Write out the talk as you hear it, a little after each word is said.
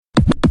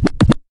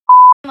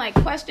like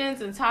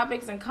questions and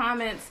topics and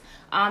comments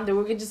that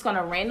we're just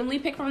gonna randomly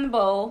pick from the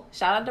bowl.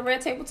 Shout out to Red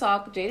Table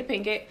Talk, Jada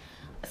Pinkett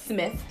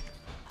Smith.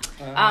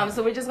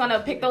 So we're just gonna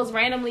pick those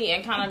randomly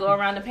and kind of go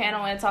around the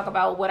panel and talk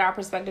about what our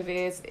perspective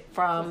is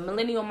from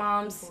millennial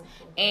moms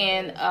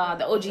and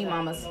the OG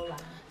mamas.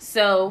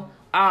 So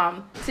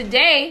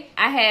today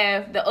I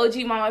have the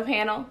OG mama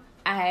panel.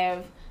 I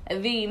have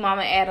the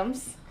Mama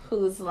Adams,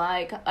 who's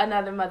like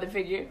another mother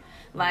figure.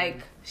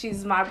 Like,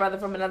 she's my brother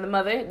from another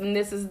mother, and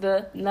this is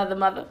the another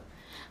mother.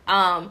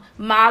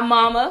 My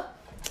mama,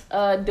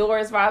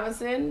 Doris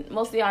Robinson.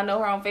 Most of y'all know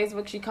her on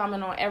Facebook. She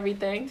comment on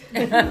everything.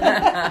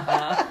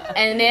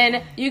 And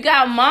then you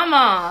got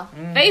Mama,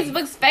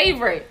 Facebook's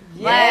favorite.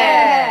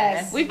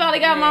 Yes. Like, we probably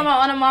got Mama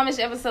on a Momish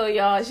episode,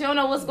 y'all. She don't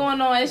know what's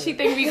going on. She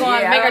think we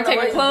going to make her take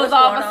her clothes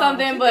off or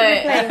something, but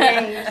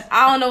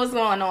I don't know what's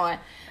going on.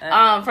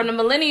 From the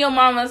millennial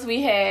mamas,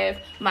 we have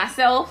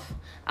myself,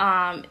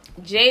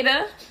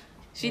 Jada.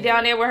 She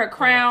down there with her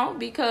crown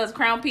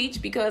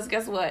peach, because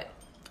guess what?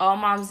 All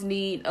moms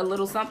need a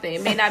little something.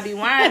 It may not be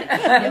wine.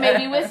 It may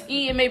be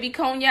whiskey. It may be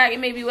cognac. It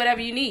may be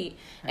whatever you need.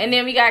 And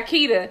then we got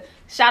Keita.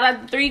 Shout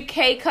out to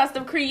 3K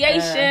Custom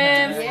Creations.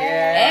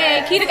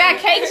 Hey, Keita got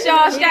cakes,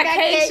 y'all. She got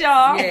cakes,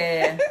 y'all.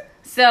 Yeah.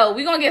 So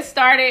we're going to get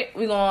started.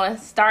 We're going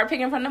to start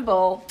picking from the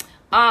bowl.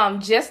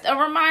 Just a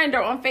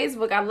reminder on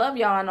Facebook, I love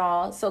y'all and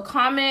all. So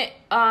comment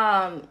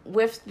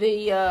with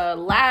the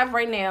live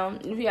right now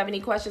if you have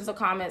any questions or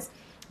comments.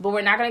 But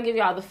we're not going to give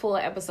y'all the full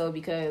episode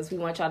because we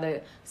want y'all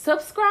to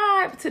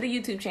subscribe to the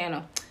YouTube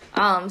channel.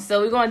 So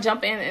we're going to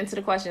jump into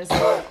the questions.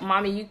 So,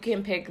 Mommy, you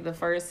can pick the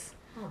first.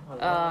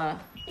 And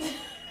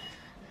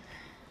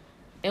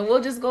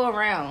we'll just go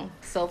around.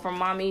 So from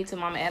Mommy to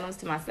Mama Adams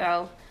to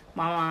myself,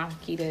 Mama,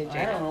 Keita, Jada.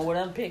 I don't know what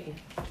I'm picking.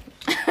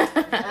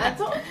 I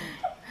told you.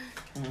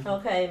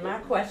 Okay, my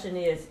question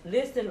is,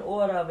 list in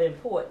order of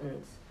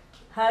importance: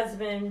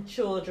 husband,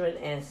 children,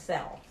 and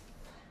self.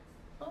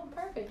 Oh,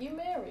 perfect. You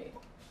married.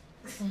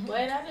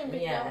 Wait, I didn't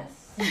pick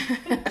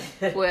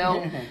Yes.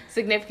 Well,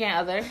 significant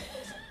other.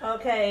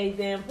 Okay,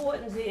 the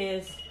importance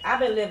is,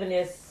 I've been living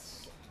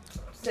this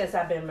since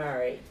I've been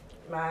married.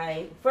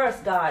 My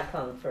first God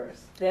comes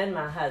first, then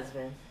my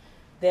husband,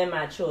 then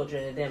my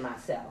children, and then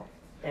myself.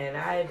 And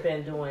I've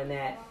been doing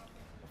that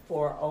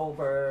for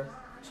over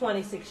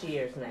 26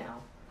 years now.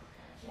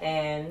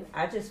 And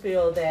I just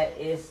feel that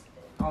it's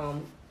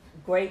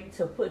great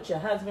to put your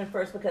husband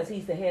first because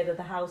he's the head of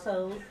the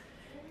household,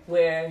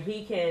 where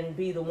he can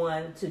be the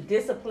one to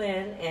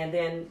discipline, and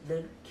then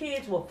the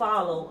kids will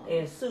follow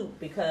in suit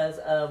because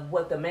of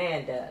what the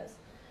man does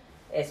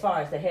as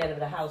far as the head of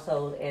the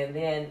household, and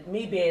then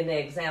me being the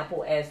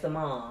example as the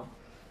mom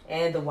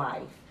and the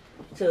wife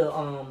to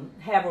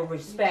have a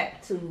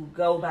respect to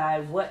go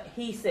by what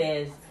he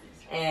says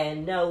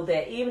and know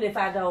that even if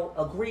I don't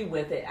agree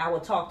with it, I will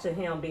talk to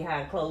him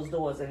behind closed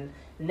doors and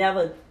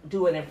never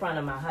do it in front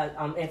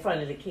of in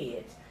front of the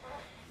kids.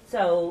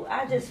 So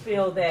I just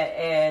feel that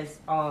as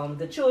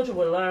the children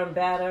will learn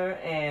better,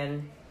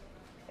 and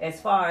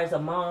as far as a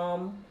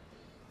mom,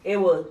 it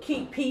will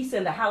keep peace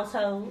in the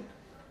household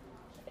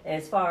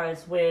as far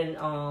as when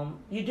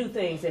you do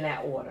things in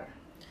that order.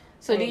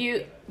 So do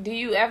you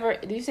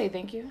say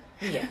thank you?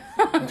 Yeah.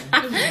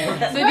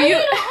 So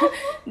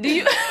do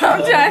you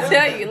I'm trying to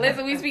tell you,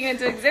 listen, we speaking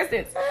into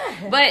existence.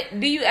 But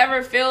do you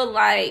ever feel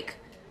like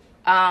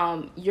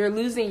you're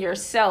losing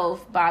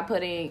yourself by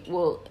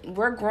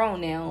we're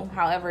grown now.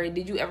 However,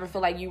 did you ever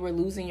feel like you were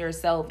losing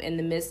yourself in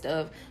the midst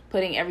of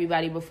putting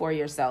everybody before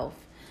yourself?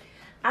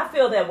 I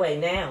feel that way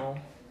now.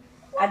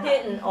 I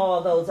didn't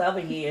all those other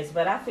years,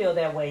 but I feel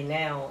that way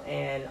now.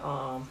 And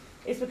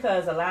it's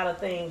because a lot of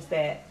things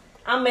that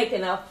I'm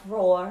making up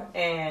for,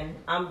 and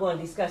I'm going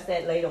to discuss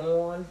that later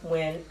on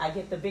when I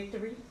get the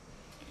victory.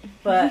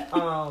 But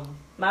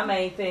my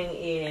main thing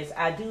is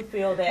I do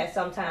feel that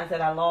sometimes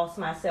that I lost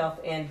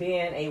myself in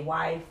being a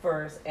wife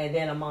first and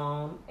then a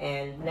mom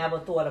and never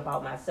thought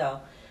about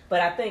myself.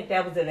 But I think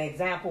that was an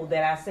example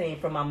that I seen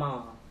from my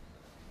mom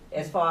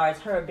as far as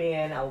her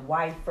being a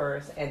wife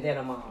first and then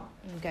a mom.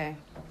 Okay.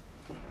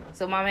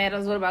 So, Mama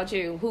Adams, what about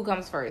you? Who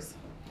comes first?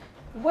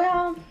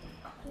 Well,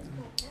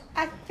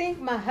 I think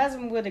my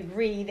husband would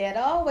agree that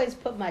I always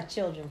put my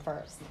children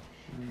first.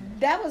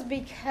 That was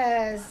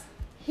because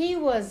he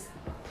was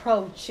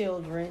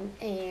pro-children,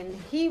 and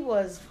he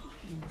was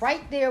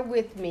right there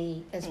with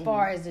me as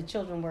far as the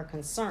children were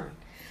concerned.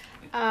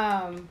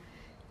 I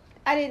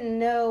didn't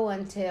know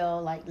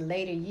until like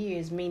later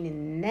years,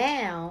 meaning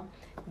now,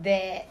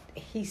 that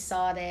he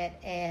saw that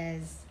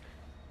as,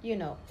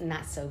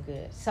 not so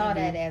good. Saw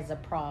that as a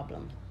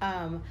problem.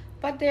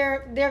 But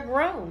they're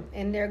grown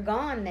and they're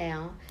gone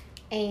now,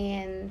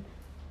 and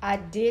I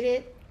did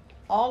it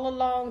all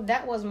along.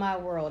 That was my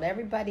world.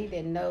 Everybody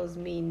that knows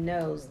me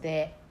knows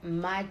that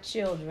my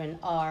children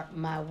are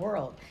my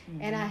world.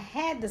 And I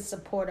had the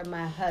support of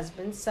my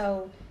husband,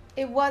 so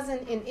it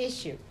wasn't an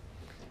issue.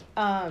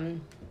 My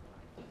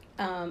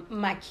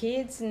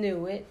kids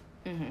knew it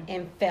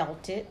and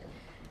felt it.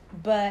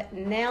 But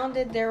now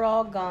that they're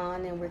all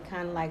gone and we're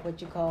kind of like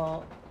what you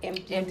call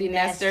empty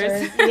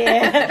nesters.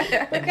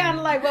 Yeah. We're kind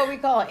of like what we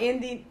call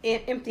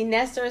empty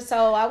nesters.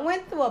 So I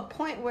went through a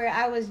point where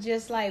I was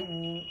just like,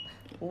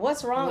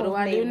 what's wrong What do with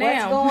I me? do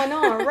now? What's going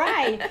on?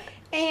 Right.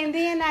 And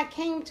then I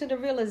came to the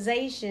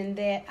realization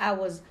that I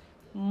was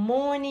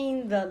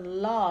mourning the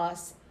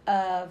loss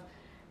of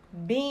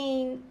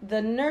being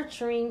the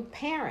nurturing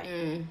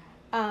parent.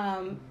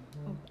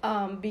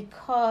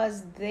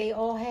 Because they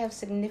all have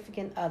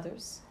significant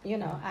others. You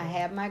know, I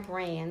have my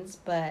grands,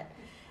 but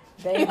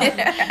they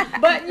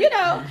but you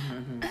know,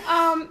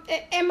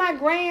 and my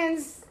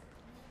grands,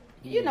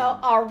 you know,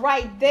 are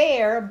right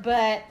there,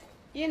 but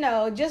you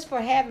know, just for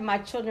having my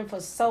children for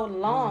so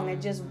long,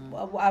 and just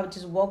I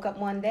just woke up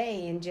one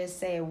day and just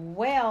say,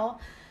 well,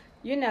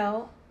 you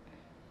know,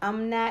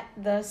 I'm not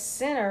the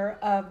center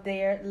of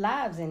their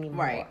lives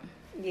anymore. Right.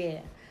 Yeah.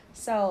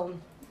 So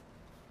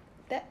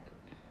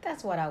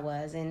that's what I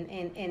was,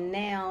 and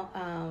now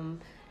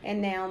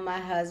my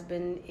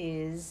husband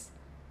is,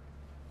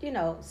 you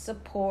know,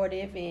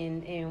 supportive,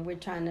 and we're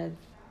trying to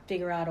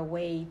figure out a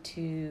way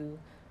to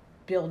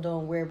build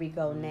on where we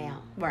go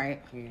now.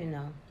 Right. You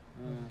know.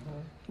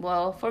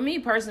 Well, for me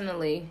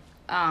personally,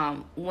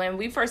 when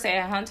we first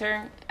had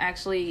Hunter,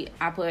 actually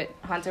I put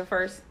Hunter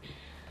first.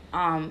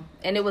 And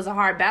it was a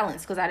hard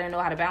balance because I didn't know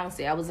how to balance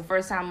it. I was the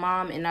first time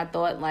mom, and I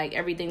thought like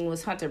everything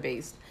was Hunter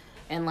based,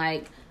 and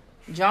like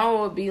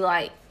John would be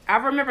like, I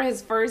remember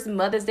his first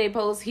Mother's Day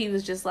post. He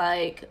was just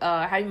like,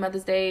 "Happy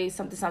Mother's Day,"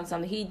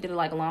 something. He did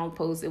like a long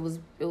post. It was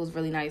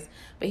really nice.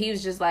 But he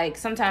was just like,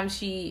 sometimes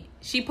she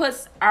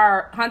puts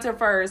our Hunter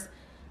first,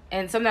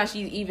 and sometimes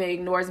she even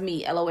ignores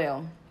me.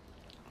 LOL.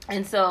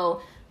 And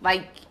so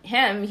like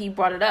him, he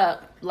brought it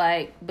up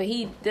like, but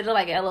he did it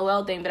like an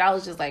LOL thing. But I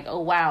was just like, oh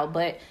wow.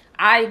 But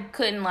I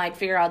couldn't like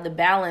figure out the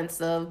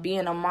balance of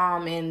being a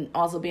mom and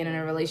also being in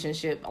a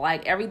relationship.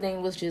 Like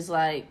everything was just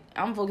like,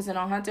 I'm focusing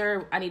on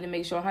Hunter. I need to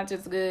make sure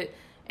Hunter's good.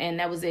 And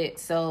that was it.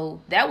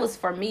 So that was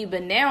for me.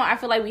 But now I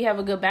feel like we have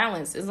a good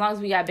balance as long as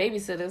we got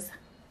babysitters.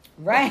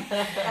 Right.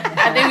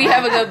 I think we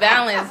have a good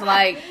balance.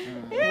 Like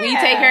we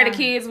take care of the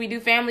kids. We do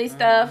family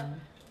stuff.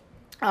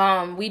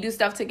 We do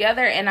stuff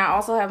together, and I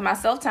also have my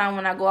self time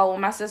when I go out with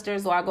my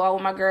sisters or I go out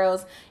with my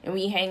girls and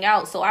we hang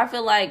out. So I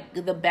feel like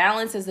the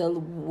balance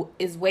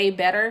is way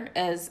better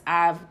as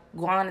I've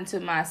gone into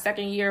my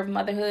second year of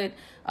motherhood.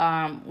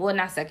 Well,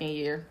 not second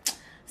year,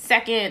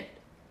 second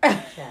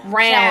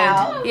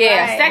round.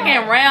 Yeah, right.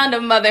 Second round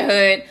of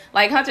motherhood.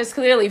 Like Hunter's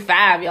clearly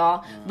 5,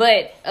 y'all,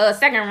 but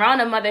second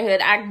round of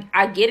motherhood,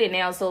 I get it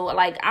now. So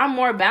like I'm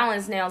more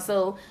balanced now.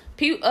 So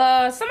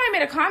somebody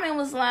made a comment,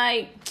 was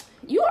like,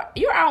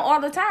 You're out all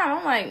the time.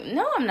 I'm like,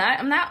 no, I'm not.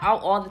 I'm not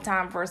out all the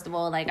time, first of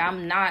all. Like,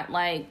 I'm not,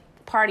 like,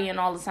 partying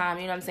all the time.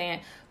 You know what I'm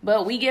saying?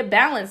 But we get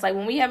balanced. Like,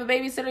 when we have a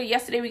babysitter,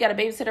 yesterday we got a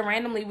babysitter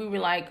randomly. We were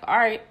like, all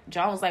right.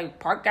 John was like,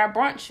 Park got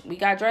brunch. We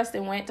got dressed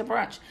and went to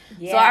brunch.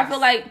 Yes. So I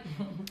feel like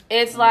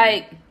it's,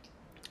 like,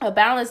 a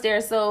balance there.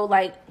 So,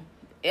 like,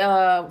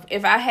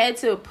 if I had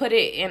to put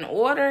it in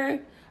order,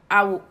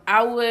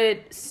 I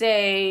would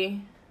say...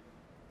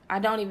 I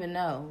don't even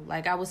know.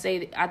 Like, I would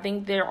say, I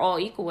think they're all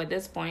equal at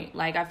this point.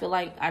 Like, I feel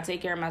like I take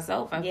care of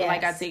myself. I feel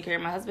like I take care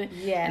of my husband.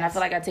 Yes. And I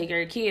feel like I take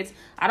care of kids.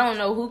 I don't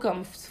know who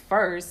comes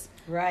first.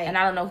 Right. And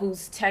I don't know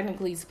who's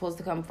technically supposed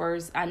to come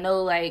first. I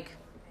know, like,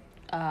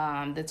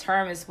 the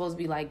term is supposed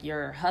to be, like,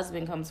 your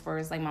husband comes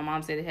first. Like, my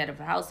mom said, the head of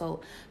the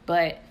household.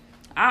 But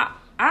I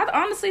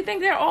honestly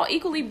think they're all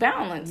equally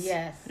balanced.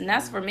 Yes. And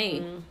that's for me.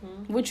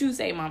 Mm-hmm. What you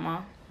say,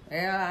 Mama?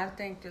 Yeah, I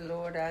thank the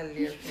Lord I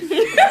live.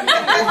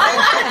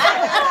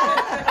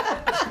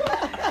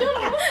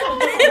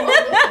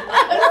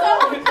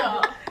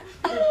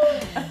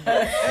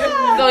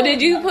 So did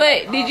you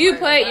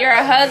put your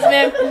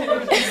husband?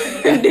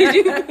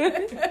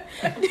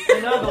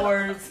 In other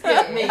words,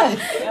 me.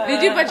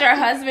 Did you put your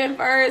husband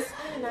first,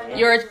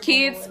 your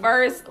kids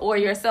first, or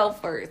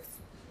yourself first?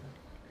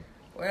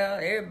 Well,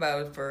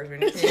 everybody was first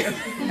when it came.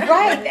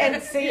 Right,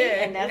 and see,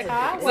 and that's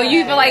how I was. So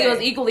you feel like it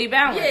was equally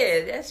balanced?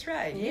 Yeah, that's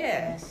right.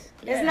 Yes.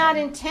 It's not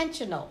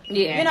intentional.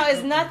 Yeah. You know,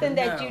 it's nothing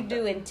that you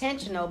do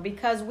intentional,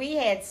 because we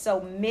had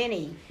so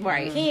many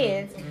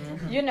kids.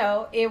 Mm-hmm. You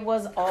know, it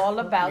was all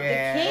about the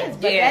kids,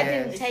 but that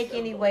didn't take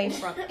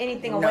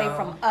anything away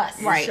from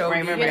us. Right.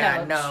 Remember, you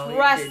know,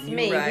 trust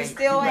me, we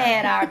still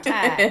had our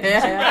time.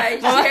 Right.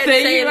 She had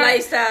the same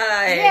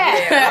lifestyle.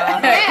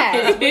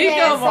 Yeah. We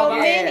had so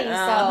many.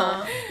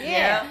 So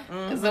yeah.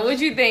 Mm-hmm. So what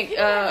you think?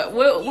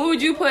 What would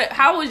you put?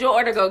 How would your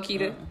order go,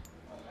 Keita?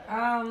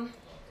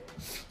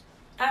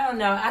 I don't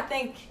know. I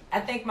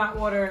think my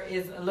order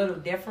is a little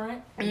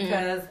different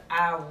because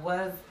I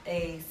was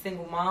a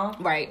single mom.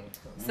 Right.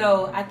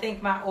 So I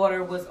think my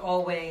order was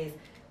always,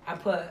 I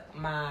put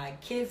my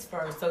kids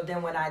first. So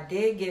then when I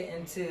did get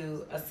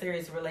into a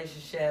serious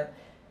relationship,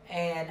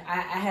 and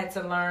I had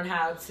to learn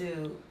how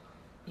to,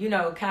 you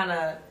know, kind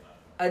of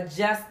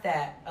adjust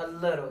that a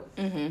little.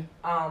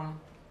 Mm-hmm.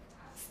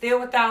 Still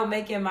without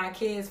making my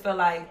kids feel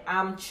like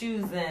I'm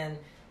choosing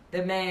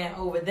the man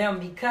over them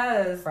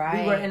because we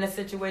Right. were in a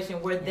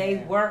situation where they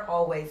were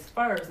always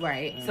first.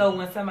 Right. So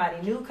when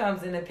somebody new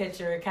comes in the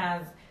picture, it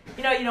kind of,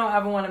 you know, you don't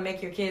ever want to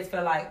make your kids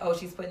feel like, oh,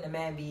 she's putting the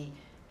man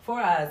before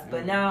us.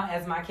 But now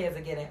as my kids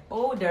are getting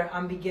older,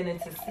 I'm beginning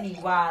to see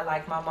why,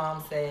 like my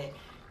mom said,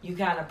 you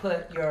kind of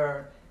put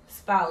your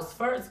spouse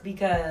first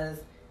because,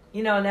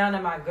 you know, now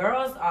that my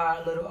girls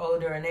are a little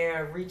older and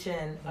they're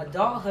reaching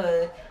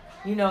adulthood,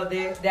 you know,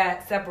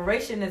 that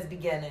separation is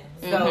beginning.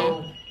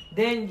 So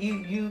then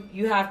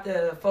you have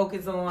to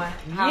focus on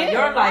how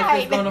your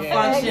life is going to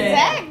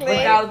function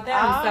without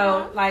them.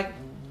 So, like,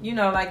 you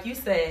know, like you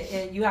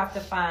said, you have to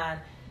find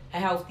a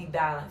healthy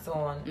balance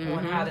on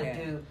how to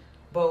do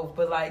both.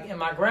 But, like, in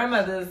my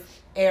grandmother's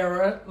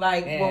era,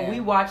 like, when we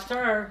watched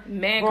her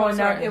growing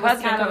up, it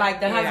was kind of like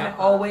the husband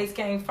always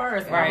came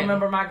first. I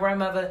remember my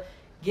grandmother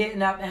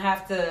getting up and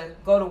have to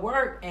go to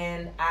work,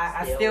 and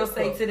I still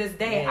say to this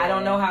day, I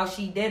don't know how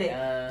she did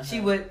it. She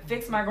would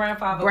fix my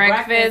grandfather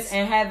breakfast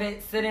and have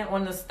it sitting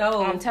on the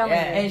stove. I'm telling you.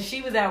 And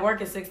she was at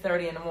work at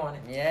 6:30 in the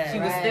morning. She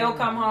would still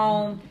come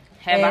home,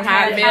 have a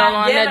hot meal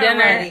on the dinner,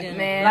 ready.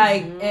 man.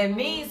 Like, and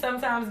me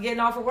sometimes getting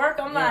off of work,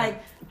 I'm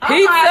like, I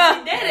Pizza. don't know how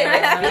she did it.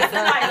 It's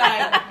pizza night.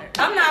 Like,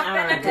 I'm not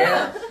finna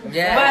cook. But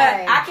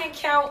I can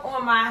count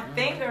on my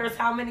fingers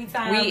how many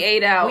times we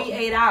ate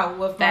out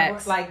with my,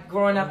 like,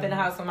 growing up in the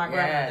house with my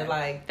grandmother.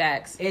 Like,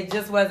 it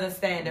just wasn't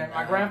standard.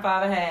 My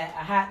grandfather had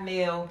a hot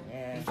meal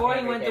before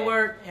he went to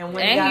work, and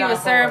when he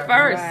was served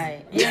first.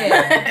 Right.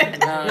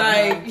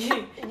 Like,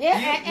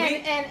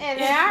 and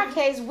in our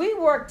case, we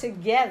worked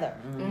together.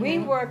 We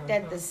worked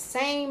at the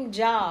same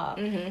job.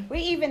 We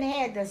even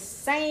had the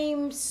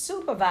same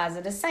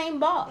supervisor, the same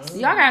boss.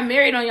 Y'all got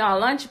married on y'all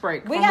lunch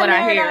break. We from got what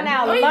married I hear. on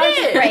our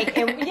lunch break,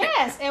 and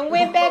and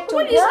went back to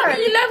work. You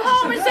left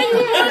home and said you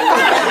were going to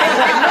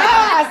No,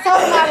 I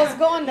told him I was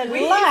going to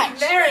lunch.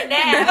 Married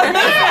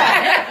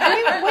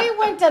now. We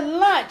went to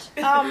lunch.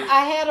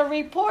 I had a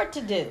report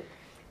to do.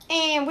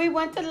 And we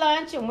went to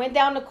lunch and went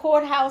down to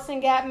courthouse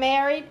and got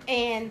married.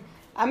 And,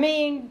 I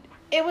mean,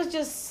 it was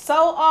just so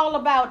all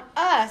about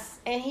us.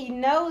 And he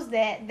knows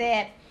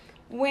that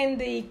when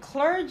the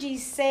clergy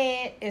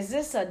said, is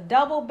this a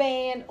double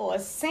band or a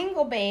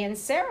single band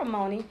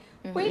ceremony,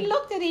 we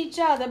looked at each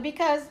other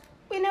because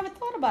we never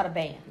thought about a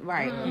band.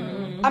 Right.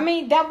 I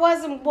mean, that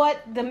wasn't what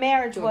the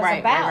marriage was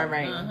about.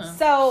 Right.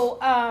 So,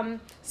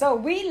 so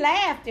we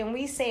laughed and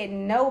we said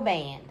no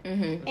band.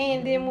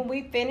 And then when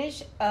we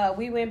finished,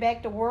 we went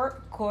back to work.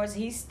 Of course,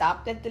 he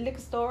stopped at the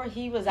liquor store.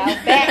 He was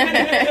out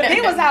back.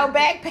 He was out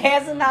back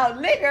passing out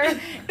liquor,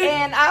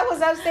 and I was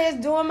upstairs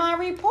doing my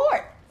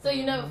report. So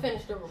you never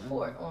finished the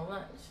report on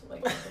lunch?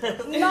 Like,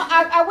 No,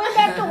 I went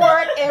back to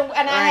work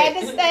and I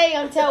had to stay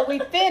until we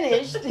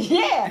finished.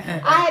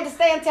 I had to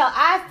stay until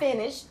I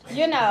finished,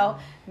 you know.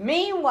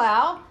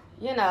 Meanwhile,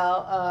 you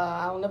know,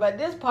 I don't know about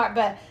this part,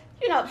 but,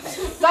 you know,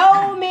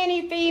 so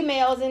many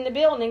females in the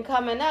building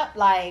coming up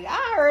like,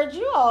 I heard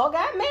you all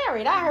got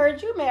married. I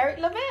heard you married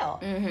Lavelle.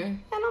 And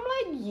I'm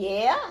like,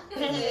 yeah.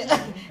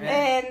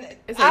 And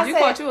So you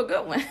caught you a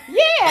good one.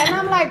 yeah, and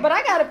I'm like, but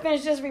I got to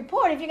finish this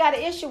report. If you got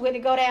an issue with it,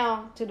 go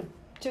down to the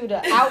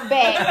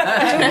outback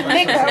to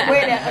liquor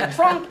where the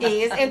trunk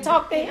is and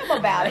talk to him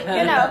about it,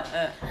 you know.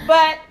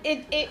 But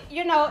it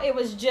you know, it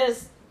was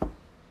just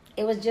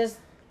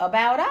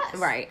about us.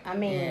 Right. I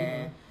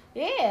mean,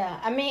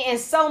 I mean, and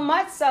so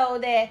much so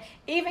that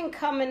even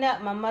coming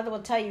up, my mother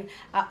will tell you,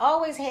 I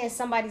always had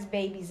somebody's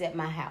babies at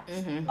my house.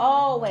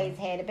 Always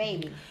had a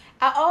baby.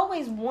 I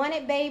always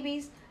wanted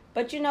babies,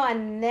 but you know, I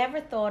never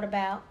thought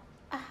about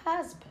a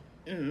husband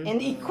in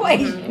the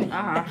equation.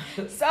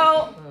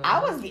 So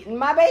I was getting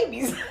my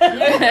babies.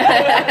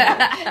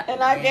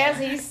 And I guess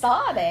he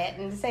saw that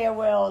and said,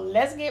 well,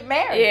 let's get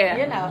married,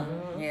 you know.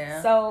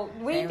 So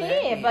we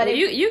did, but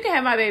you can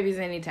have my babies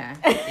anytime.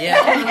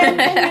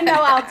 and you know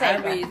I'll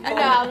take them. You know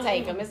I'll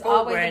take them. It's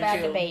always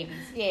about the babies.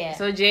 Yeah.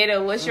 So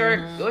Jada, what's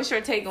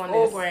your take on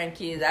 4 this?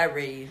 grandkids I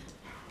raised.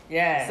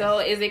 So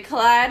is it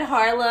Clyde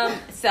Harlem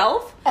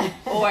self,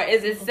 or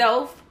is it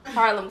self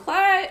Harlem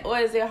Clyde, or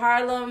is it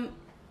Harlem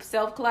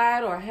self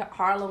Clyde, or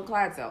Harlem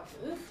Clyde self?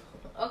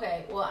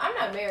 okay, well, I'm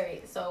not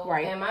married, so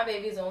and my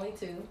baby's only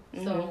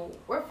 2, so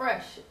we're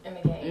fresh in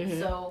the game.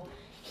 So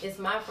it's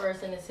my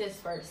first and it's his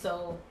first.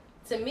 So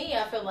to me,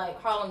 I feel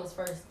like Harlem is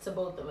first to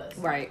both of us,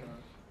 Right.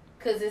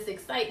 Because it's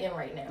exciting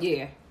right now.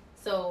 Yeah.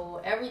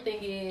 So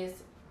everything is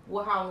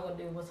what Harlem gonna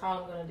do, what's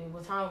Harlem gonna do,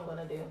 what's Harlem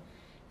gonna do.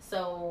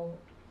 So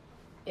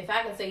if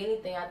I can say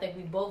anything, I think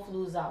we both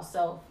lose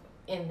ourselves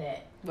in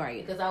that.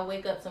 Right. Because I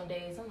wake up some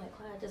days, I'm like,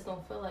 Clyde, I just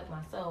don't feel like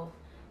myself.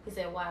 He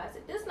said, why? I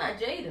said, this not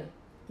Jada.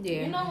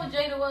 Yeah. You know what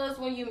Jada was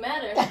when you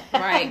met her.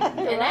 Right.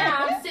 And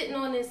now I'm sitting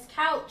on this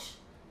couch.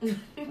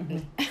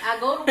 I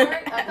go to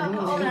work, I come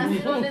home, and I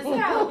sit on this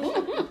couch.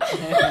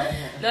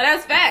 No,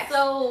 that's facts.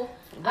 So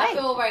I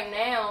feel right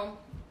now,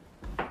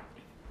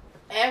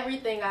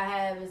 everything I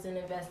have is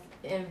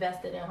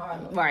invested in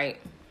Harlem. Right.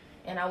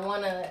 And I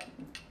want to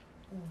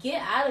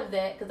get out of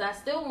that because I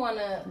still want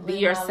to Be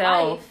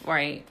yourself.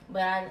 Right.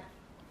 But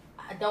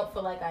I don't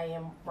feel like I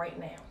am right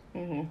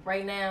now.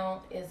 Right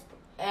now is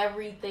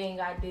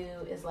everything I do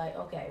is like,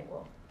 okay,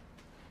 well,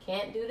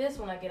 can't do this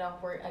when I get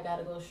off work. I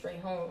gotta go straight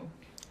home,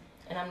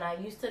 and I'm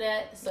not used to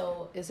that.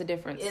 So it's a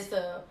difference.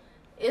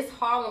 It's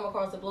Harlem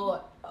across the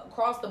board.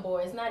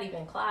 It's not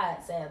even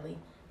Clyde, sadly,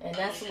 and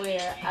that's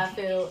where I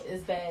feel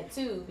is bad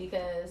too,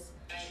 because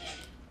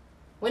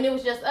when it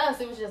was just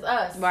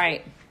us,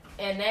 right?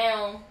 And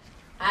now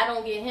I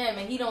don't get him,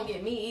 and he don't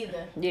get me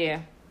either.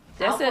 Yeah.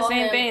 That's the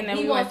same thing that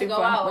we went through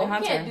for Hunter.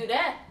 He can't do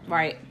that.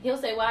 Right. He'll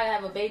say, "Why I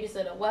have a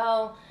babysitter?"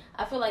 Well,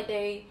 I feel like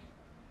they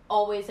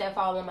always have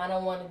Harlem. I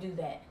don't want to do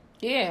that.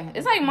 Yeah,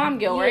 it's like mom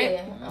guilt, right?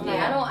 Yeah. Like,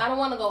 I don't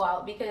want to go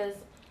out because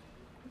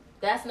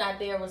that's not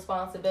their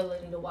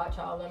responsibility to watch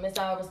Harlem. It's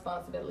our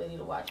responsibility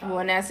to watch Harlem.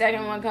 When that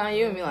second one comes,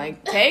 you and be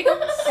like, take them.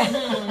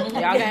 Y'all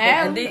can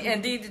have them.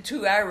 And these the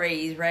two I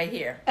raised right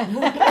here.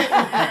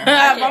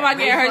 Mama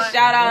get her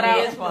shout out.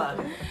 It's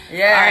fun.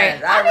 Yeah,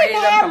 Right. I raised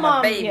them from a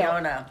mom baby guilt.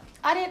 on up.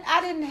 I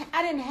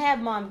didn't have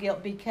mom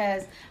guilt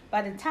because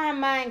by the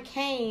time mine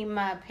came,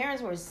 my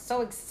parents were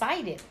so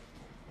excited.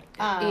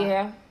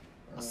 Yeah.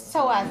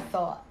 So I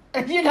thought,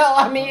 in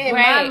my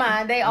Right.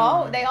 mind, they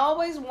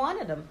always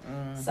wanted them.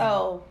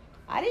 So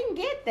I didn't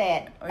get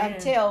that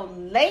until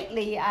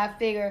lately. I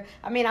figure.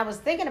 I was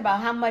thinking about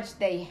how much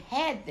they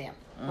had them.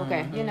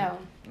 Okay. Yeah.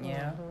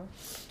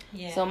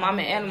 Yeah. So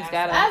Mama Adams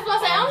gotta. I was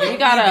gonna say, I don't You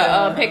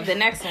gotta pick the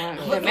next one.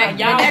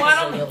 Y'all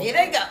want them? Here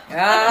they go.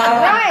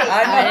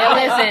 Right.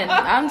 Listen,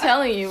 I'm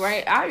telling you,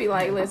 right? I be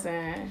like,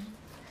 listen.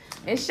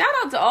 And shout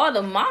out to all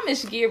the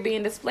momish gear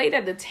being displayed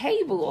at the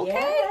table,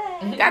 okay?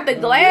 You got the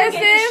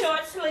glasses,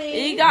 Short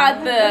sleeve. you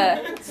got the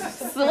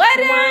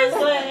sweaters,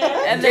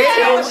 and the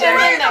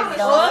t-shirt.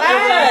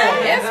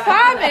 It's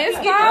popping, it's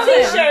popping.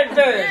 T-shirt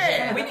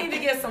version. We need to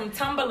get some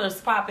tumblers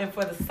popping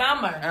for the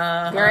summer.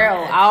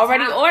 Girl, I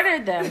already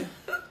ordered them.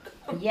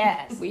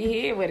 Yes. We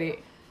here with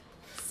it.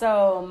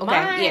 So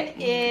mine yeah.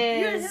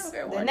 is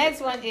the next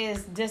one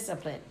is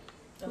discipline.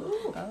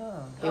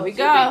 Here we She picked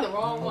go. the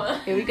wrong one.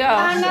 Here we I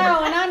go.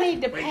 know, and I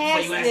need to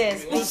pass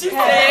this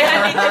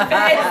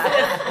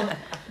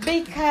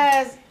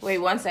because Wait,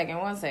 one second.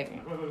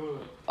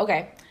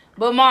 Okay.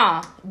 But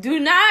Mom, do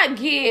not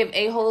give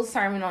a whole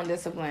sermon on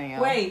discipline,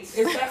 y'all. Wait,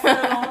 is that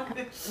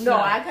still on? No,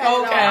 I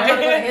can't.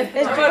 Okay.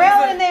 is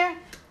Jarrell in there?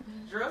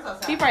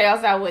 She probably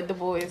outside with the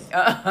boys.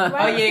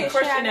 Oh yeah,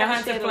 Christian and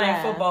Hunter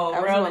playing football.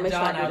 Rel and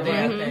John out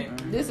there. I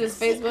think. This is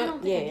Facebook?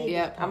 Yeah.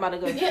 Yep. I'm about to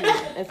go.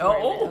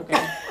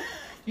 Okay.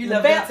 You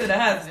left that to the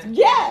husband.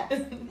 Yes.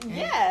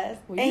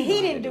 And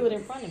he didn't do it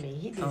in front of me.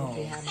 He did it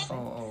behind my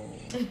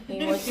back.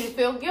 He wants you to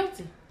feel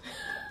guilty.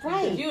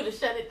 Right. You to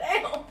shut it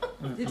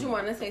down. Did you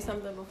want to say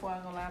something before I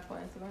go live for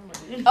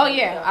Instagram? Oh,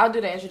 yeah. I'll do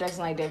the introduction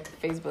like that.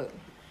 Facebook.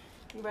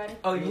 You ready?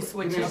 Oh, you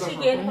switched it. She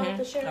get him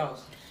the shirt. Oh.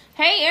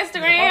 Hey,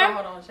 Instagram.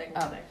 Hold on, check.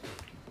 Oh.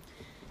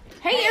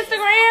 Hey,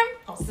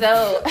 Instagram.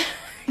 So,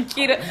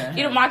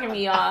 Keita mocking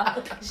me,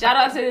 y'all. Shout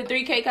out to the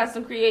 3K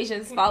Custom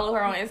Creations. Follow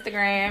her on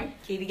Instagram.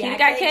 Kitty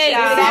got cake.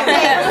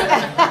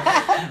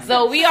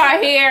 So we are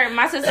here.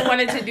 My sister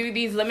wanted to do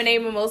these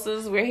lemonade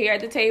mimosas. We're here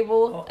at the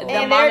table, the And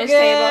they're momish good.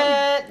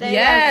 table. They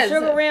Yes. got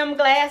sugar rim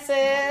glasses.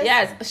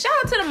 Yes. Shout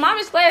out to the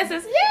momish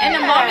glasses and the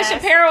momish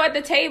apparel at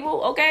the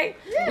table. Okay,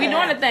 we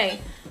doing the thing.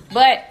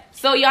 But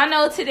so y'all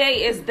know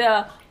today is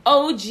the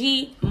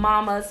OG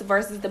mamas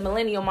versus the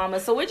millennial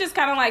mamas. So we're just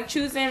kind of like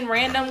choosing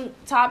random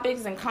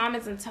topics and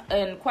comments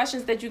and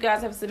questions that you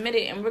guys have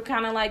submitted, and we're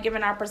kind of like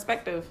giving our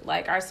perspective,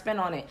 like our spin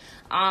on it.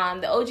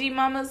 The OG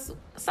mamas,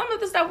 some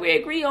of the stuff we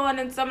agree on,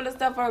 and some of the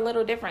stuff are a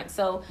little different.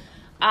 So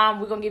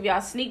we're gonna give y'all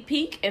a sneak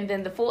peek, and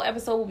then the full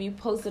episode will be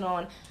posted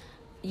on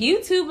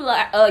YouTube.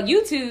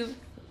 YouTube.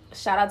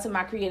 Shout out to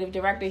my creative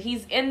director.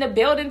 He's in the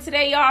building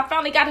today, y'all. I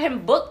finally got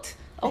him booked.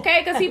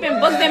 Okay, because he's been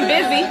booked and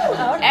busy.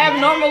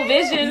 Abnormal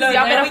Visions. Look,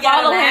 Y'all man, better we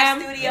got a follow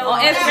live him studio on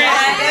on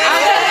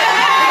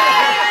Instagram.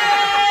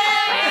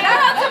 Shout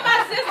out to my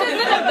sisters in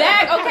the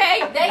back, okay?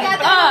 They got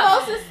the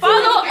mimosas too.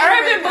 Follow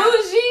Urban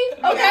Bougie.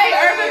 Okay,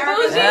 Urban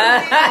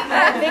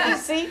Bougie. Vicky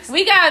Seeks.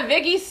 We got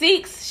Vicky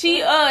Seeks.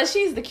 She's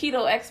the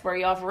keto expert,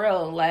 y'all, for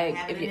real. Like,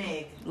 if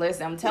you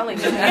listen, I'm telling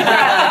you, y'all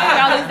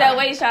lose that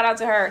weight. Shout out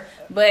to her.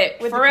 But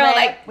With for the real, crab,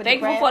 like, with the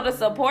thankful crab. for the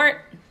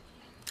support.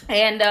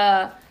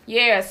 And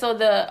yeah, so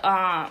the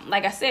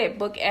like I said,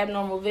 book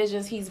Abnormal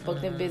Visions. He's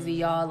booked and busy,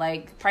 y'all.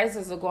 Like,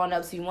 prices are going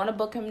up, so you want to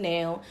book him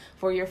now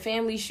for your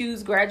family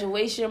shoes,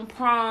 graduation,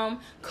 prom,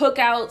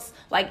 cookouts,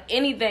 like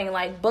anything.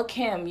 Like, book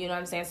him. You know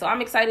what I'm saying? So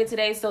I'm excited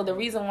today. So the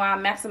reason why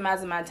I'm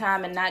maximizing my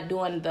time and not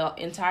doing the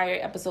entire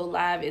episode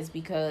live is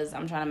because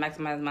I'm trying to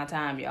maximize my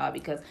time, y'all.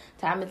 Because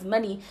time is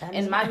money,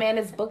 and my man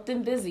is booked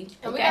and busy.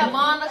 And we Okay? got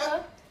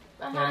Monica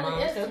behind the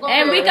Instagram.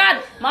 And we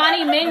got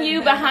Monty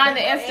Menu behind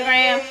the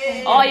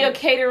Instagram. All your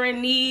catering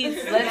needs.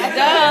 Let's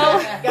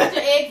go. Got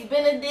your eggs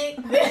Benedict.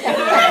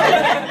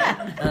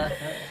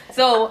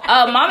 So,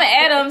 Mama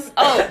Adams.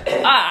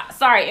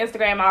 Sorry,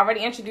 Instagram. I already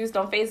introduced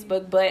on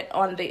Facebook, but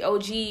on the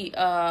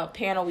OG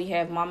panel we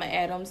have Mama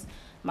Adams,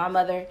 my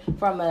mother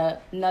from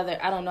another.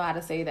 I don't know how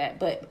to say that,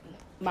 but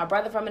my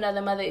brother from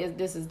another mother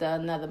this is the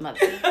another mother.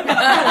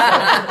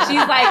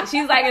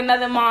 she's like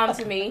another mom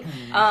to me.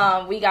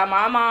 We got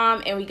my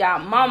mom and we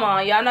got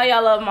Mama. Y'all know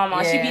y'all love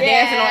Mama. She be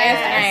dancing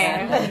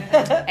on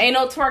Instagram. Ain't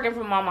no twerking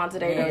from Mama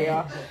today though,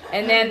 y'all.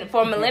 And then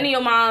for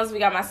millennial moms, we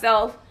got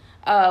myself.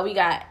 We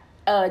got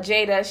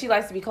Jada. She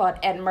likes to be called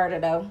Ed Murder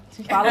though.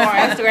 Follow her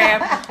on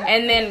Instagram.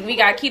 And then we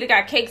got Keita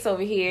Got Cakes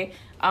over here.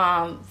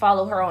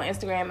 Follow her on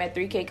Instagram at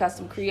 3K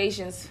Custom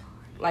Creations.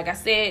 Like I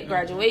said,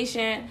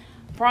 graduation,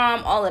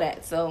 prom, all of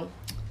that. So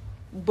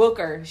book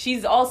her.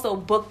 She's also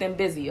booked and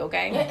busy,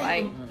 okay?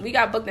 Like we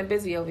got booked and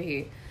busy over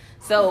here.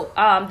 So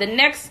the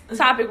next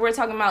topic we're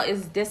talking about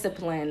is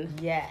discipline.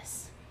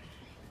 Yes.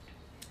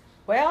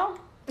 Well,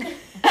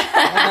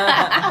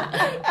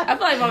 I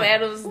feel like Mama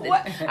Adams. I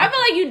feel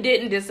like you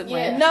didn't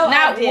discipline. Yeah. No,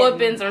 not I didn't.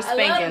 whoopings or I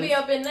spankings. love to be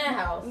up in that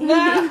house. no,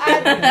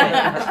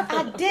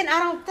 I didn't. I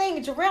don't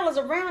think Jarrell is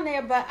around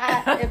there, but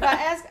if I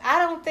ask, I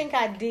don't think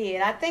I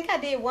did. I think I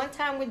did one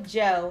time with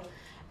Joe.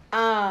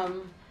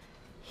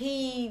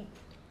 He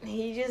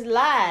just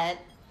lied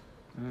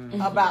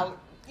about.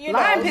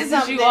 Lying pisses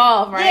something. you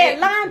off, right? Yeah,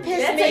 lying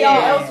pisses That's me it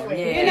off.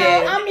 elsewhere. You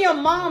know, I'm your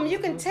mom. You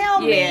can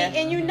tell me, Yeah.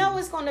 and you know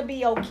it's going to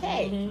be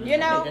okay. Mm-hmm. You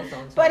know,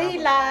 but he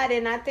lied,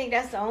 and I think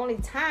that's the only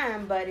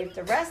time. But if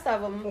the rest of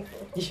them,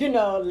 you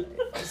know,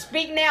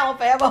 speak now,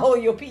 forever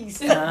hold your peace.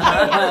 But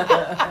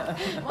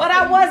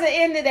I wasn't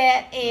into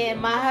that,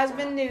 and my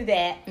husband knew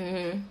that,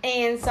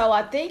 and so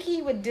I think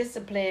he would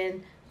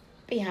discipline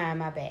behind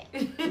my back,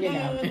 you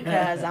know,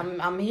 because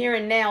I'm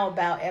hearing now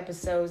about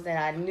episodes that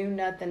I knew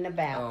nothing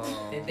about.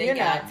 They You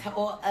got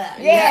tore up.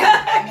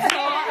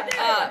 Yeah.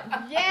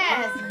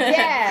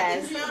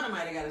 Yes. Shauna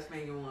might have got a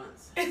spanking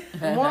once.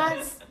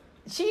 Once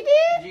she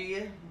did?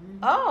 Gia.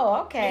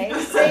 Oh, okay.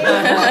 See,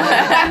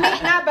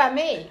 not by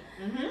me.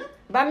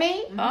 By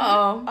me?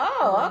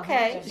 Oh,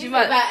 okay. She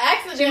must. By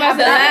accident. She must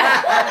have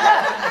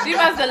lied. She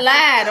must have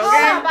lied.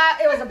 Okay.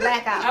 It was a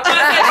blackout.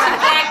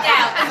 Blacked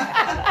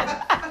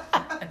out.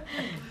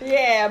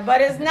 Yeah,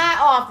 but it's not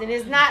often.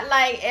 It's not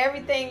like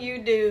everything you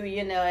do,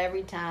 you know,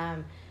 every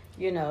time,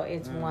 you know,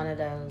 it's one of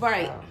those.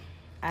 Right. So,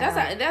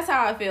 That's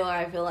how I feel.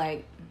 I feel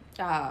like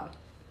I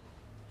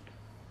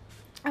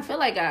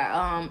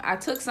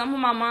took some of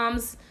my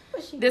mom's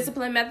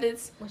discipline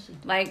methods.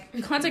 Like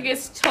Hunter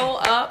gets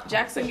told up,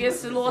 Jackson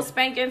gets a little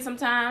spanking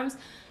sometimes.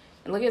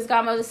 Look, his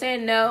godmother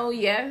said no,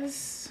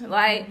 yes.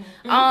 Like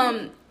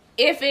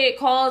if it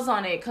calls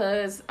on it,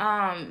 cause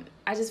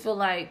I just feel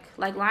like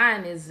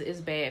lying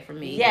is bad for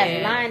me.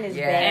 Yes, lying is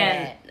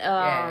bad.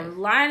 And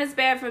lying is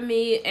bad for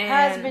me. And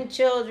husband,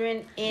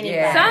 children,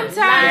 anybody. Sometimes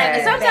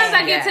Lying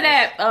I get to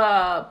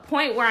that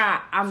point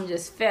where I'm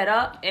just fed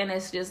up, and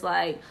it's just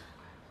like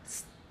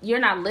you're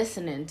not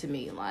listening to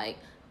me. Like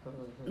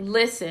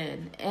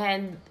listen,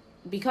 and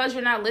because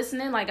you're not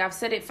listening, like I've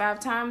said it 5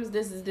 times,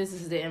 this is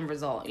the end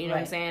result. You know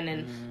what I'm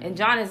saying? And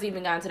John has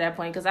even gotten to that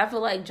point, because I feel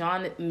like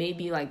John may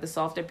be like the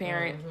softer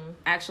parent,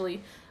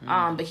 actually.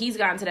 But he's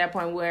gotten to that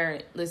point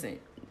where, listen,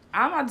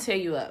 I'm about to tear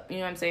you up. You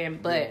know what I'm saying?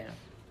 But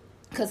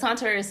because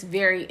Hunter is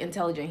very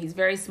intelligent, he's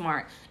very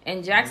smart,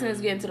 and Jackson is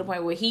getting to the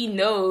point where he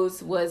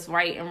knows what's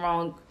right and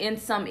wrong in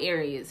some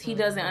areas. He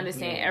doesn't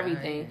understand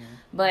everything,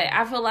 but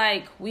I feel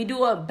like we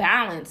do a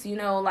balance. You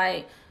know,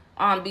 like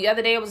the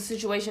other day it was a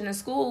situation in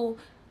school.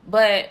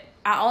 But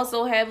I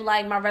also have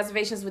like my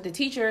reservations with the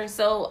teacher,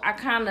 so I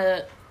kind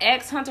of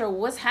asked Hunter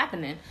what's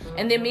happening,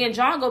 and then me and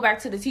John go back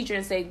to the teacher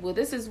and say, well,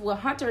 this is what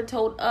Hunter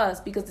told us,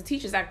 because the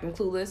teacher's acting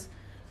clueless,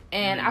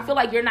 and I feel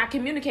like you're not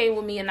communicating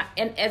with me, and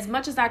as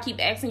much as I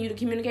keep asking you to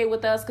communicate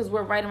with us, because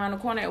we're right around the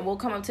corner and we'll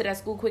come up to that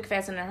school quick,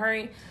 fast, in a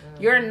hurry,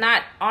 you're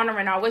not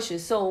honoring our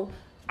wishes. So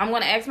I'm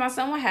going to ask my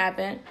son what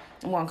happened.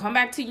 I'm going to come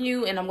back to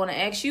you, and I'm going to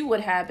ask you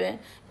what happened.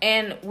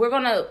 And we're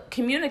going to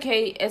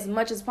communicate as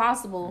much as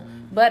possible.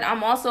 But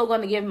I'm also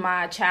going to give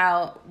my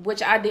child,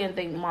 which I didn't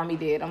think Mommy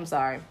did. I'm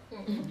sorry.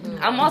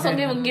 I'm also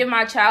going to give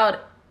my child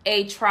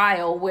a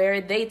trial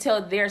where they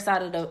tell their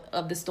side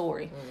of the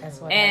story. That's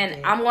what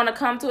And I'm going to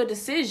come to a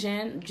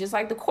decision, just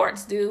like the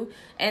courts do,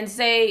 and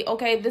say,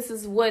 okay, this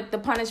is what the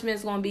punishment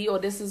is going to be, or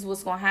this is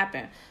what's going to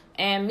happen.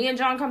 And me and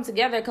John come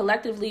together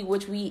collectively,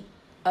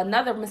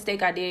 another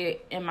mistake I did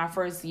in my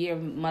first year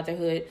of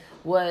motherhood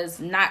was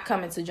not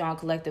coming to John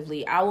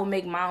collectively. I will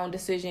make my own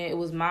decision. It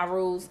was my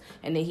rules,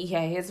 and then he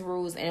had his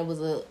rules, and it was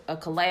a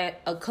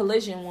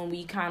collision when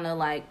we kind of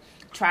like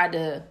tried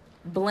to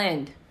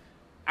blend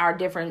our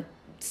different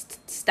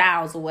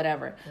styles or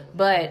whatever.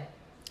 But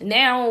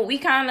now we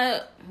go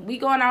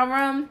in our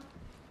room.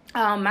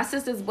 My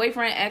sister's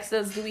boyfriend asked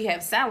us, do we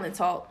have silent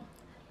talk?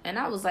 And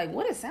I was like,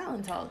 what is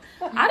silent talk?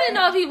 I didn't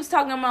know if he was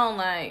talking about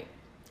like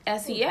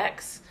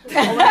sex or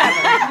whatever.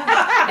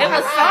 It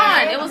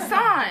was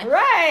fine.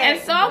 Right. And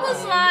so I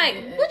was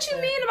like, what you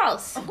mean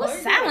about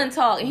what's silent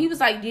talk? And he was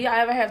like, do y'all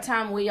ever have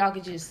time where y'all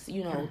could just,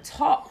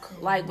 talk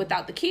like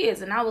without the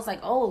kids? And I was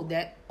like, oh,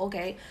 that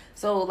okay.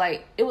 So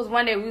like it was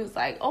one day we was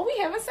like, oh, we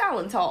having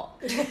silent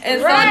talk.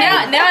 And so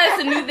now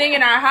it's a new thing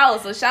in our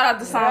house. So shout out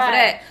to Sam for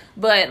that.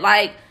 But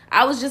like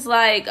I was just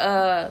like,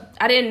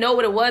 I didn't know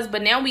what it was,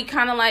 but now we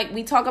kind of like,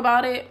 we talk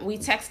about it, we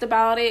text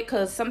about it,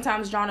 because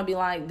sometimes John will be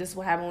like, this is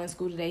what happened in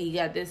school today, he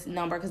got this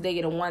number, because they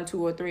get a 1,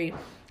 2, or 3.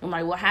 I'm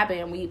like, what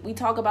happened? And we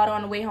talk about it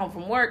on the way home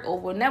from work, or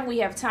whenever we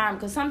have time,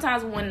 because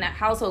sometimes when the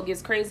household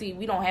gets crazy,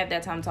 we don't have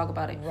that time to talk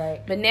about it.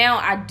 Right. But now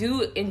I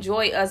do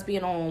enjoy us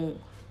being on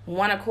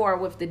one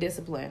accord with the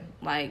discipline,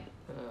 like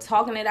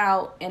talking it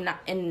out,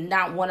 and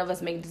not one of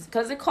us making this,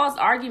 because it caused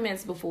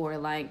arguments before.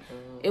 Like,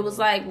 it was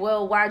like,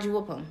 well, why'd you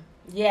whoop him?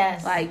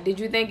 Yes. Like, did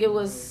you think it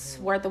was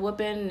worth the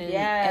whooping? And,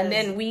 Yes. and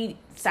then we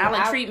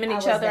silent treatment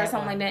each other or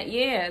something like that.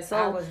 Yeah, so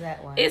I was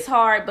that one. it's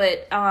hard,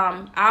 but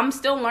I'm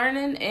still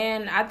learning,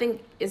 and I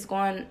think it's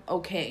going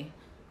okay.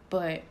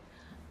 But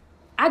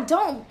I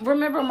don't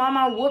remember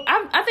Mama whoop.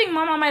 I think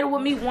Mama might have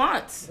whooped me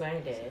once.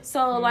 Granddad.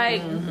 So,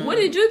 like, what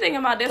did you think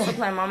about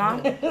discipline,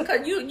 Mama?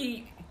 Because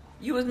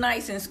you was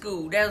nice in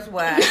school. That's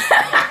why.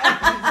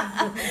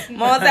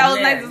 Mama said I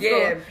was nice in school.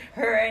 Yeah,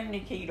 her and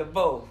Nikita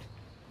both.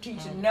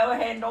 Teacher never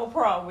had no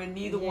problem with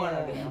neither one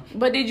of them.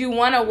 But did you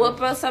want to whoop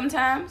us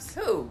sometimes?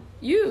 Who?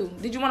 You.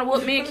 Did you want to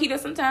whoop me and Keita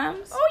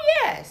sometimes? Oh,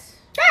 yes.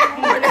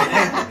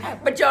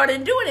 But y'all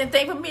didn't do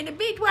anything for me in the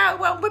beach. Why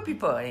whip you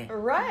for it?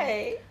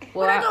 Right.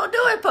 What I gonna do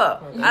it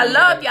for? I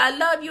love you. I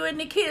love you and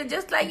Nikita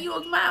just like you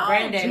was my own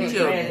Granddaddy. two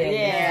children.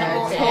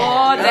 Yeah.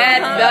 Oh,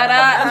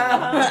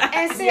 that better.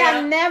 And see,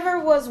 I never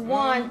was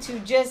one to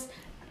just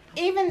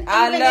even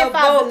I love if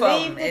I both of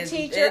believed them. the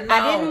teacher, It's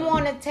I didn't known.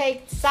 want to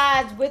take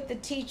sides with the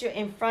teacher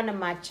in front of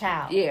my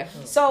child. Yeah.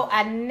 So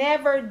I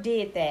never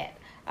did that.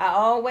 I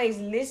always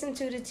listened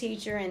to the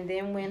teacher and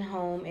then went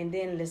home and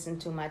then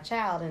listened to my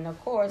child. And of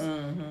course,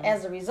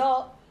 as a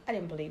result, I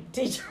didn't believe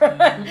the teacher.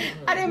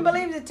 I didn't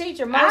believe the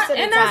teacher most of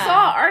the time. I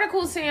saw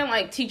articles saying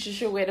like teachers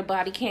should wear the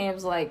body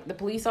cams like the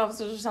police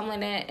officers or something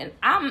like that. And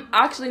I'm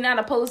actually not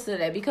opposed to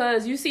that,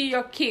 because you see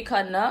your kid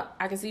cutting up.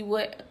 I can see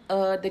what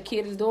the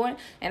kid is doing,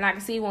 and I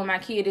can see when my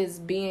kid is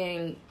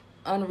being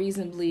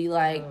unreasonably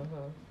like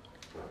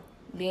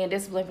being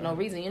disciplined for no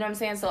reason. You know what I'm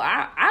saying? So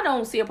I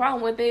don't see a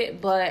problem with it,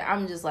 but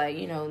I'm just like,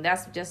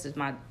 that's just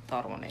my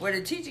thought on it. Well,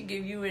 the teacher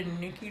give you and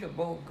Nikita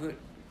both good.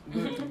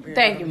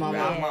 Thank you,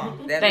 Mama.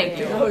 Thank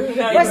you.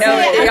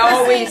 They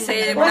always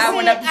said when I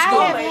went up to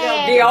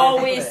school, they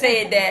always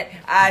said that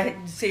I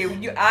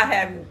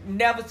have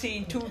never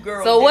seen two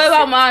girls. So what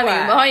about Mommy?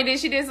 quiet. Mommy, did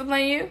she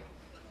discipline you?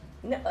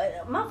 No,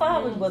 my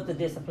father was the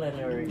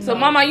disciplinary. So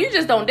Mama, you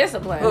just don't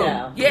discipline. Who?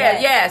 No.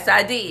 Yes,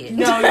 I did.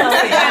 No, George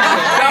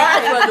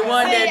was the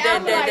one See,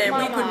 I'm that like we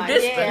Mama. couldn't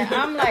discipline.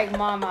 Yeah, I'm like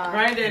Mama.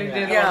 Granddaddy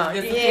did Yeah. all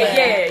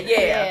this.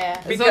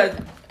 Yeah. Because,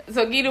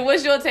 So Gita,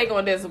 what's your take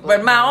on discipline?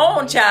 but my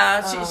own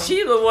child,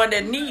 she the one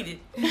that needed.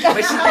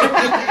 But she,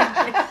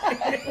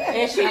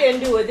 and she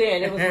didn't do it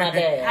then. It was my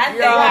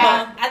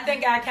dad. I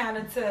think I kind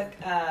of took.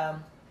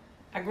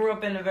 I grew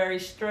up in a very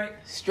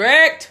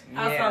strict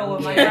household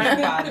with my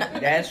grandfather.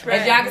 That's As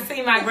right. y'all can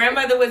see, my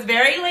grandmother was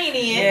very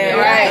lenient. Yeah,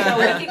 right. So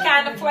we could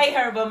kind of play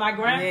her, but my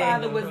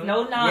grandfather was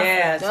no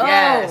nonsense.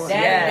 Yes,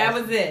 That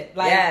was it.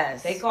 Like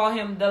Yes. they call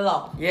him the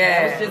law.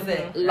 Yes. That was just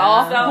it.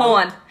 Law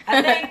horn.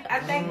 I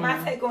think my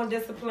take on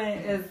discipline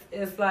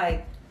is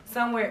like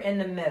somewhere in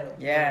the middle.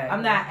 Yeah.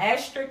 I'm not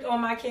as strict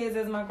on my kids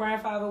as my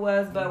grandfather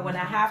was, but when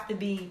I have to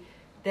be,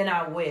 then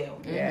I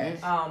will.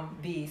 Yes.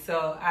 Be.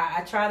 So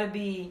I try to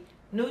be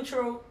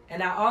neutral,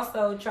 and I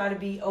also try to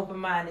be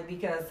open-minded,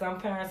 because some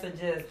parents are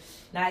just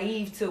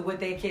naive to what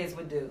their kids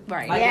would do.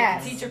 Right. Like Yes.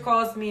 if the teacher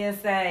calls me and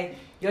say,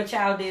 your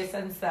child did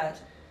such and such,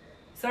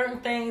 certain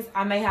things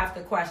I may have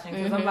to question,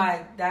 because I'm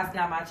like, that's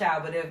not my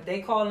child. But if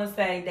they call and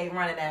say they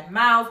running that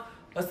mouth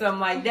or something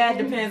like that,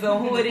 depends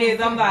on who it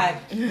is, I'm like,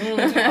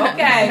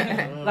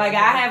 okay. Like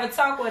I have a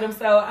talk with them.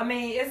 So I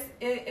mean,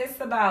 it's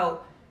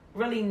about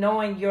really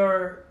knowing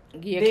your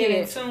being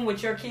in tune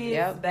with your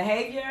kids'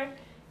 behavior,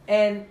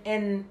 and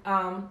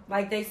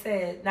like they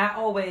said, not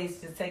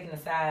always just taking the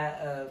side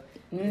of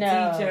the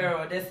teacher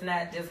or this and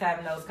that, just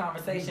having those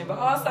conversations, but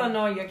also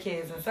knowing your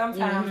kids. And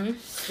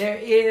sometimes there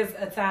is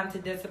a time to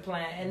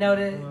discipline, and know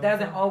that it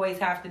doesn't always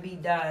have to be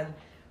done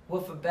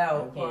with a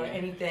belt or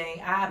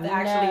anything. I've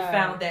actually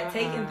found that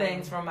taking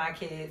things from my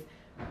kids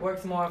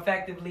works more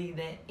effectively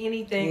than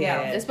anything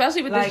else.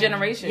 Especially with this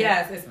generation.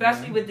 Yes,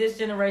 especially with this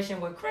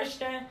generation with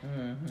Christian.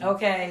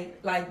 Okay,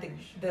 like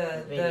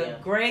the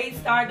grades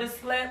start to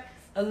slip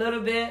a little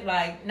bit,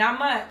 like not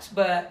much,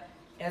 but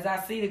as I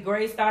see the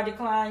grades start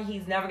declining,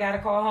 he's never got a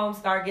call home,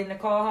 start getting a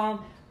call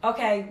home.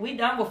 Okay, we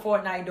done with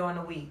Fortnite during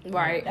the week.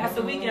 Right. That's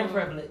the weekend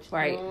privilege.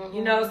 Right.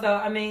 You know, so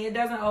I mean, it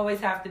doesn't always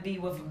have to be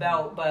with a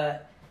belt,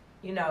 but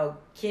you know,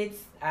 kids,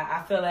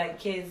 I feel like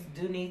kids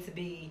do need to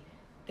be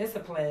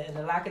disciplined, and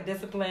the lack of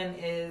discipline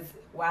is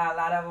why a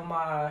lot of them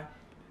are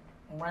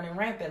running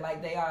rampant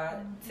like they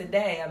are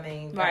today. I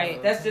mean,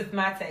 that's just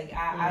my take.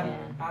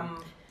 I'm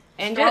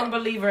a strong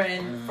believer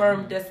in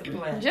firm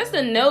discipline. Just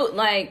a note,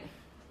 like,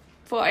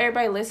 for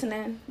everybody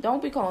listening,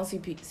 don't be calling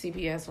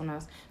CPS on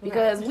us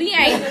because we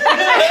ain't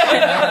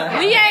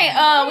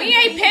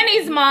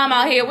Penny's mom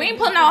out here. We ain't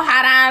putting no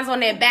hot irons on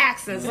their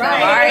backs and stuff.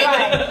 Right,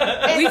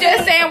 All right. We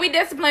just saying we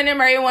discipline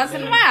them every once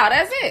in a while.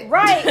 That's it.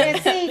 Right.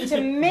 And see,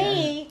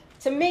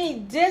 to me,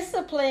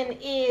 discipline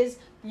is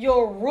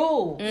your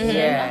rules.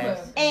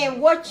 Yes.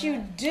 And what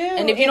you do.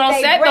 And if you don't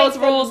set those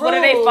rules, what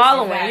are they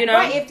following? You know?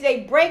 Right. If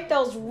they break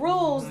those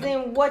rules,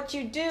 then what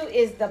you do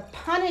is the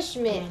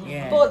punishment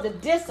for the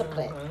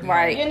discipline.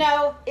 Right. You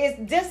know, it's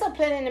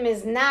disciplining them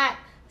is not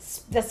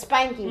the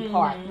spanking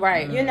part.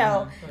 Right. You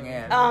know,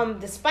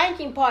 the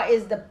spanking part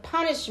is the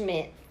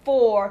punishment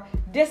for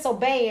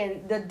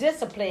disobeying the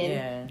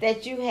discipline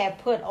that you have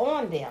put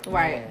on them.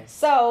 Right.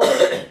 So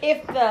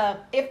if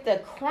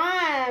the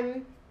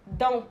crime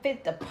don't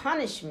fit the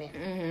punishment,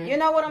 you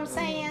know what I'm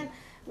saying?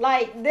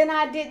 Like, then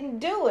I didn't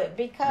do it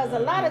because a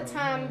lot of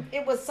time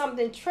it was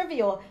something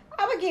trivial.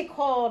 I would get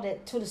called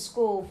to the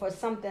school for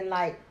something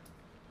like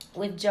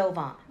with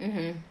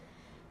Jovan.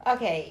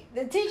 Okay,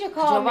 the teacher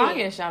called Jovan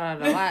me. gets shout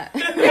out a lot.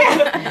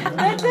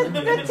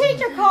 the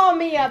teacher called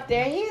me up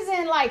there. He's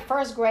in like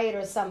first grade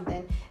or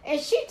something. And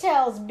she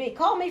tells me,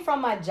 call me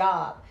from my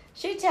job.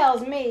 She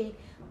tells me,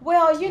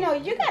 well, you know,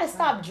 you got to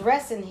stop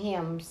dressing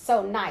him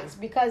so nice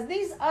because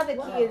these other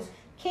kids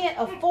can't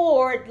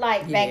afford,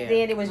 like back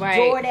then it was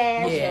Jordache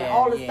and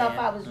all the stuff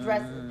I was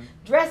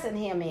dressing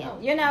him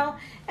in, you know?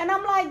 And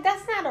I'm like,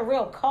 that's not a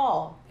real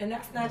call. And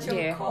that's not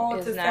your call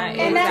to not, something.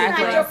 And that's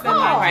not your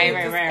call. Right.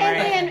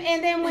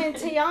 And then when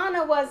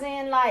Tiana was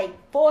in like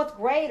fourth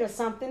grade or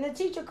something, the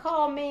teacher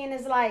called me and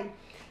is like,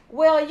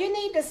 well, you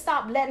need to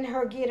stop letting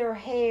her get her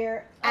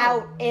hair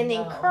out and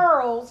in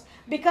curls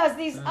because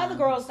these other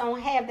girls don't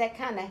have that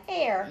kind of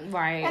hair.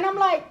 Right. And I'm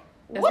like,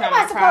 what am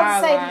I supposed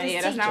to say to this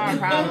teacher? That's not my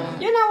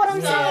problem. You know what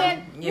I'm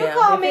saying? You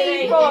call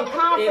me for a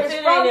conference if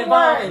it from ain't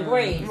involving work.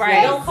 grades,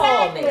 Right. don't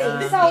call me.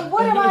 So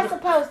what am I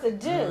supposed to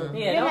do?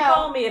 Yeah, you don't know?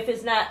 call me if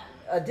it's not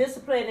a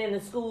discipline in the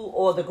school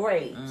or the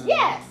grades.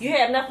 Yes. You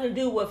have nothing to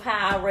do with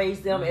how I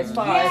raised them as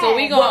far Yes. as So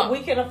we what gonna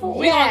we can afford.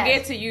 We gonna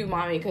get to you,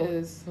 mommy,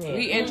 because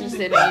we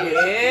interested in you.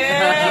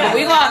 Yeah.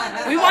 we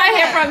want to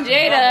hear from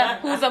Jada,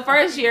 who's a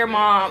first year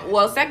mom.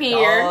 Well, second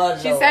year. Oh,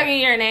 She's Lord. second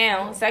year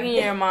now. Second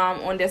year mom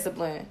on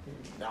discipline.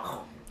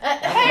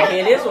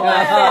 Yeah, this one.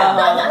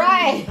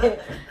 Right.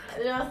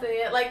 You know what I'm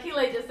saying? Like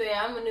Keeley just said,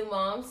 I'm a new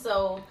mom,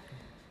 so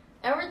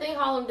everything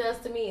Harlem does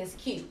to me is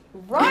cute.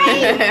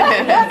 Right.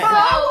 That's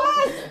how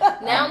it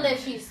was. Now that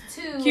she's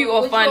 2, Cute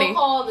or which funny. you'll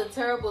call the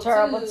terrible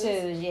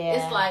twos, yeah.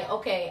 it's like,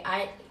 okay,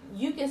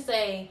 you can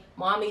say,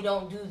 mommy,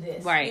 don't do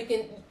this. Right.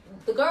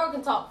 The girl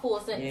can talk full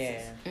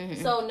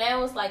sentences. So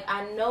now it's like,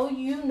 I know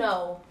you're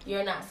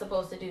not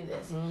supposed to do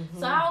this.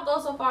 So I'll go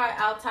so far,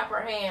 I'll tap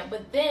her hand,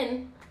 but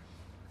then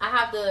I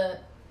have to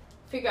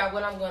figure out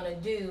what I'm going to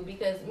do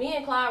because me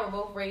and Clyde were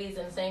both raised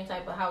in the same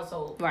type of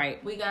household.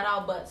 Right. We got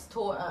our butts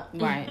tore up.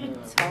 Right.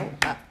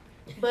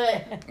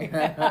 But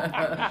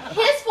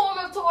his form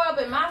of tore up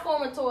and my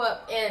form of tore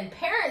up and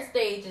parent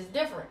stage is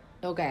different.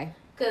 Okay.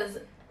 Because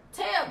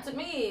tear up to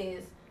me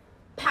is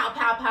pow,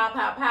 pow, pow,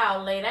 pow,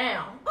 pow, lay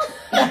down.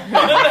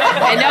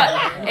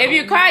 And if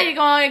you cry, you're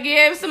going to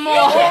give some more.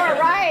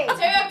 Right.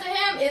 Tear up to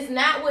him is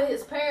not what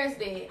his parents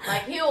did.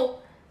 Like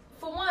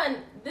for one,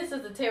 this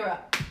is the tear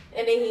up.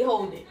 And then he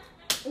hold it.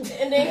 And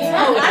then he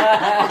hold it.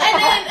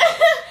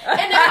 And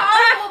then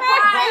Harlem will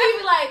cry and he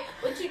be like,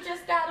 but you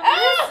just gotta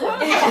listen.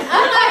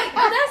 I'm like,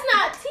 but that's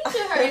not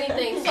teaching her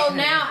anything. So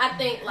now I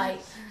think, like,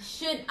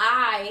 should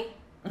I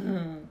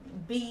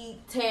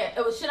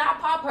should I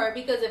pop her?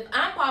 Because if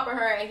I'm popping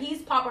her and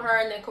he's popping her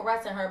and then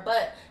caressing her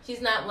butt,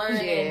 she's not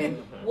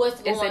learning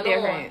what's going on. It's a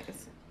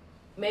difference.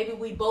 Maybe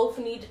we both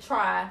need to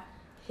try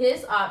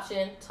his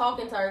option,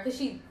 talking to her, because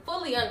she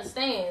fully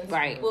understands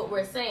what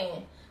we're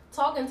saying.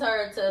 Talking to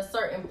her to a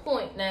certain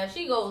point. Now, if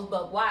she goes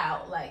buck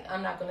wild, like,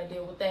 I'm not going to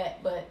deal with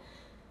that. But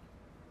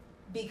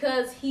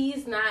because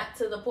he's not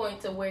to the point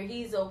to where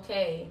he's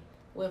okay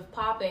with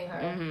popping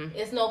her,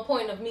 it's no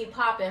point of me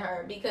popping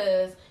her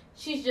because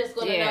she's just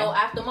going to know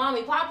after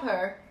mommy pop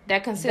her.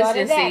 That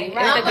consistency. I'm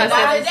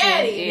the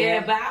daddy.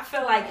 Yeah, but I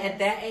feel like at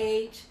that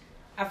age,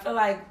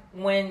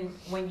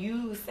 when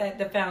you set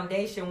the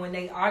foundation, when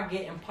they are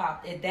getting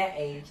popped at that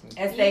age,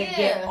 as they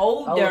get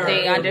older,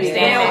 they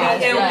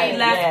understand. There will be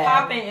less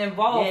popping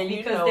involved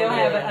because they'll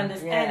have an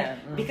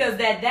understanding. Because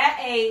at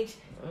that age,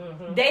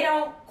 they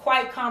don't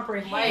quite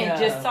comprehend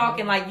just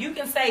talking. Like, you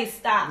can say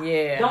stop.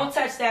 Yeah. Don't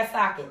touch that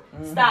socket.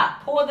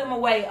 Stop. Pull them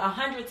away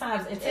 100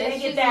 times until they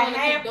get that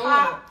hand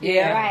pop.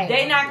 Yeah. Right.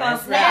 They're not going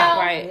to stop.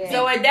 Right.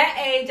 So at that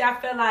age, I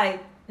feel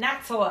like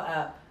not tore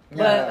up.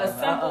 But a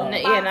simple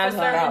pop for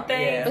certain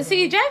things. But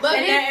see, Jackson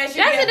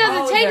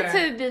doesn't take it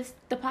to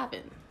the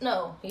popping.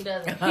 No, he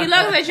doesn't. He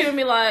looks at you and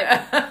be like,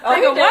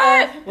 nigga,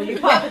 what? When you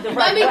pop it the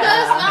right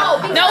because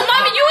no,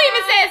 mommy, you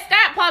even said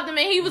stop, popped him,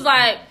 and he was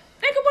like,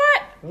 nigga,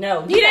 what?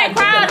 No. He didn't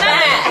cry or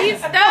nothing. He's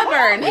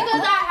stubborn.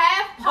 Because I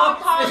have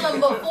popped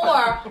Harlem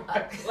before,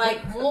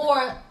 like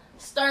more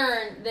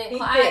stern than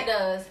Clyde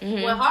does.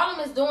 When Harlem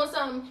is doing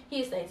something,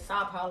 he'll say,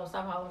 "Stop, Harlem,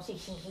 stop, Harlem."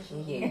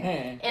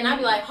 And I'd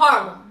be like,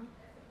 "Harlem."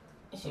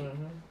 Like she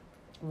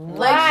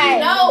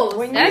knows.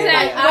 That's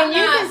it. When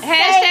you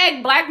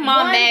hashtag Black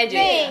Mom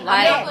Magic.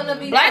 Like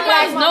Black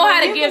moms know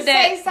how to give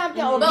that. Say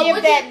something or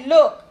give that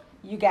look.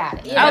 You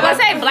got it. I was gonna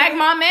say Black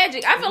Mom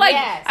Magic. I feel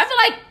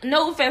like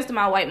no offense to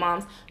my white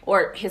moms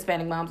or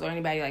Hispanic moms or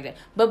anybody like that,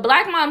 but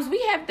Black moms,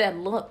 we have that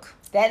look.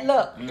 That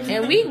look.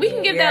 And we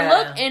can give that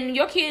look, and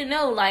your kid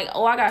know, like,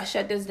 oh, I gotta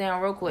shut this down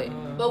real quick.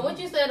 But what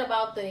you said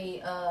about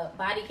the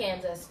body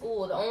cams at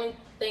school, the only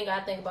thing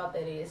I think about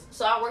that is,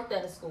 so I worked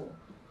at a school.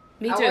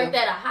 Me too. I worked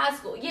at a high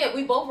school. Yeah,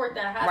 we both worked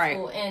at a high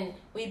school, and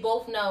we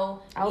both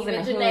know, even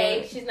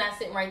Janae, she's not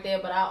sitting right there,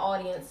 but our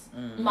audience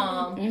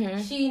mom,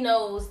 she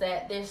knows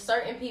that there's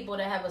certain people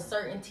that have a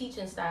certain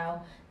teaching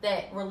style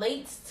that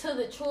relates to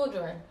the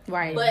children.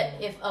 Right. But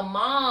if a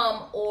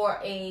mom or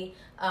a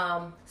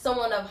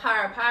someone of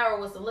higher power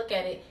was to look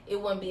at it,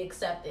 it wouldn't be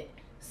accepted.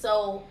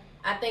 So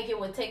I think it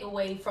would take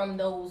away from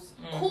those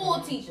cool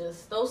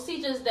teachers, those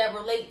teachers that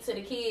relate to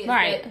the kids,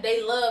 that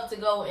they love to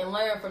go and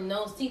learn from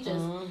those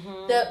teachers.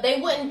 They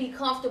wouldn't be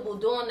comfortable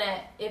doing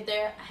that if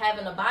they're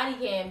having a body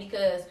cam,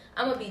 because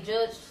I'm going to be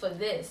judged for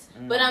this.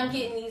 But I'm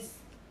getting these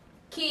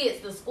kids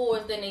the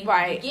scores that they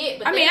get.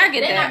 But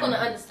they're not going to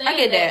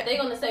understand that. They're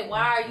going to say,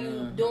 why are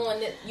you doing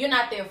this? You're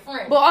not their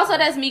friend. But also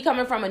that's me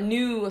coming from a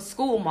new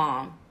school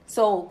mom.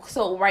 So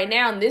right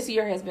now, this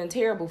year has been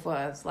terrible for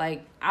us.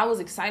 Like, I was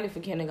excited for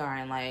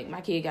kindergarten. Like,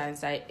 my kid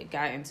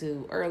got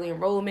into early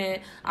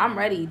enrollment. I'm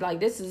ready. Like,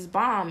 this is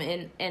bomb.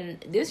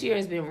 And this year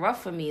has been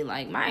rough for me.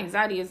 Like, my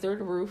anxiety is through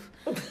the roof.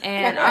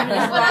 And I'm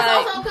just but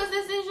that's also because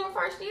this is your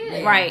first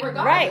year. Right.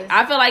 Regardless.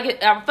 I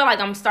feel like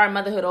I'm starting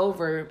motherhood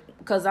over.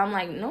 Because I'm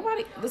like,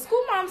 the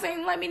school moms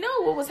ain't let me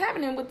know what was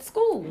happening with the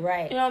school.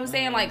 Right. You know what I'm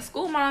saying? Like,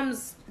 school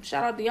moms,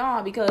 shout out to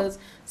y'all, because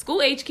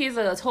school age kids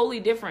are totally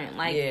different.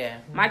 Like,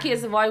 my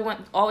kids have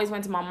always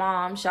went to my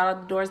mom, shout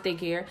out to Doris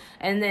Daycare,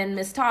 and then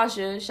Miss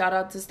Tasha, shout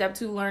out to Step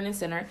 2 Learning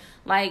Center.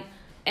 Like,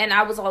 and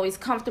I was always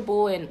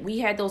comfortable, and we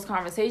had those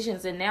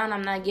conversations, and now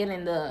I'm not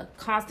getting the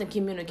constant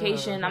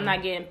communication. I'm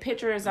not getting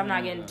pictures. I'm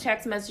not getting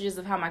text messages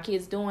of how my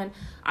kid's doing.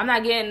 I'm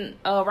not getting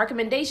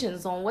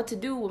recommendations on what to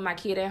do with my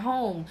kid at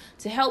home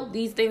to help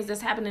these things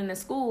that's happening in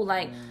school.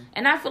 Like,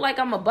 and I feel like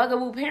I'm a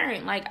bugaboo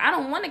parent. Like, I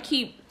don't want to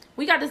keep...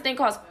 We got this thing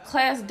called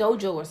Class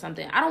Dojo or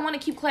something. I don't want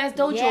to keep Class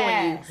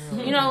Dojoing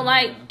you. You know,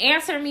 like,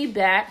 answer me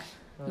back.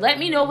 Let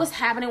me know what's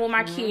happening with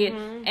my kid.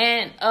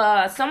 And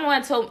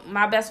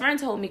my best friend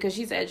told me, because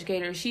she's an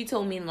educator, she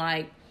told me,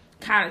 like,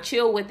 kind of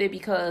chill with it,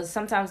 because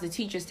sometimes the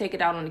teachers take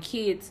it out on the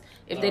kids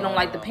if they don't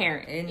like the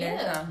parent. And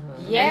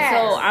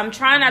so I'm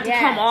trying not to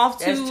come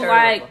off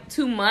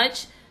too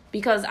much,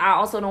 because I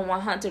also don't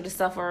want Hunter to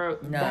suffer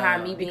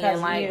behind me being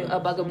like a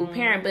bugaboo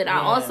parent. But I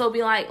also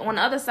be like, on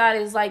the other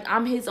side is like,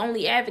 I'm his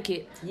only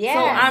advocate. So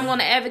I'm going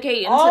to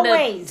advocate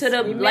to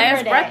the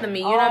last breath of me.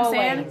 You know what I'm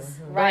saying?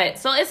 Right.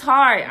 So it's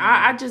hard.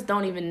 I just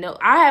don't even know.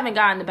 I haven't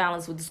gotten the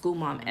balance with the school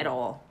mom at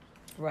all.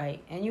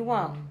 Right. And you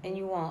won't.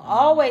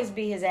 Always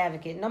be his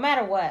advocate, no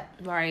matter what.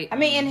 Right. I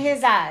mean, in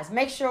his eyes.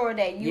 Make sure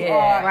that you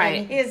are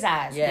in his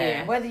eyes.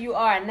 Yeah. Whether you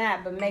are or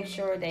not, but make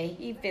sure that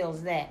he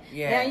feels that.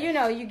 Yeah.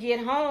 Now, you get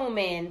home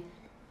and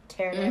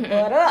tear that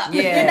butt up.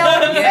 Yeah. You know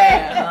what I'm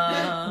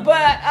saying?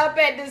 But up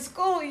at the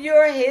school,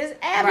 you're his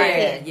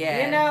advocate. Right.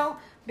 Yeah. You know?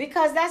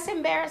 Because that's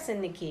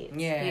embarrassing to kids.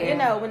 Yeah. You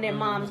know, when their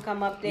moms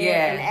come up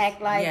there and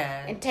act like,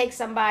 and take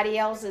somebody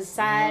else's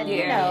side.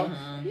 You know,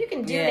 you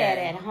can do that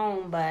at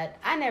home, but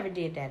I never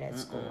did that at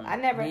school. I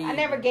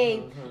never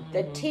gave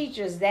the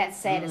teachers that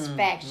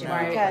satisfaction,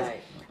 because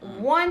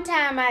one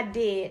time I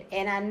did,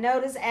 and I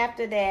noticed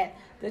after that,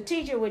 the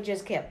teacher would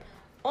just kept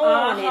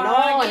on and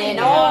on and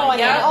on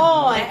and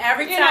on. And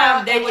every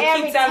time they would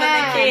keep telling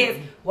the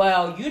kids,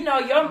 well, your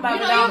mother don't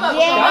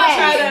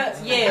try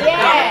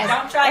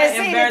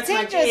to embarrass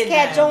my kids. The teachers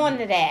catch on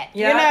to that.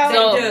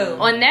 So they do.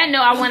 On that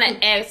note, I want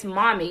to ask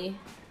Mommy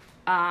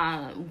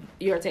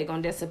your take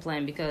on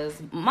discipline,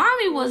 because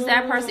Mommy was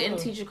that person in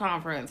teacher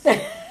conference.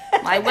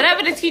 Like,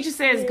 whatever the teacher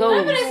says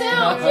goes. She didn't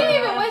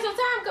even waste her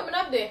time coming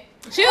up there.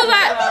 She was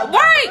like,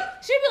 right.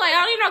 She'd be like, I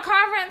don't need no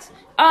conference.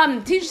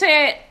 Teacher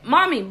said,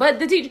 Mommy, but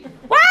the teacher,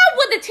 why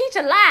would the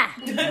teacher lie?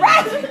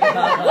 Right.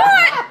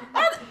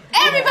 What?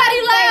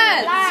 Everybody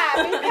lies.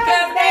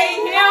 Because they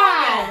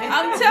human.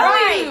 I'm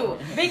telling you.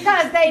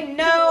 Because they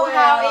know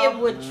how it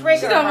would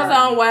trigger She's almost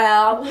on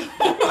well,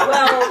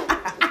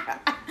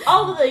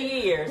 over the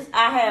years,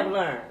 I have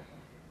learned.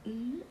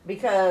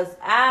 Because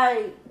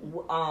I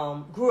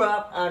grew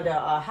up under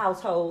a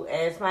household,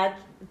 as my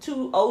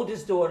two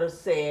oldest daughters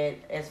said,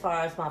 as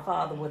far as my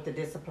father with the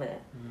discipline.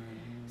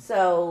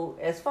 So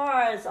as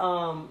far as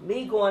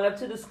me going up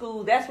to the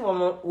school, that's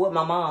what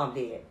my mom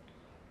did.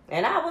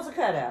 And I was a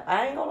cut up.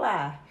 I ain't gonna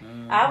lie.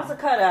 I was a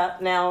cut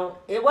up. Now,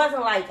 it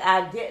wasn't like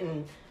I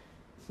didn't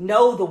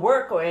know the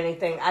work or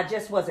anything. I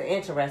just wasn't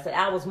interested.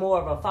 I was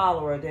more of a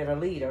follower than a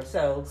leader.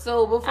 So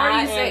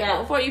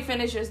before you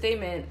finish your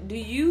statement, do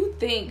you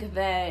think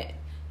that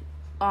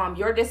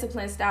your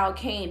discipline style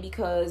came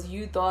because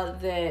you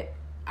thought that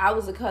I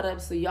was a cut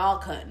up, so y'all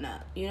cutting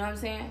up. You know what I'm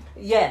saying?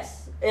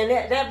 Yes. And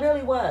that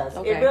really was.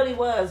 Okay. It really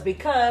was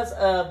because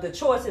of the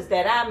choices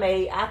that I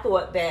made. I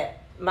thought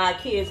that my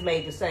kids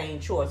made the same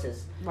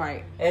choices.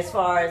 Right. As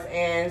far as,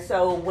 and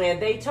so when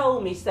they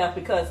told me stuff,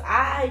 because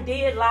I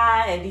did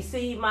lie and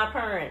deceive my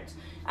parents,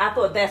 I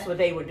thought that's what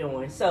they were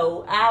doing.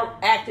 So I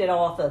acted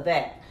off of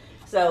that.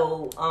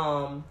 So,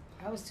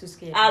 I was too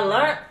scared. I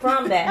learned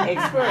from that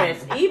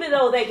experience, even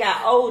though they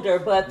got older,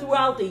 but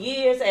throughout the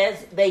years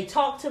as they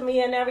talk to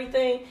me and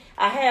everything,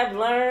 I have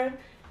learned,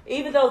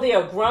 even though they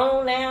are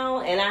grown now,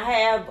 and I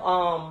have,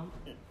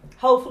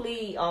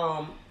 hopefully,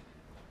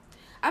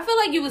 I feel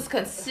like you was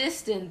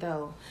consistent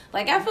though.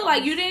 Like I feel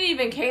like you didn't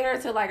even cater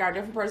to like our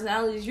different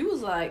personalities. You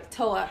was like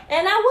toe up,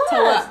 and I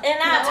was, and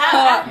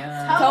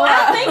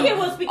I think it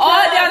was because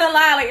all down the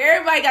line, like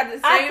everybody got the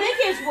same. I think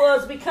it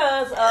was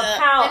because of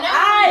how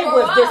I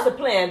was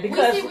disciplined.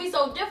 Because we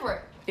so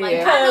different. Like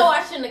I know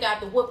I shouldn't have got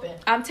the whooping.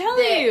 I'm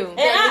telling you, and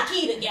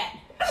Nikita got.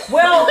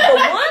 Well,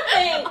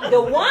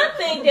 the one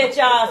thing that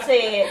y'all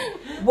said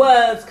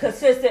was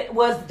consistent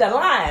was the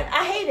lying.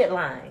 I hated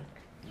lying.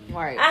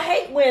 Right. I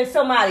hate when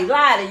somebody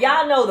lied, and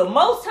y'all know the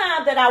most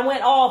time that I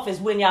went off is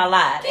when y'all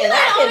lied. And I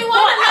can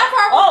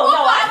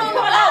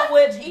point out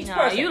with each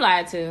person. You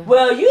lied too.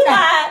 Well, you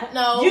lied.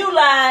 No, you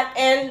lied,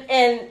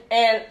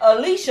 and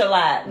Alicia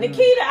lied.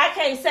 Nikita, I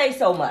can't say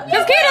so much.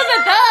 Cause Kita's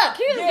a thug.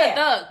 Kita's a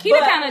thug. Kita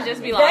kind of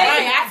just be like,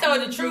 I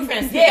told the truth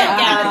and still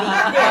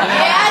I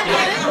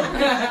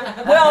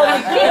did. Well,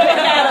 Nikita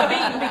got a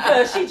beating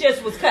because she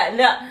just was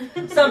cutting up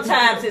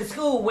sometimes in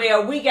school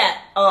where we got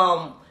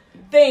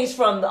things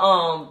from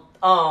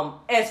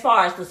as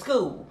far as the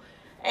school,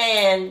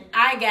 and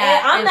I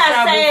got. I'm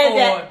not saying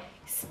that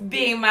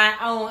being my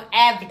own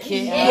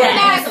advocate.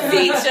 Yes.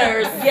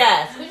 Features.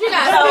 Yes. So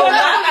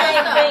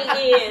my main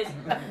thing is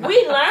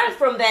we learned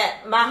from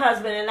that, my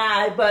husband and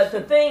I. But the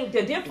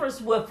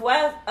difference with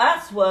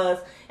us was,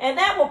 and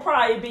that will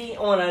probably be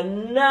on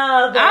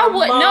another. I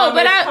would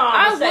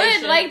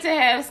like to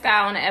have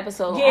Sky on the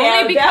episode. Yeah,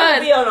 only because that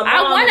would be on a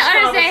I want to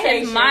understand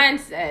his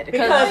mindset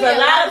because a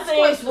lot of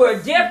things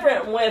were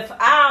different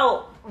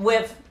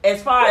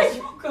as far as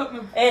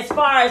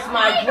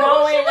my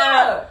growing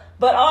up.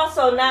 But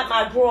also not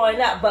my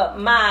growing up, but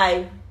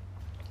my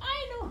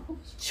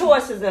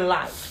choices in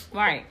life.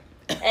 Right.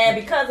 And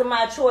because of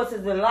my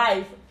choices in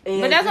life,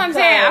 but that's what I'm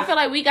saying. I feel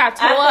like we got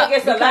tore up. I think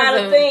it's a lot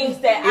of things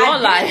that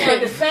I didn't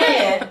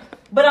understand.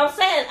 But I'm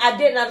saying I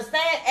didn't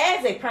understand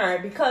as a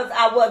parent because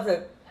I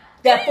wasn't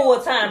that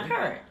full-time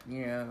parent.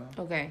 Yeah.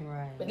 Okay.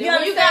 Right. But then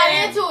when you got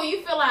into it,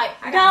 you feel like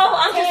I'm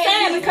just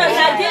saying because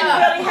I didn't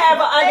really have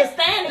an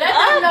understanding of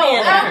being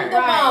a parent.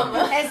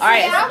 All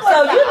right. So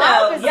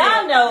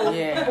y'all know,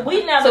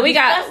 we never. So we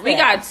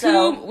got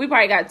two. We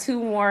probably got two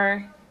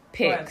more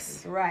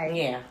picks. Right.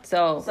 Yeah.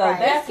 So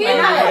that's it's me.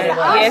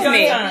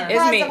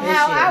 It's me.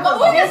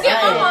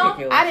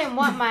 I didn't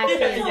want my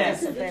kids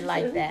disciplined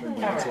like that. We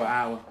get to an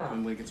hour.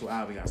 When we get to an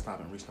hour, we gotta stop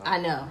and restart. I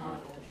know.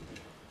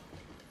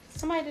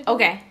 Somebody.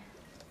 Okay.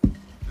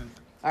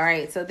 All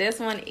right, so this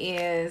one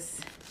is.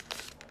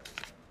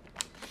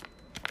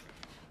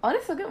 Oh,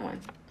 this is a good one.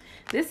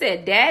 This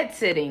said, "Dad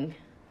sitting.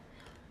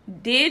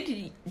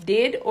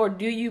 Did or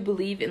do you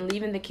believe in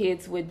leaving the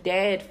kids with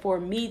dad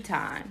for me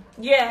time?"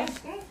 Yes.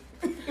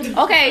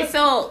 Okay,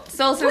 so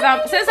since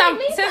I'm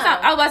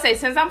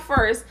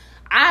first,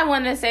 I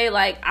want to say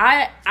like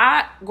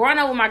I growing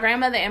up with my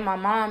grandmother and my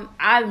mom,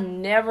 I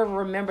never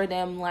remember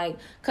them like,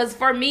 cause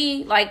for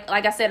me like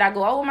I said, I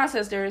go out with my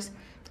sisters.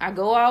 I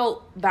go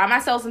out by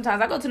myself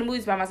sometimes. I go to the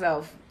movies by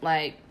myself.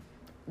 Like,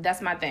 that's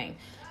my thing.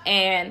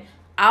 And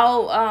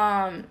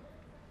I'll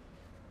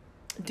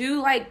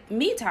do, like,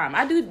 me time.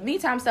 I do me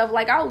time stuff.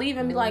 Like, I'll leave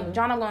and be like,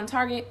 John, I'm going to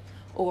Target.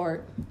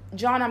 Or,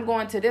 John, I'm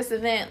going to this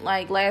event.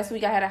 Like, last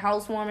week I had a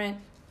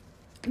housewarming.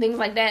 Things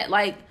like that.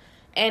 Like,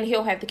 and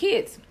he'll have the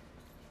kids.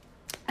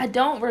 I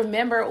don't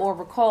remember or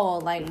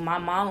recall, like, my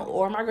mom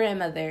or my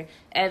grandmother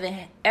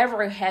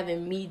ever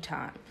having me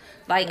time.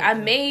 Like, I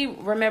may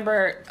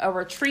remember a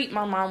retreat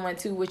my mom went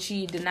to, which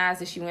she denies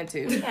that she went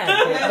to.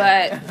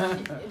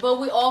 But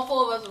we all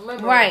four of us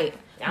remember. Right.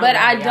 But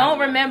I don't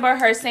remember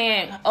her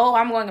saying, oh,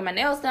 I'm going to get my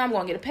nails done. I'm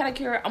going to get a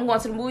pedicure. I'm going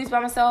to the movies by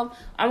myself.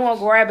 I'm going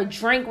to grab a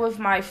drink with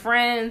my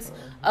friends.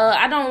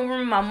 I don't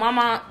remember my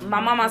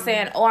mama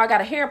saying, oh, I got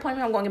a hair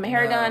appointment. I'm going to get my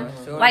hair done.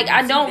 Like,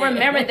 I don't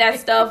remember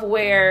that stuff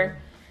where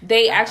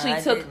they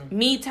actually took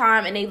me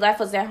time and they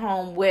left us at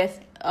home with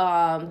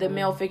the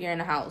male figure in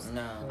the house.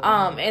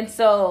 And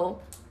so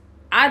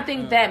I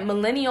think that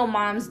millennial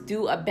moms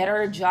do a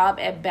better job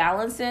at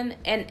balancing,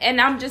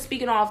 and I'm just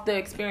speaking off the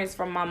experience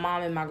from my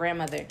mom and my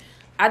grandmother.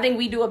 I think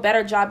we do a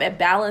better job at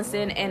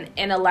balancing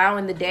and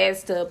allowing the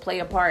dads to play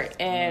a part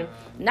and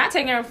not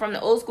taking them from the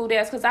old school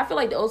dads, because I feel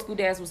like the old school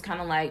dads was kind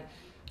of like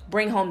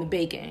bring home the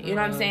bacon, you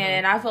know what I'm saying?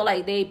 And I feel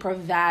like they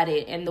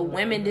provided and the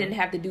women didn't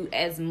have to do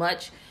as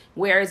much,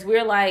 whereas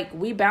we're like,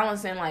 we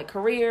balancing like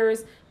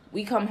careers.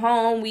 We come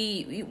home,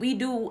 we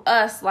do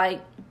us,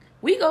 like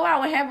we go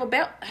out and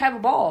have a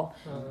ball.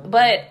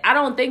 But I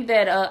don't think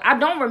that I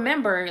don't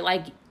remember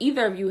like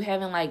either of you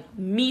having like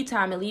me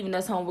time and leaving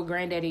us home with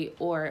granddaddy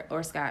or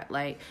Scott.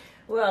 Like,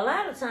 well, a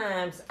lot of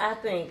times I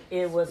think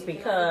it was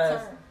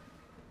because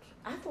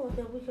I thought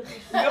that we could.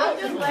 I'm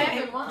just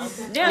laughing, Mom.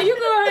 Yeah, you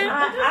go ahead.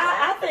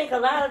 I think a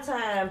lot of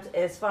times,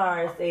 as far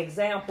as the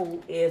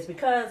example is,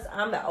 because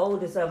I'm the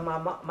oldest of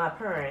my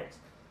parents,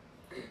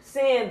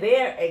 seeing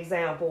their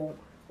example,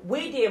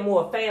 we did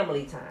more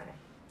family time.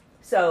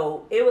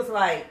 So it was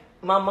like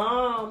my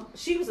mom,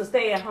 she was a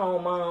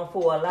stay-at-home mom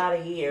for a lot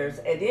of years,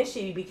 and then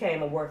she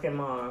became a working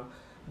mom.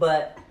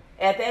 But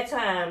at that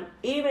time,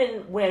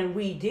 even when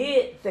we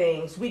did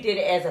things, we did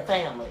it as a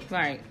family.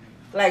 Right.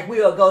 Like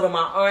we would go to my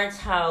aunt's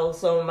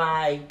house or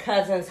my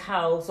cousin's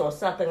house or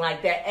something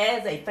like that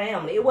as a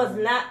family. It was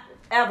not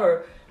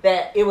ever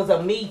that it was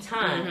a me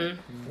time.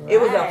 Mm-hmm. It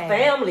was a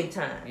family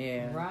time.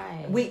 Yeah.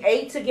 Right. We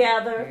ate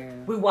together.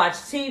 Yeah. We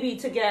watched TV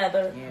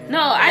together. Yeah. No,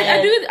 I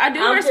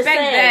do respect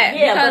that.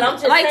 Yeah,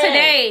 because like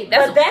saying,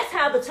 today, that's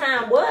how the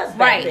time was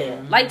back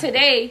then. Like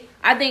today,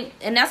 I think,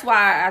 and that's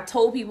why I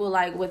told people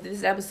like with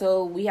this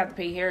episode, we have to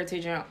pay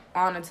heritage and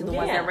honor to the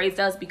ones that raised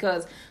us,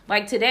 because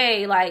like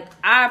today, like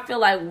I feel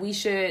like we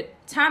should,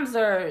 times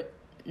are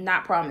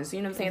not promised,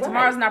 you know what I'm saying? Right.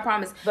 Tomorrow's not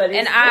promised. But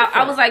and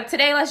I was like,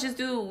 today let's just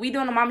do, we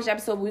doing a Momish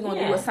episode, we're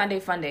gonna do a Sunday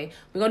fun day.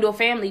 We're gonna do a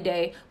family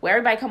day where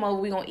everybody come over,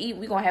 we're gonna eat,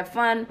 we're gonna have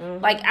fun.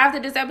 Mm-hmm. Like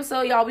after this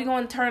episode, y'all, we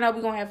gonna turn up,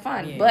 we're gonna have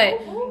fun.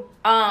 But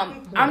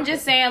I'm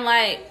just saying,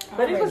 like,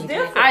 but it was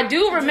different. I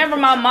do remember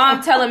my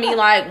mom telling me,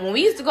 like, when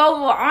we used to go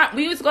to aunt,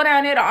 we used to go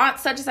down there to aunt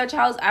such and such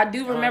house. I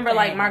do remember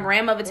like my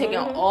grandmother taking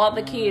all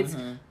the kids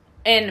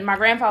and my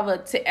grandfather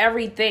to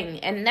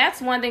everything. And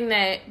that's one thing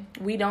that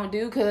we don't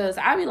do, because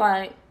I be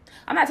like,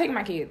 I'm not taking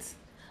my kids.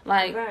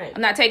 Like,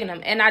 I'm not taking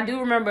them. And I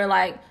do remember,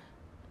 like,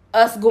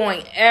 us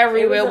going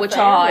everywhere with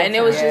y'all. And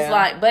it was just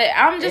like, but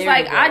I'm just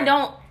like,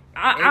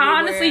 I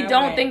honestly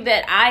don't think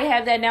that I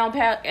have that down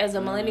pat as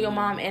a millennial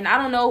mom, and I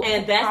don't know.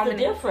 And that's the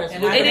difference.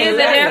 It is a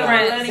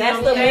difference. That's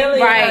the millennial,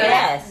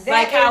 right?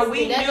 Like how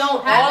we knew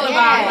all of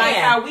our, like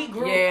how we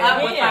grew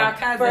up with our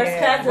cousins. First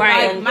cousins,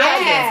 right?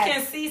 My kids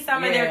can see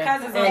some of their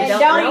cousins and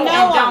don't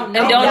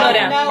know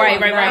them. Right.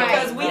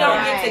 Because we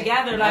don't get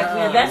together like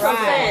we. That's what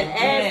I'm saying.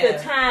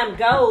 As the time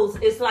goes,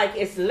 it's like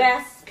it's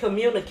less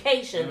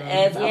communication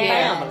as a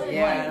family.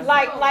 Yeah.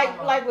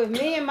 Like with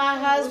me and my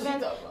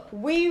husband,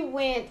 we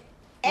went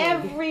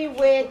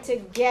everywhere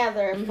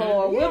together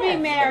for we'll be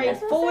married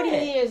 40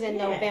 years in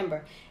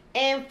November,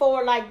 and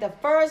for like the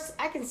first,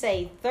 I can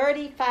say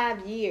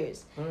 35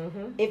 years,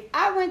 if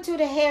I went to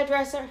the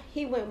hairdresser,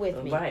 he went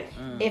with me.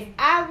 If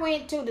I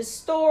went to the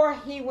store,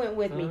 he went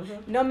with me.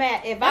 No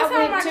matter if I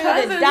went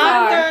to the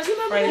doctor,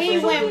 he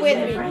went with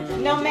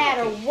me. No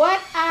matter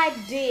what I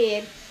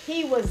did,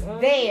 he was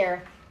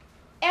there.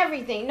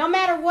 Everything, no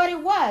matter what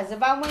it was.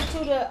 If I went to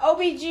the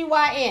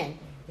OBGYN,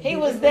 he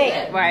was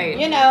there, right?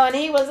 You know, and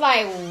he was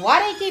like,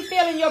 "Why do you keep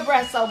feeling your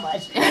breast so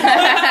much?"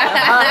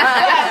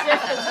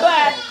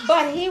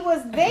 but he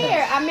was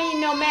there. I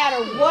mean, no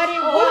matter what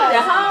it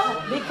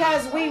was,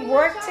 because we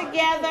worked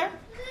together,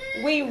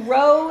 we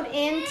rode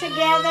in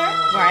together,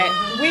 right?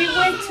 We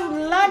went to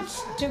lunch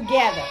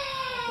together.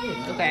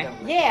 Okay.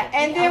 Yeah,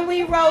 and then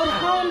we rode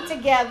home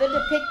together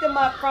to pick them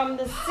up from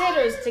the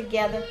sitters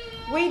together.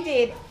 We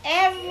did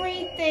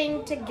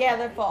everything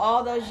together for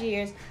all those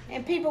years,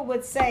 and people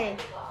would say,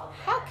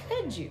 how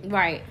could you?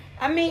 Right.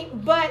 I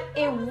mean, but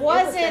it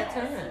wasn't.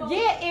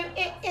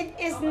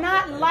 It's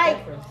not like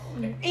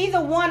either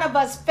one of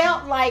us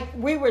felt like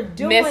we were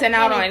doing missing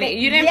out on anything.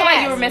 You didn't feel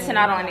like you were missing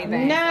out on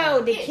anything.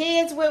 No, the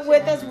kids went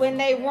with us. When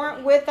they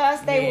weren't with us,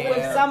 they were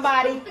with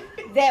somebody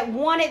that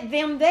wanted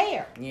them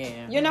there.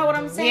 Yeah. You know what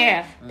I'm saying?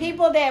 Yeah.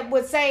 People that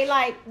would say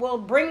like, well,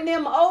 bring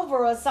them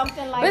over or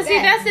something like that. But see,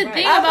 that's the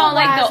thing about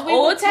like the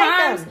old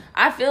times.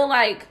 I feel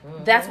like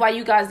that's why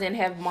you guys didn't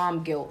have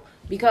mom guilt.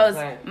 Because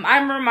I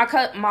remember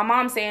my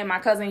mom saying my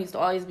cousin used to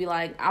always be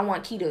like, I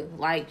want Keita.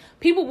 Like,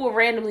 people will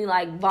randomly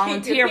like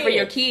volunteer for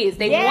your kids.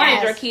 They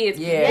wanted your kids.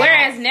 Yes.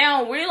 Whereas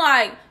now we're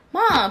like,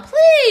 Mom,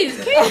 please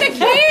keep the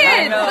kids.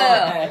 And her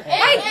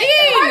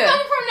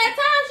coming from that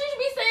time, she should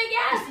be saying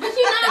yes, but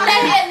she not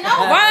saying no.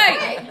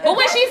 Right. But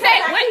when she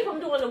said,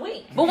 I'm doing the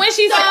week. But when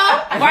she said,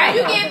 right,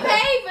 you get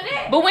paid for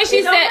that. But when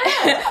she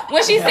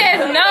says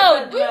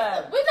no, we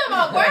talking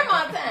about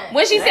grandma time.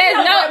 When she says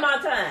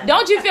no,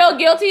 don't you feel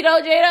guilty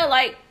though, Jada?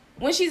 Like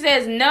when she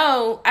says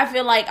no, I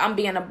feel like I'm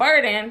being a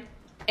burden,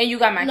 and you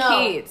got my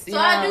kids. So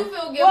I do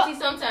feel guilty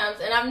sometimes,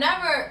 and I've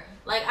never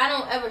I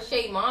don't ever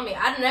shade mommy.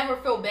 I never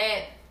feel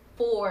bad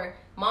for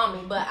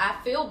mommy, but I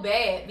feel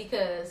bad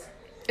because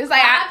it's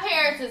like my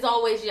parents is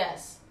always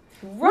yes.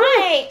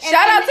 Right.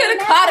 Shout out to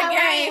the Carter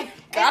gang.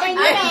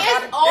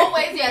 It's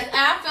always yes. And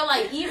I feel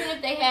like even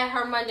if they had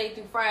her Monday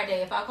through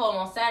Friday, if I call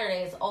them on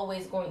Saturday, it's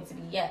always going to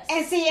be yes.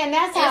 And see, and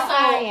that's how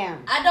I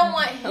am. I don't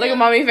want him. Look at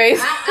mommy face.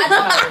 I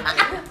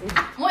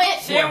don't, when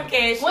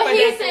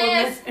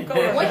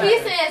he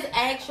says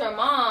ask your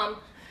mom,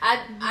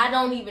 I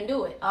don't even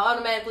do it. I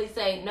automatically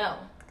say no.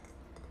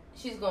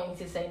 She's going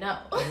to say no.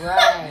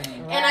 Right.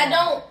 And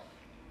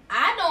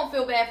I don't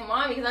feel bad for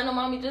mommy because I know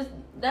mommy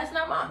that's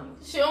not mommy.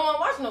 She don't want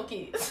to watch no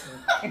kids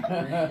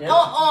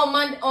on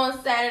Monday,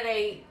 on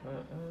Saturday,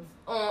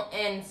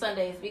 and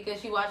Sundays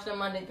because she watched them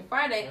Monday through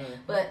Friday.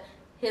 But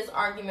his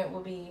argument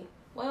would be,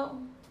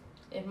 well,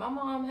 if my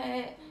mom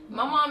and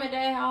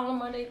dad had on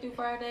Monday through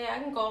Friday, I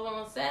can call her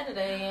on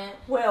Saturday and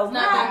it's not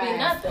gonna be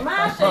nothing.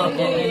 My thing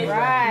is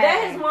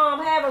let his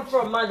mom have him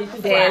from Monday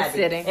through Friday.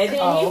 Sitting. And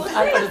then he was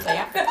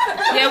sitting.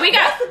 Yeah, we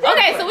got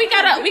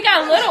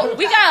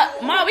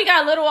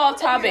a little off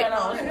topic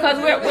because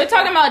we're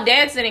talking about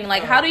dad sitting.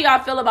 Like, how do y'all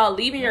feel about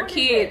leaving your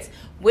kids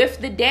with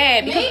the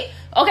dad?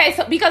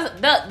 Because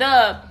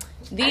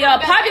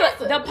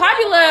the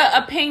popular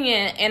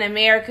opinion in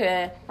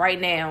America right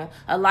now,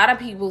 a lot of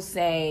people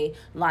say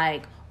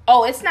like,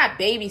 oh, it's not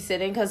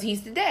babysitting because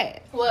he's the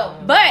dad. Well,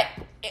 but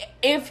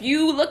if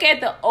you look at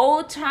the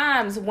old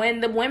times when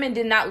the women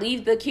did not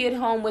leave the kid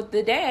home with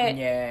the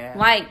dad,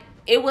 like,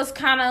 it was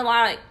kind of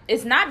like,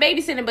 it's not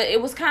babysitting, but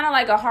it was kind of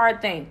like a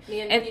hard thing.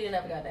 Me and Nikita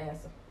never got the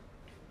answer.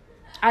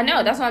 I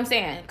know, that's what I'm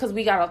saying, because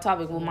we got off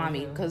topic with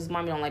mommy, because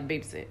mommy don't like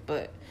babysit,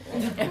 but...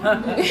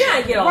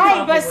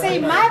 Right, but see,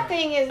 my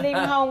thing is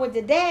leaving home with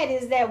the dad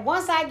is that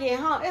once I get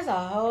home, it's a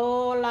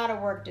whole lot of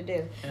work to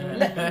do.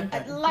 Like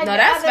no,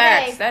 that's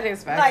facts. That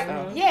is facts,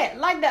 though. Yeah,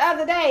 like the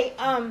other day,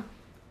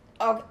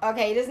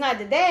 okay, it's not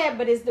the dad,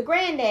 but it's the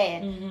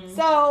granddad.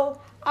 So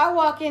I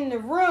walk in the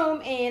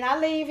room and I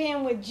leave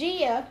him with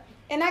Gia,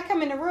 and I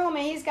come in the room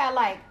and he's got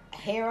like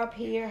hair up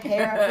here,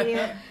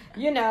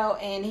 you know,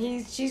 and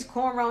she's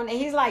cornrowing, and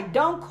he's like,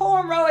 don't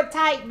cornrow it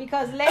tight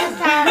because last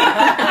time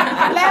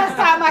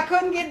I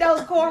couldn't get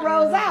those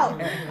cornrows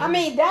out. I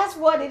mean, that's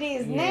what it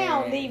is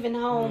now, leaving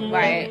home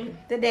with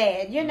the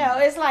dad. You know,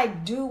 it's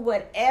like, do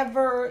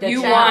whatever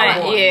you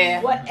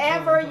want.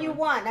 Whatever you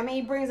want. I mean,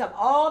 he brings up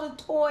all the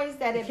toys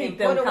that have been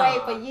put away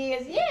for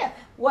years. Yeah.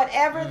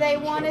 Whatever they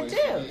want to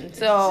do.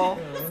 So,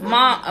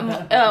 Mom,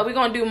 we're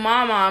going to do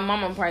Mama.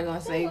 Mama probably going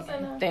to say,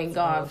 thank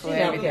God for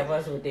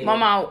everything.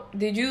 Mama,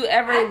 did you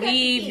ever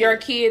leave your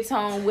kids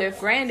home with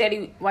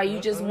granddaddy while you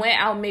just went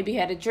out and maybe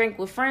had a drink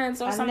with friends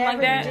or something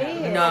like that?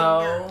 Did.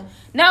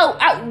 No,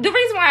 the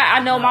reason why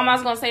I know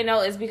Mama's going to say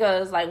no is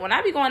because, like, when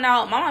I be going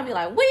out, Mama be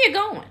like, where you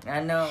going?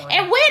 I know.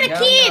 And where the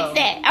kids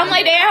at? I'm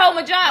like, they're at home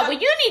with John. Well,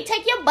 you need to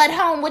take your butt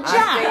home with John.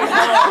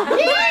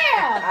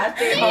 I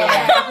stay home.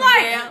 I'm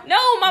like, no,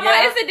 Mama,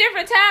 it's a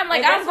different time.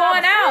 Like, I'm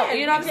going out.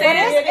 You know what I'm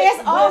saying?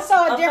 It's also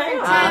a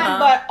different time,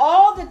 but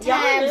all the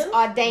times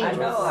are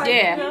dangerous.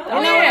 Yeah. You know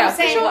what I'm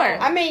saying? Sure.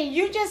 I mean,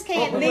 you just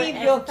can't leave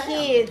your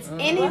kids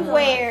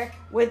anywhere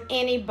with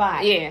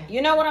anybody. Yeah.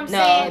 You know what I'm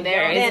saying?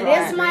 Now,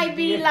 this might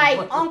be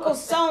like Uncle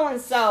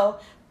So-and-so,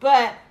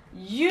 but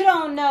you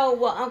don't know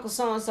what Uncle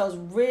So-and-so's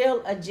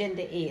real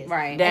agenda is.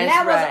 Right. And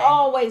that was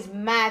always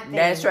my thing.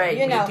 That's right.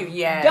 You know,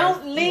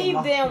 don't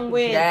leave them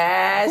with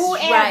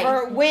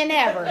whoever,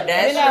 whenever.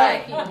 That's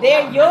right.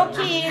 They're your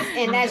kids,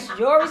 and that's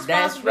your responsibility.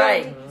 That's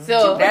right.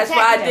 So that's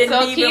why I didn't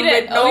leave them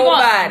with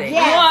nobody.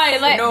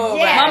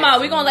 Mama,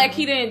 we're going to let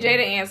Keita and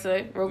Jada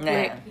answer real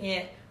quick.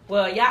 Yeah.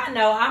 Well, y'all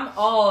know I'm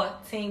all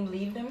team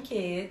leave them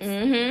kids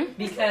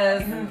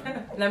because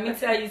let me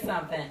tell you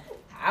something.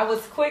 I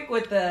was quick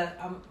with the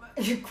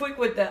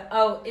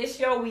oh, it's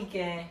your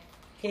weekend.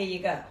 Here you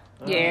go.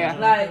 Yeah.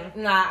 Like,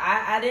 nah,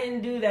 I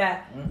didn't do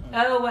that.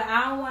 Oh, well,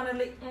 I don't want to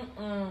leave.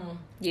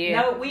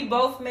 Yeah. No, we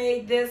both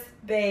made this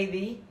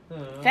baby.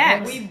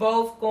 Facts. We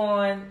both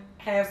going to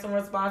have some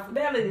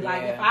responsibility.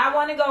 Like, if I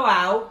want to go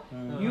out,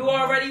 you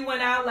already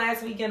went out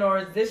last weekend, or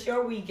is this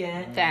your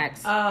weekend?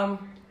 Facts.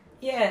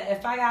 Yeah,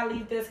 if I gotta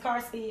leave this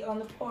car seat on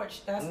the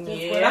porch, that's just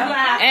what I'm gonna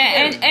have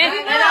to do.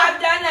 And I've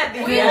done that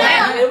before.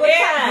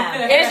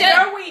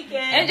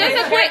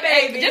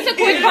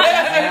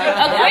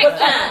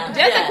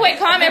 Just a quick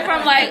comment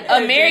from like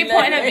a married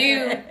point of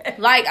view.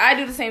 Like, I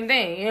do the same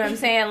thing. You know what I'm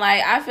saying?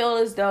 Like, I feel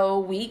as though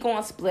we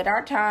gonna split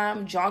our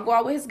time. John go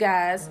out with his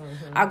guys.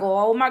 I go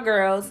out with my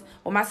girls,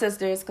 with my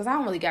sisters, because I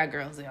don't really got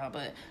girls, y'all,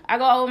 but I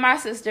go out with my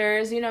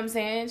sisters. You know what I'm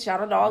saying? Shout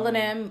out to all of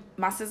them.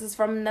 My sisters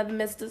from another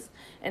misters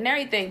and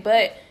everything.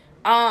 But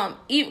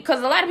because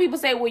a lot of people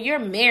say, well, you're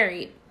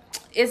married,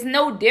 it's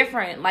no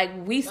different. Like,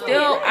 I'm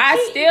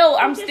still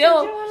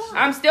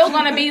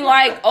gonna be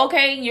like,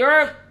 okay,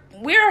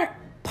 we're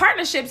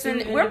partnerships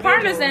and we're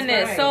partners in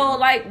this, right. So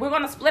like, we're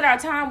gonna split our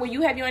time where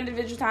you have your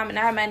individual time and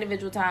I have my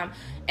individual time,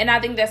 and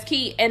I think that's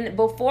key. And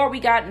before we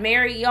got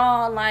married,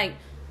 y'all, like,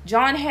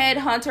 John had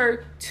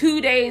Hunter 2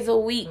 days a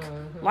week.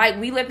 Like,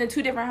 we lived in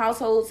 2 different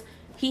households.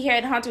 He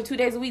had Hunter 2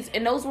 days a week,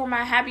 and those were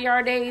my happy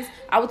hour days.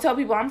 I would tell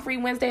people, I'm free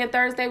Wednesday and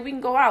Thursday. We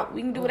can go out.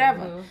 We can do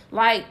whatever.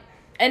 Like,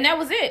 and that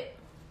was it.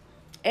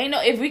 Ain't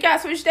no, if we got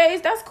switch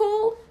days, that's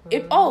cool.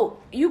 If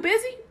you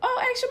busy?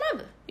 Ask your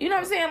mother. You know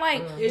what I'm saying?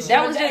 Like,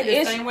 that was just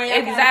the same way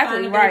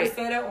exactly right.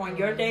 Set up on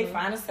your day,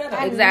 find a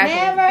setup. I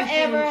never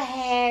ever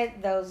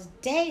had those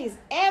days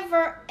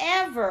ever.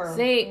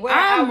 See,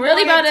 I'm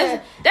really about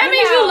to. That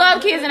means you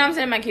love kids, and I'm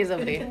sending my kids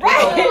over there.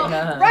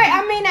 Right.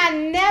 I mean, I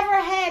never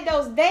had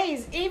those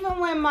days. Even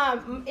when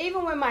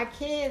my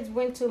kids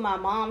went to my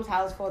mom's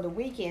house for the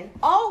weekend,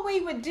 all we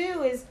would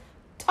do is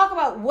Talk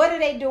about what are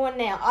they doing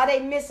now? Are they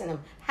missing them?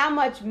 How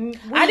much?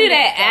 I do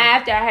that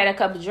after I had a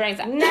couple drinks.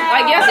 No.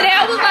 Like yesterday,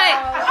 I was like,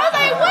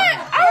 what?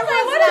 It was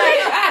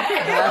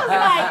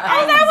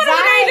like, what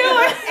are they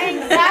doing?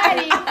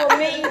 Anxiety for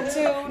me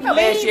to Man,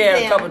 leave she had a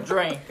them. couple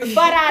drinks.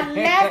 But I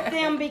left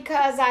them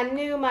because I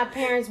knew my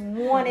parents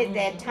wanted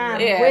that time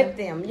with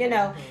them, you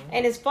know.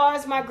 And as far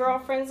as my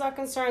girlfriends are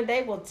concerned,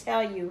 they will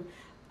tell you,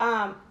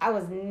 I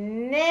was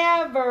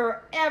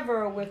never,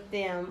 ever with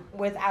them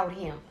without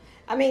him.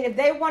 I mean, if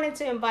they wanted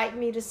to invite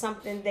me to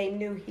something, they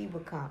knew he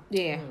would come.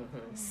 Yeah.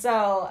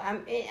 So, I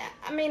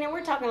mean, and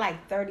we're talking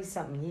like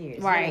 30-something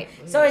years. Right.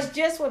 You know? So it's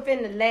just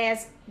within the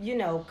last,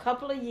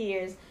 couple of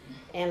years.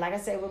 And like I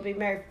said, we'll be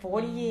married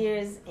 40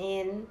 years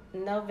in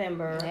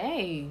November.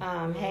 Hey.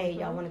 Hey,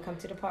 y'all want to come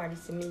to the party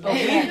to me? But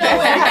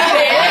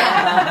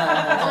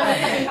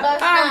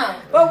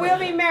we'll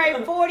be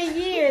married 40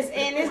 years,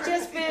 and it's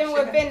just been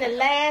within the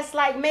last,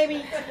 like,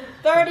 maybe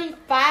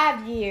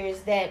 35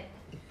 years that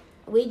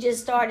we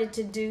just started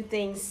to do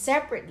things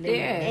separately.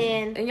 Yeah.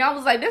 And y'all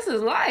was like, this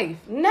is life.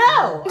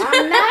 No,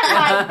 I'm not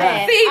like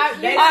that. See,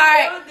 all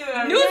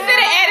right. New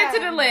City added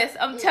to the list.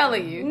 I'm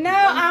telling you. No,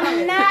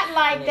 I'm not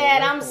like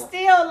that. I'm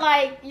still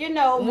like,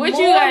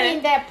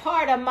 mourning that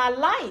part of my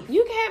life.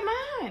 You can have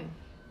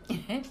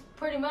mine.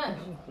 Pretty much.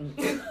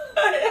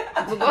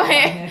 Go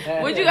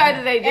ahead. What you got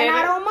today, Janet? And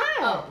I don't mind.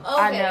 Oh, okay.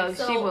 I know.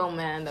 So she won't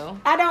mind, though.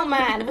 I don't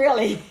mind,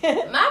 really.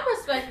 My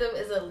perspective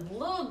is a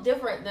little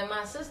different than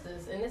my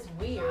sister's, and it's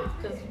weird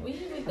because we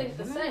usually think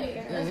the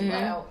same. That's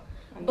wild.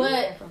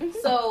 But,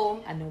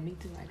 so, I know, me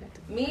too. I got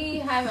to. Me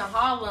having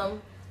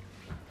Harlem,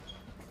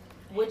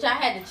 which I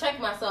had to check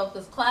myself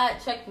because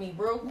Clyde checked me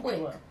real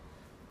quick.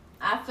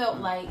 I felt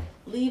like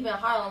leaving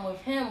Harlem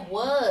with him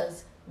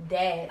was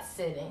dad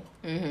sitting.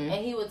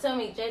 And he would tell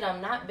me, Jada,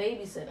 I'm not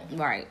babysitting.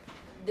 Right.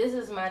 This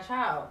is my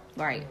child.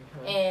 Right.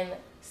 And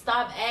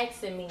stop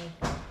asking me,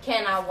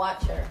 can I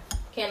watch her?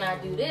 Can I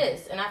do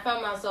this? And I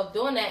found myself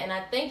doing that, and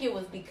I think it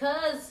was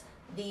because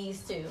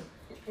these two.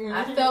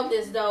 I felt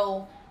as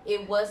though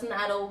it was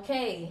not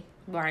okay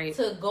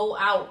to go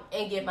out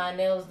and get my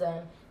nails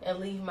done and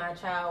leave my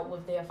child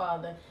with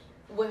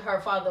her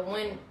father,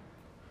 when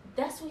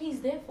that's what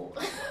he's there for.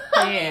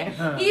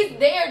 Yeah. He's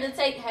there to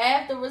take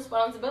half the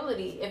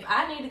responsibility. If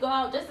I need to go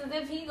out, just as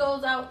if he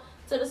goes out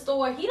to the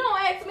store, he don't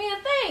ask me a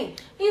thing.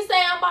 He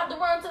say I'm about to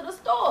run to the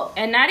store.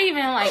 And not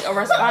even like a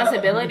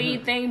responsibility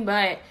thing,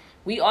 but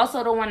we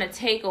also don't want to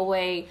take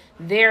away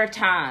their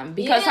time.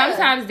 Because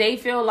sometimes they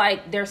feel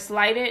like they're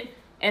slighted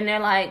and they're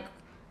like,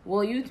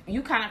 well,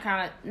 you kind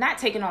of not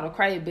taking all the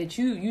credit, but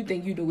you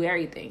think you do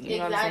everything. You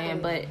know what I'm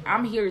saying? But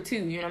I'm here too.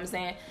 You know what I'm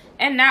saying?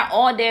 And not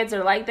all dads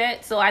are like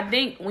that. So I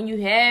think when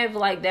you have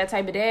like that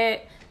type of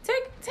dad,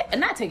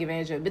 not take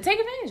advantage of it, but take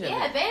advantage of it.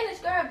 Yeah,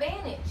 advantage, girl,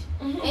 advantage.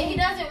 And he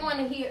doesn't want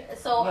to hear.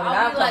 So When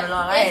I'll be like,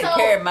 I had to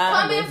carry mine.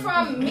 Coming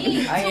from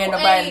me I ain't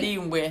nobody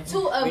leaving with.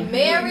 To a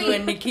married. You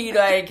and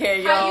Nikita, I had to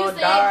carry y'all. How you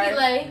say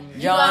like,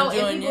 John Jr.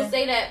 And people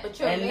say that, but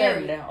you're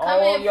married.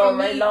 Coming from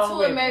me to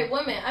a married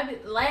woman.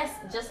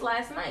 Just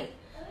last night,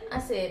 I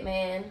said,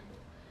 man,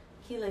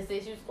 Keela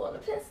said she was going to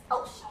piss.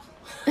 Oh,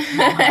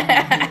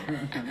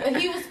 but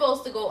he was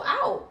supposed to go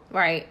out.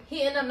 Right.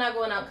 He ended up not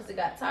going out because he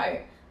got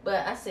tired.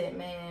 But I said,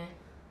 man,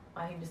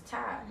 while he was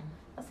tired,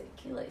 I said,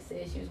 Keela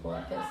said she was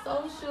going to Penn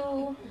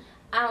Social.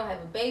 I don't have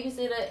a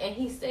babysitter. And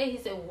he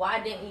said, why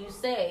didn't you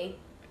say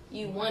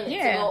you wanted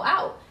to go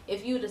out?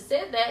 If you'd have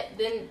said that,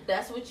 then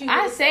that's what you would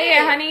have said. I say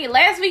it, honey.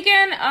 Last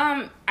weekend,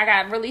 I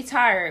got really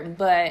tired,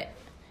 but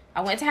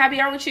I went to Happy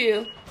Hour with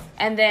you,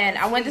 and then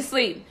I went to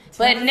sleep.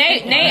 But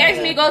Nate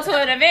asked me to go to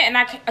an event,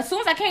 and as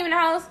soon as I came in the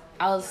house,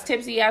 I was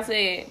tipsy. I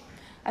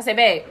said,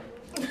 babe.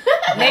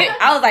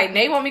 I was like,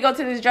 Nate want me to go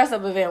to this dress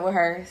up event with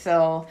her.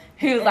 So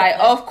he was like,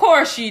 of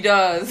course she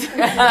does.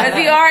 Because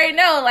he already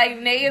know, like,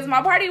 Nate is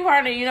my party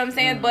partner, you know what I'm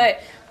saying?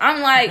 But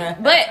I'm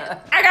like,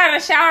 but I got in a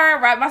shower,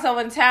 wrapped myself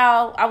in a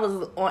towel. I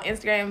was on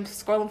Instagram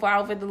scrolling for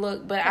outfit to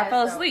look, but I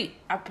fell asleep.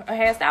 I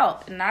passed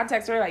out. And I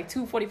texted her like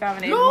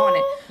 2:45 in the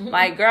morning.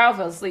 Like, girl, I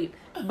fell asleep.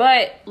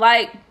 But,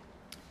 like,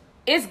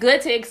 it's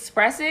good to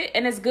express it,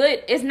 and it's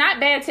good. It's not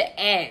bad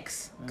to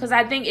ask. Because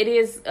I think it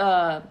is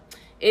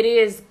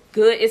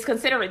good. It's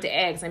considerate to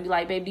ask and be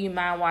like, babe, do you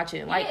mind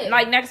watching?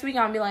 Like next week,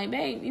 I'll be like,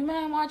 babe, you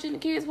mind watching the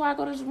kids while I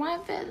go to this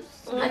wine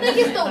fest? I think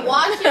it's the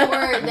watching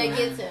word that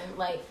gets him.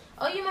 Like,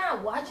 oh, you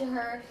mind watching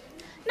her?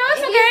 No,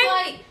 it's and okay.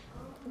 He's like,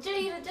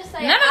 Jada, just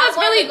say, none of us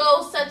really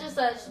go such and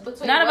such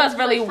between. None of us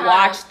really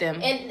watch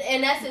them.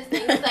 And that's his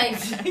thing. He's like,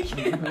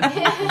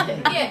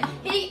 yeah,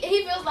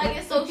 he feels like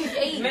it's so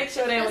shady. Make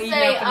sure they don't eat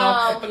say,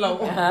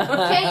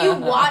 Can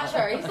you watch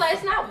her? He's like,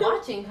 it's not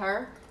watching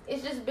her.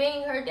 It's just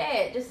being her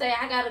dad. Just say,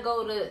 I gotta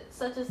go to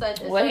such and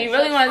such. What he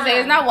really wants to say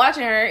is not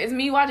watching her. It's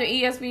me watching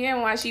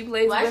ESPN while she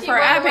plays with her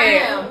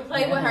iPad.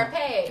 Play with her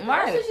pad.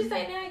 Right. That's what she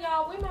say now,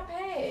 y'all. Where my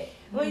pad?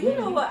 Well, you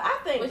know what? I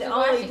think the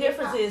only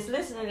difference is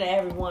listening to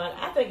everyone.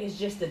 I think it's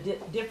just the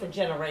different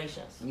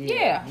generations.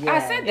 Yeah, I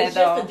said that it's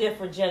just the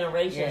different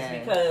generations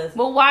because.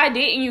 But why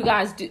didn't you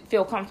guys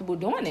feel comfortable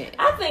doing it?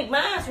 I think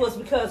mine was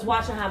because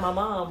watching how my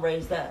mom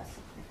raised us.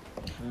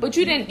 But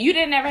you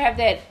didn't ever have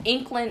that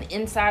inkling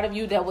inside of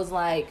you that was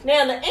like.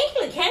 Now the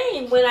inkling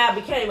came when I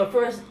became a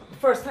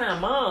first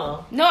time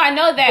mom. No, I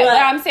know that,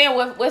 but I'm saying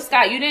with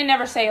Scott, you didn't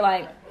ever say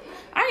like,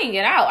 I didn't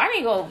get out. I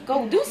didn't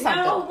go do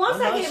something. No,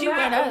 once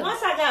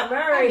I got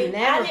married,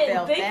 I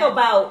didn't think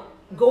about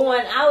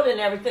going out and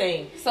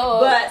everything.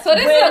 So this is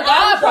a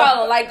God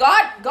problem. Like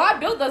God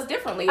built us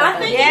differently. I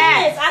think it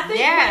is. I think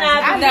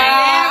when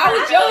I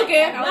was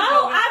joking.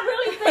 I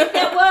really think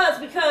that was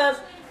because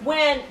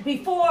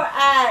before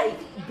I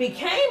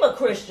became a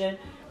Christian,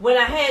 when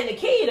I had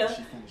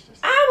Nikita,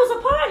 I was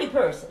a party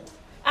person.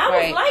 I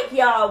was like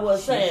y'all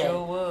was saying.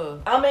 Sure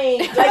was. I mean,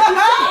 like you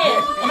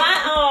said,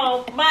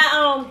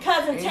 my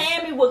cousin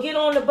Tammy would get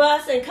on the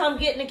bus and come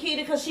get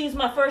Nikita because she's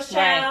my first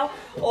child,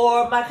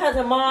 or my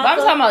cousin Martha. But I'm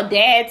talking about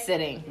dad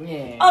sitting.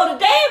 Yeah. Oh, the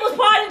dad was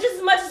partying just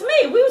as much as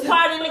me. We was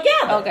partying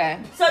together. Okay.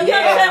 So you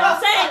understand what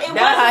I'm saying? It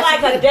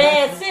wasn't like a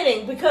dad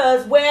sitting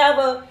because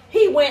wherever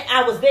he went,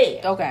 I was there.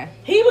 Okay.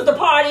 He was the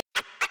party.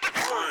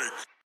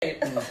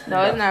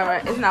 No, it's not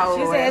right. It's not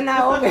over. She said it's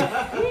not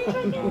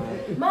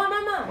over. Mom.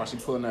 While she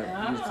pulling that,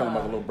 you was telling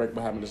about the little break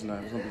behind this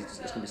night.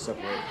 It's gonna be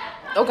separated.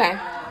 Okay.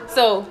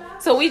 So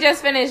we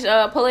just finished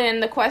pulling in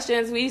the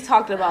questions. We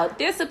talked about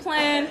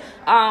discipline.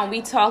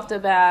 We talked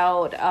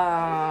about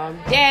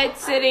dad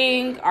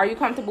sitting. Are you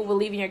comfortable with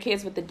leaving your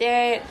kids with the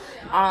dad?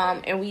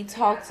 And we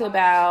talked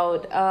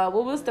about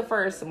what was the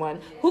first one?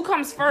 Who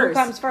comes first?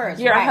 Who comes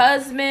first? Your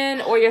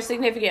husband or your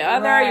significant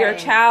other, your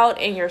child,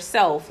 and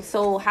yourself.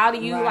 So how do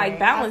you like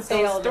balance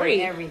those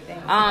three?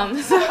 Everything.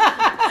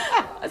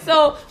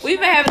 So we've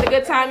been having a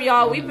good time,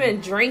 y'all. We've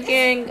been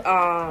drinking,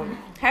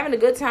 having a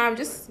good time,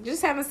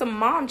 just having some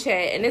mom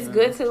chat, and it's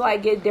good to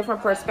like get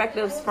different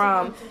perspectives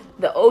from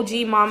the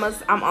OG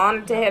mamas. I'm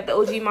honored to have the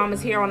OG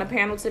mamas here on the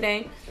panel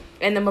today,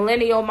 and the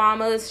millennial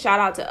mamas. Shout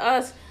out to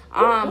us.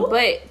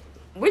 But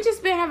we've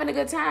just been having a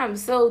good time.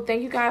 So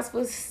thank you guys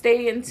for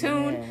staying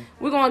tuned. Yeah.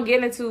 We're gonna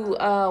get into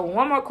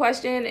one more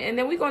question, and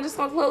then we're gonna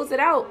close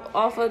it out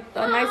off a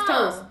nice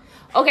toast.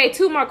 Okay,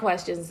 2 more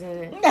questions,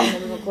 and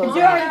then we're gonna close.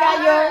 You already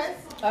got yours.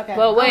 Okay.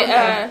 But wait.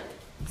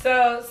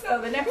 So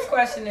the next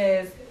question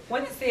is,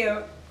 when is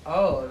the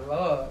Lord?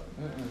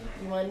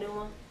 You want a new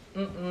one?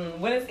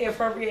 When is the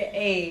appropriate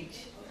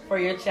age for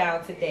your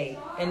child to date,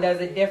 and does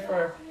it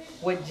differ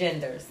with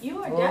genders?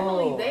 You are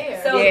definitely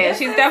there. So yeah,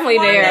 she's definitely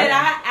there.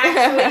 That I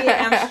actually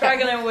am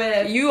struggling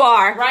with. You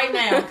are right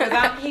now because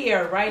I'm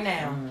here right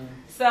now.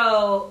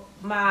 So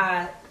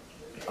my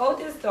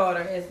oldest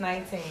daughter is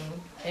 19,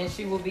 and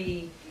she will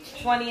be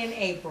 20 in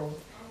April.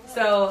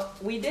 So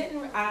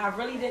I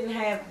really didn't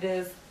have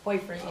this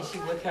boyfriend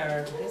issue with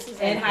her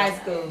in high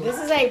school. This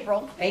is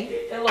April. Thank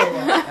the Lord. So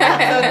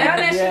now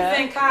that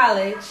she's in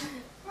college,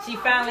 she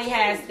finally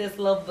has this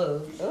little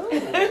boo.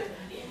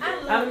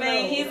 I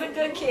mean, he's a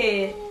good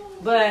kid,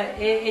 but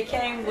it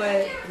came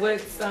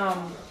with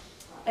some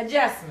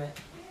adjustment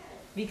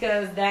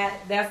because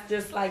that's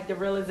just like the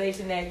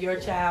realization that your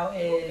child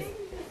is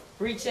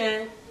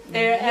reaching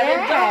their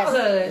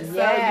adulthood. So you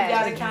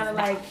got to kind of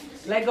like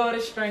let go of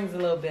the strings a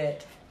little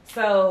bit.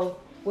 So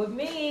with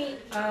me,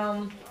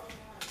 I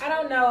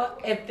don't know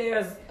if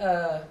there's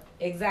a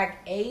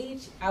exact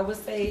age. I would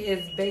say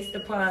it's based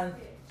upon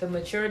the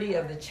maturity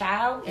of the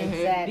child.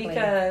 Exactly.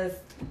 Because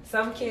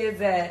some kids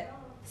at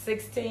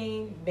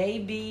 16 may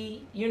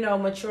be,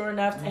 mature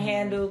enough to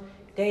handle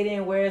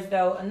dating, whereas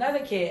though another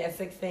kid at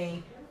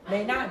 16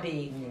 may not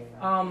be.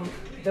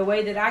 The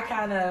way that I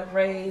kind of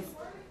raise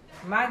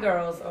my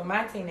girls or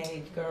my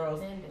teenage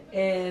girls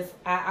is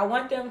I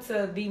want them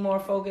to be more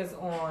focused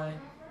on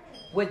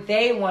what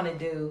they want to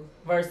do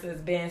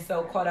versus being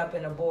so caught up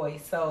in a boy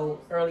so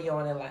early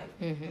on in life.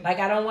 Like,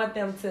 I don't want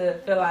them to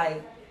feel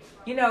like,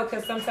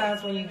 because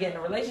sometimes when you get in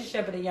a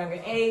relationship at a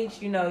younger age,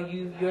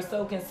 you're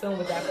so consumed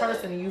with that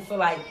person and you feel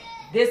like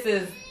this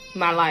is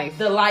my life.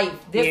 The life.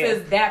 This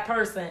is that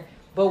person.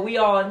 But we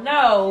all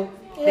know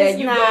that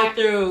you go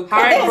through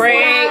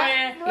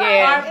heartbreak.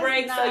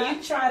 Heartbreak. So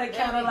you try to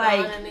kind of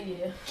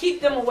like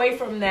keep them away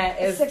from that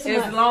as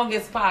long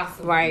as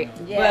possible. Right.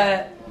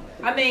 Yeah. But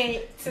I mean,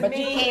 to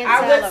me,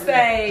 I would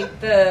say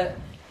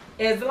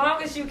as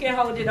long as you can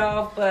hold it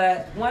off,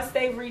 but once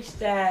they reach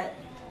that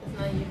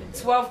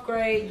 12th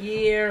grade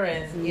year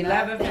and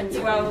 11th and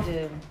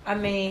 12th, I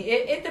mean,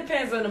 it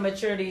depends on the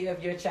maturity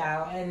of your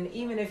child. And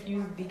even if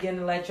you begin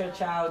to let your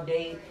child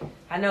date,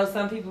 I know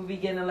some people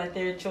begin to let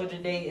their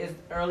children date as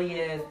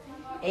early as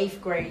 8th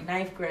grade,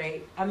 9th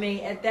grade. I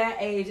mean, at that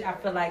age, I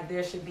feel like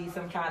there should be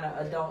some kind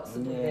of adult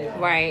supervision.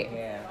 Right.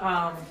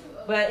 Yeah.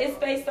 But it's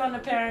based on the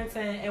parents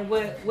and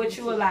what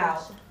you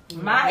allow.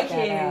 My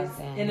kids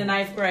in the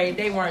 9th grade,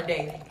 they weren't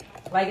dating.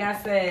 Like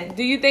I said.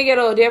 Do you think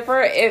it'll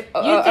differ if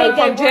you think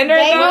from gender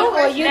though,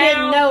 or you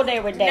didn't know they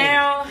were dating?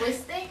 Now,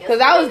 because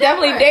I was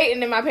definitely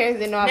dating and my parents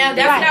didn't know I was dating.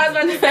 That's what I was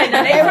about to say.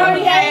 Now, they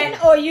were dating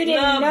or you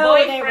didn't know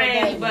they were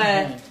dating.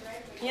 But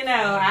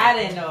I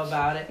didn't know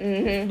about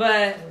it.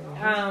 But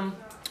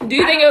do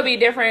you think it'll be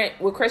different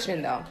with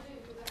Christian though,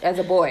 as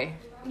a boy?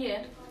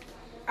 Yeah.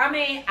 I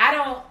mean, I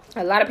don't.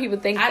 A lot of people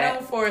think I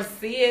don't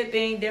foresee it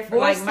being different.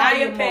 Like my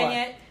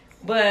opinion,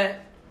 but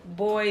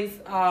boys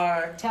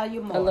are tell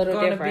you more. A little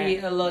going to be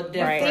a little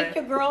different. You think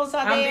your girls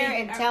are there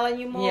and telling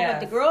you more, but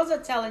the girls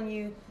are telling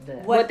you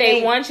what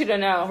they want you to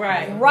know.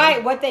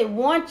 Right. What they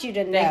want you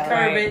to know. They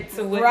curve it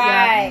to what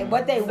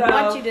what they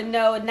want you to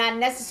know, not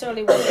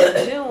necessarily what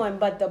they're doing,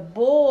 but the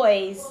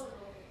boys,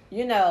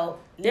 you know,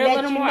 they're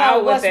let you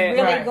know what's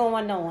really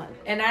going on.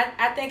 And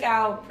I think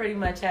I'll pretty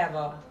much have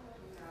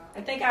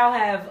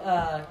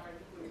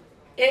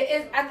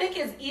I think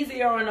it's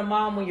easier on a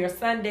mom when your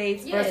son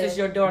dates versus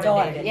your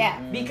daughter dating.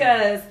 Yeah.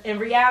 Because in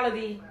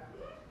reality,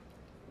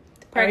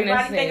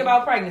 everybody think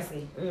about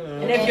pregnancy.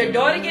 And if your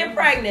daughter get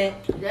pregnant,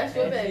 that's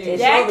your baby.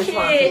 That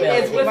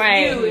kid is with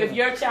you if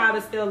your child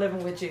is still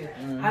living with you.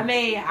 I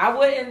mean, I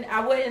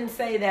wouldn't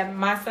say that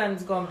my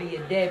son's going to be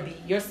a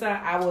deadbeat. Your son,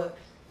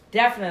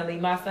 definitely,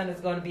 my son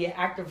is going to be an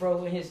active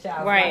role in his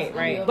child's life.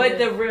 Right. But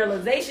the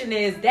realization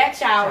is that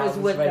child is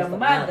with the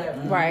mother.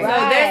 Right.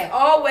 So there's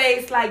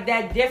always like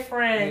that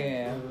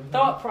different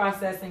thought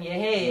process in your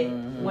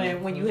head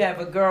when you have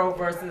a girl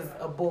versus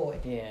a boy.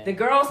 Yeah. The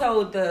girls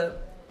hold the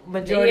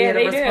majority of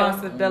the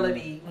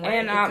responsibility.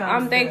 And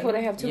I'm thankful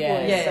to have two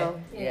boys.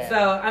 Yeah.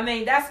 So, I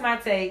mean, that's my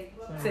take.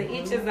 To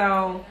each his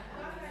own.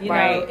 You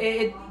know,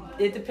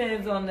 it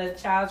depends on the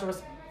child's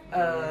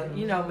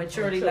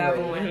maturity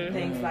level and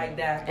things like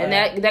that. And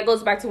that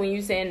goes back to when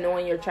you saying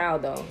knowing your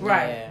child, though.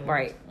 Right.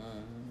 Right.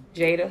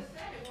 Jada?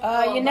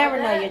 You never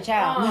know your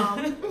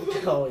child.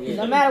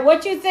 No matter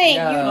what you think,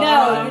 you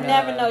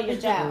never know your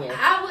child.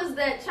 I was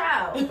that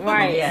child.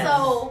 Right. Yes.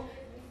 So,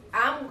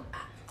 I'm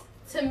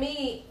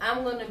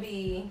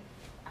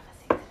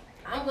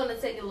going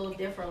to take it a little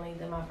differently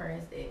than my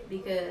parents did,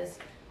 because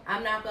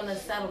I'm not going to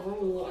set a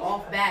rule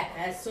off back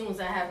as soon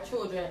as I have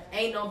children.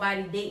 Ain't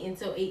nobody dating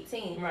until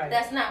 18. Right.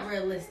 That's not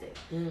realistic.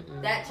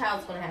 That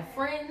child's going to have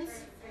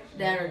friends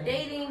that are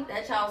dating.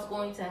 That child's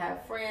going to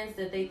have friends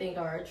that they think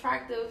are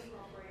attractive.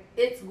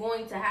 It's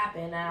going to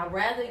happen. And I'd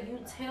rather you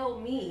tell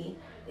me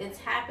it's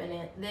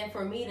happening than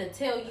for me to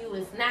tell you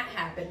it's not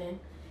happening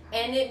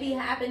and it be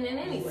happening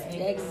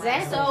anyway.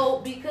 Exactly.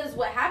 So, because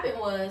what happened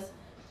was,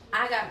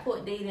 I got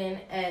caught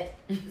dating at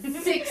 16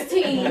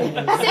 years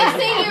old,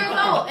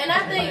 and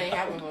I think that ain't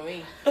happened for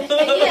me.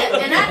 Yeah,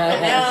 and I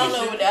don't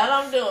know what the hell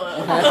I'm doing.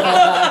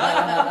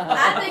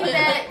 I think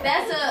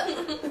that's a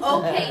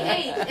okay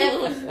age.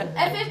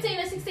 At 15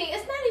 or 16,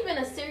 it's not even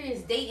a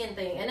serious dating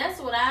thing, and that's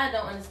what I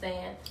don't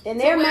understand. In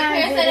their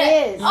minds, it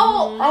is.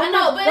 Oh, I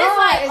know, but it's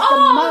like,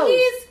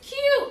 he's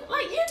cute.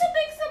 Like, you can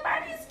think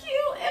somebody's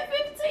cute at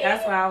 15.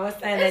 That's why I was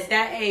saying at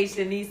that age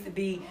there needs to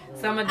be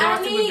some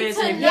adult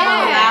supervision. If you don't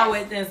allow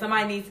it, then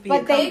somebody needs to be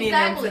accompanying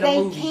them to the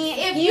movies. They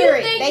can't hear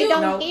it. They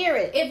don't hear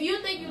it. If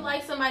you think you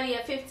like somebody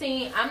at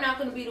 15, I'm not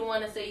going to be the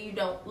one to say you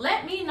don't.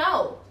 Let me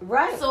know.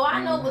 Right. So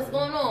I know what's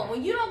going on.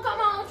 When you don't come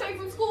home straight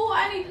from school,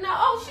 I need to know,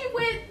 oh, she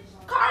with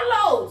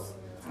Carlos.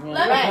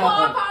 Let me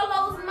call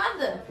Carlos'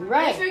 mother.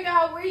 Right. And figure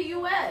out where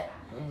you at.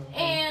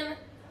 And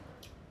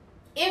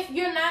if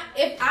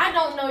I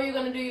don't know you're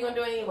going to do it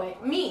anyway.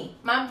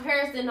 My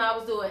parents didn't know I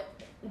was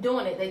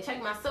doing it. They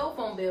checked my cell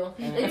phone bill.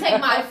 They take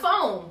my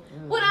phone.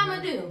 What I'm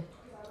going to do?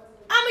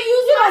 I'm going to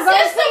use my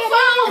sister's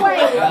phone.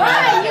 Right.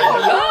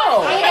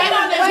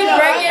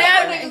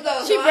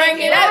 She bring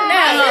it up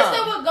now. My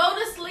sister would go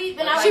to sleep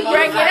and I would use her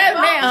phone. She didn't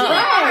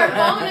want her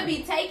phone to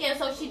be taken,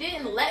 so she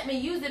didn't let me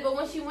use it. But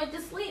when she went to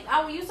sleep,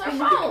 I would use her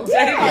phone. I'm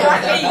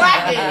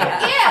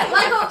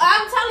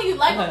telling you,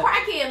 like a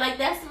crackhead. Like,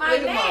 that's my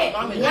man.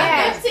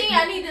 At 15,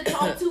 I need to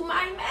talk to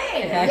my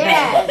man.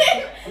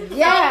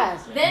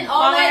 Yes. Then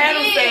all that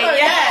did,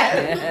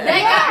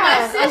 they got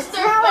my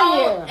sister's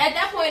phone. At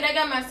that point, they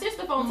got my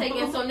sister's phone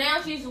taken. So now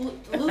she's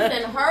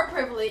losing her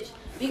privilege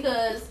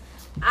because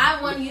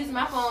I want to use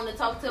my phone to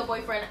talk to a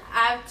boyfriend.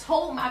 I've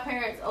told my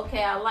parents,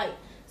 okay, I like.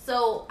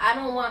 So I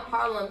don't want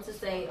Harlem to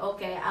say,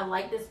 okay, I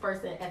like this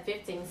person at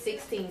 15,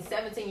 16,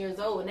 17 years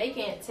old, and they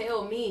can't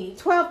tell me.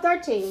 12,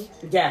 13.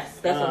 Yes,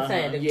 that's what I'm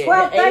saying.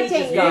 12,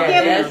 13. You're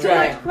giving me too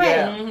much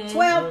credit.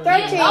 12,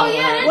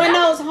 13. When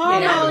those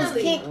hormones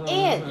kick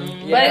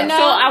in. But so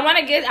I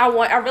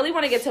really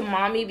want to get to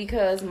mommy,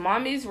 because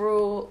mommy's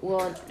rule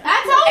will.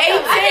 I told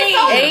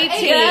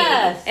 18.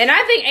 Yes. And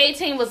I think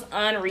 18 was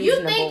unreasonable.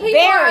 You think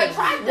people are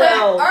attractive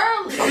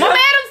early? My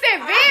madam said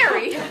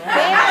very.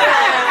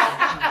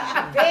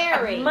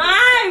 Very.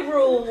 My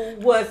rule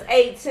was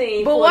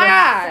 18. But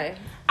why?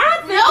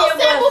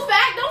 Simple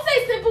fact. Don't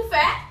say simple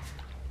fact.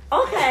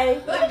 Okay.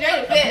 Look,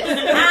 Jada pissed.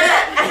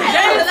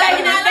 Jada's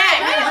taking it back.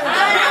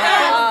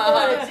 I'm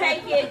going to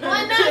take it.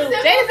 Jada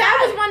said,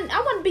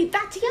 I want to be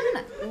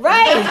Tatiana.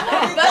 Right.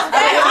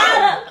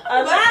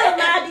 A lot of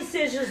my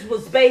decisions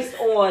was based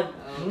on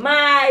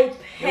my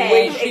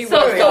past.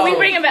 So we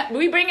bring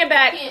it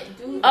back.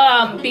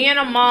 Being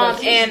a mom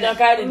and yes,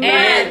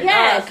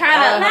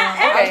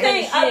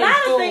 a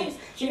lot of things.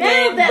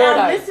 Now that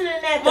I'm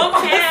listening at the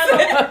panel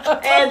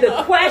and the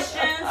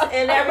questions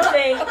and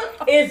everything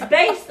is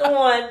based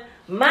on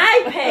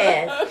my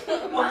past,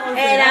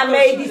 and I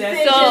made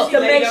decisions to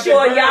make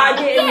sure y'all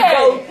didn't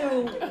go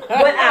through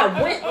what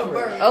I went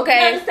through. Okay.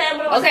 You understand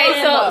what I'm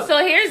saying? So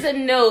here's a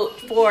note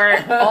for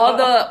all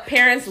the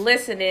parents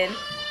listening.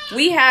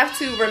 We have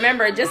to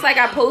remember, just like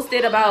I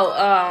posted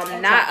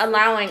about not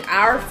allowing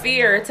our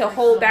fear to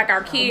hold back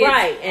our kids,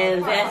 right?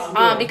 And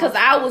that's because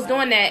I was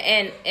doing that,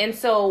 and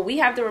so we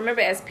have to remember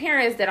as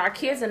parents that our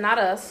kids are not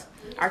us.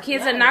 Our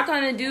kids are not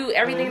going to do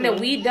everything that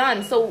we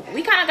done, so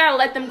we kind of got to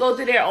let them go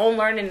through their own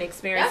learning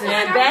experiences.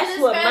 That's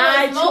what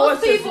my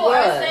most choices people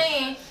are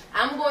saying.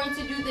 I'm going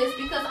to do this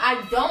because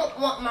I don't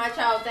want my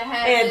child to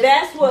have and this.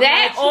 That's what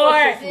that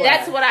or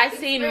that's what I've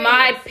seen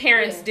my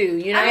parents do.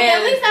 You know, I mean,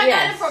 at least I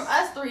got it from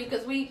us three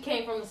because we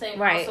came from the same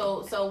right.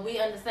 household, so we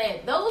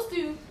understand. Those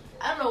two,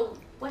 I don't know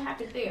what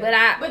happened there,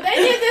 but they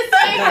did the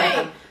same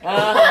thing.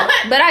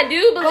 But I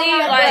do believe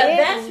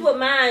that's what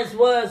mine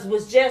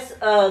was just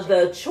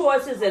the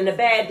choices and the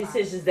bad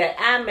decisions that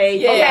I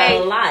made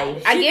in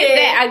life.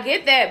 I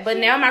get that. But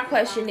now my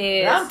question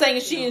is, I'm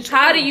thinking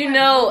how do you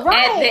know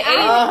at the age?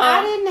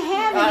 I didn't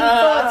have any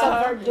thoughts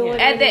of her doing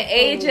at the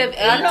age of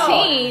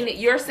 18.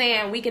 You're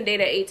saying we can date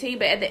at 18,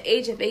 but at the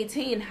age of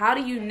 18, how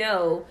do you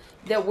know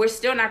that we're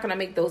still not going to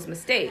make those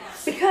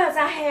mistakes? Because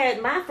I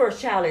had my first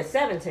child at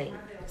 17.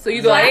 So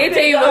you thought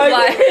 18 was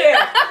like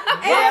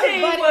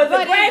 18 was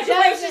the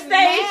graduation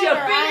stage. You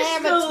finished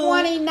school. I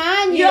have a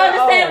 29-year-old. You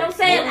understand what I'm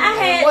saying? I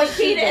had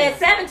Nikita at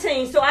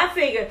 17, so I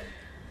figured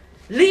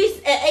at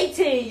least at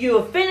 18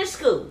 you'll finish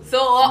school. So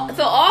all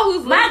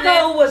who's my listening,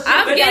 goal was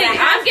I'm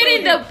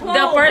getting the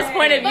first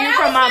point of view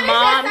from my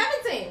mom. At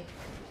 17.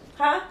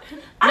 Huh?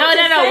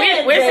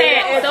 No. We're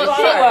saying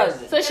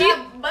so she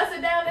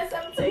busted down at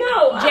 17.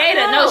 No,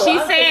 Jada. No,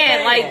 she's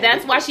saying like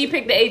that's why she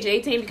picked the age of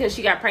 18 because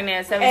she got pregnant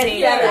at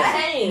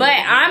 17. But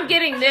I'm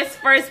getting this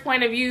first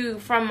point of view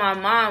from my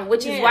mom,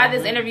 which is why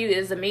this interview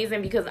is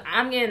amazing because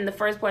I'm getting the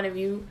first point of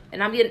view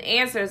and I'm getting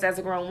answers as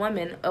a grown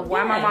woman of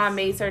why my mom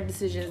made certain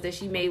decisions that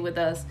she made with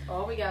us.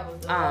 All we got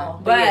was the law.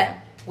 But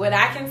what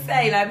I can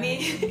say, let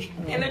me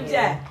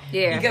interject.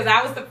 Yeah. Because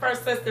I was the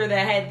first sister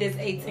that had this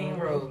 18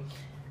 rule.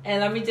 And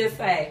let me just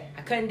say,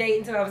 I couldn't date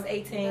until I was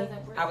 18.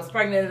 I was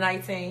pregnant at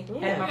 19.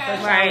 Had my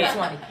first child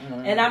at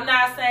 20. And I'm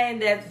not saying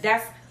that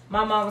that's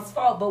my mom's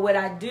fault, but what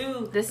I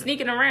do, the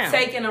sneaking around,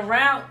 taking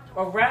around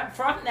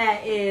from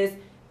that is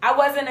I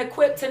wasn't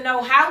equipped to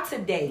know how to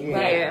date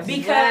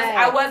because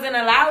I wasn't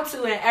allowed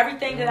to, and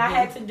everything that I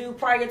had to do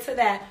prior to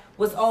that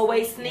was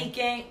always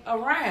sneaking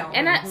around.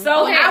 And I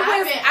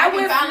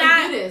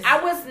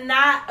was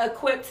not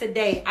equipped to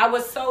date. I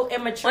was so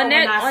immature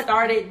when I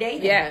started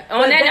dating. Yeah.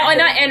 On that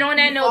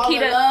note,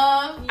 Keita,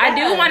 I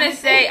do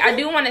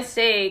want to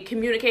say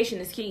communication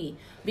is key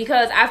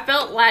because I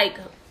felt like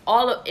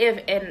all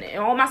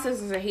my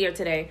sisters are here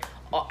today.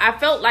 I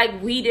felt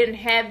like we didn't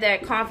have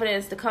that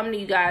confidence to come to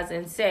you guys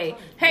and say,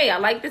 "Hey, I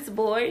like this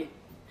boy.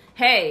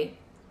 Hey,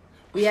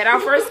 we had our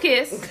first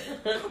kiss.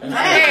 Hey,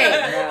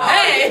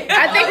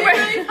 I think we're.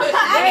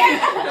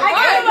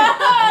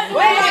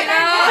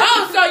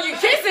 So you're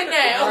kissing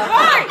now,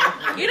 right?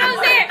 You know what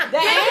I'm saying? The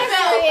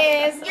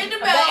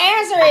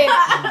answer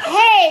is,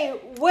 hey,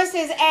 what's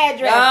his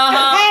address?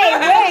 Hey,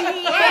 where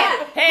he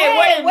at? Hey,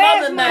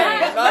 where's mother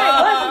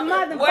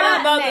name? What's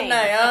his mother name?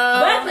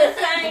 But at the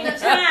same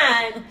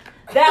time,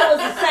 that was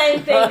the same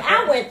thing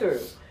I went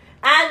through.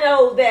 I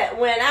know that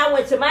when I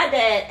went to my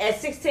dad at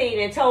 16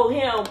 and told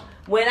him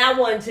when I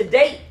wanted to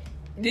date.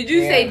 Did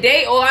you say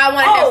date or I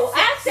wanted to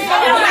I said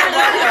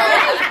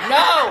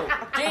no.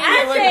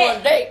 I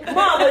said date.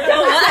 Mama,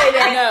 don't say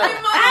that. No.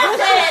 I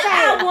said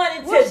I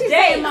wanted to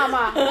date.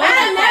 Mama?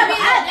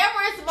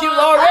 You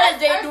already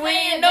dated, we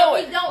didn't know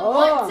it. We don't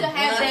want to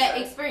have that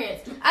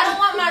experience. I don't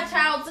want my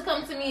child to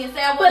come to me and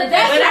say I want to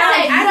date.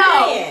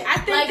 I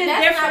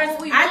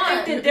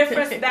think the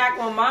difference back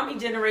on mommy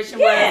generation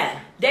was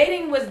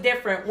dating was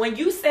different. When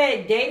you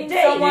said dating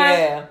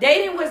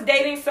was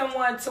dating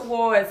someone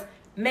towards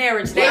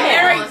marriage. They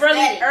married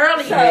really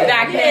early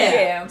back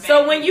then.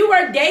 So when you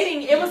were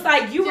dating, it was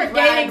like you were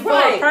dating for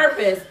a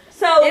purpose.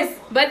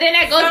 But then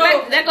that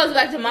goes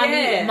back to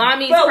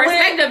mommy's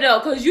perspective though,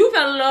 because you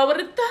fell in love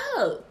with a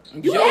thug.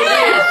 You thug life.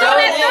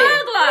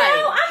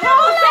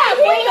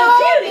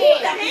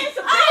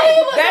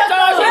 That's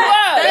all she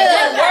was.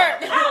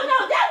 Oh no,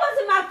 that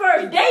wasn't my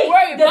first date.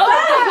 The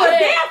thug was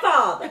their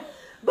father.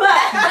 But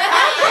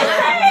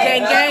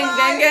gang.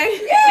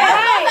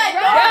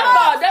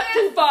 Yeah, that's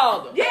two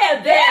fathers.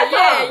 Yeah, their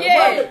father.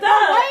 But the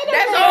thug,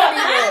 that's all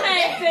my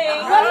main thing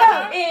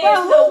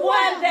is the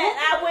one that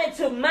I went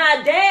to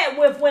my dad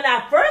with when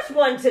I first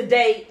wanted to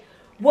date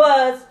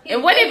was.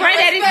 And what did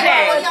Granddaddy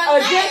say?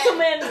 A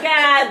gentleman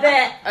guy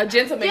that. A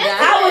gentleman guy.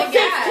 I was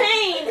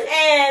 16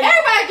 and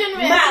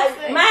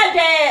my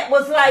dad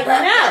was like,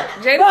 no.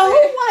 But who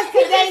wants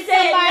to date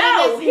somebody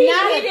that's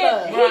not a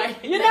thug? Right.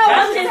 You know what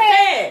I'm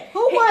saying?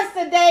 Who wants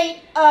to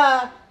date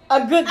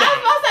a good guy? I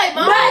was going to say,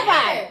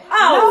 nobody.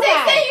 Nobody.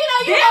 16,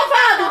 you know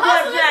father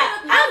was not.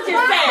 I'm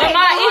just saying.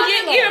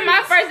 Even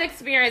my first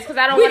experience, because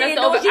I don't want us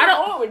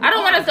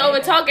to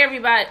overtalk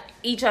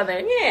each other.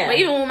 Yeah. But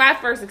even with my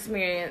first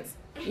experience,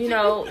 you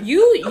know,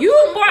 you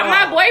brought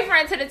my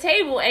boyfriend to the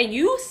table and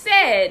you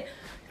said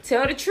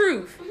tell the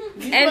truth.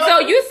 And so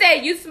you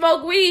said you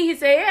smoke weed. He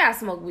said, yeah, I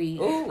smoke weed.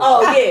 Ooh.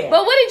 Oh, yeah.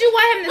 But what did you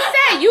want him to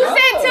say? You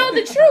said tell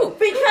the truth.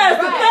 Because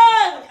the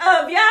thug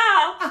of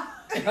y'all.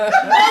 But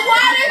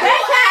why did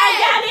that's how I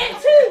got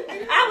into?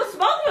 I was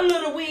smoking a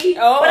little weed,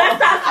 but I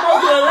started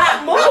smoking a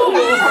lot more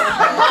weed.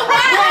 But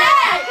why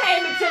I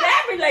came into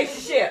that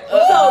relationship?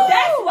 So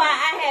that's why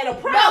I had a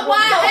problem. But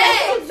why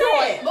ask?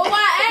 But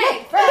why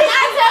ask?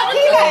 I tell the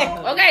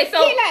truth. Okay,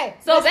 so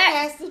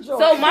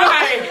Mama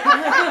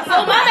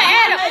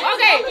Adam.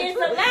 Okay,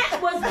 so that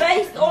was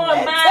based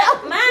on my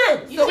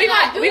mind. So we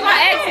gonna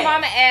ask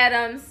Mama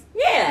Adams.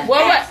 Yeah.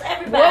 What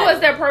was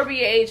the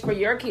appropriate age for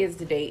your kids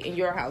to date in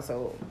your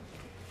household?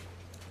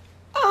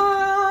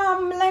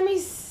 Let me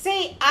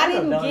see. I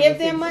didn't give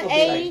them an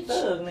age.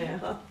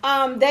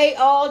 They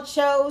all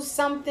chose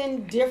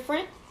something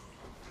different.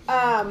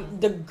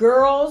 The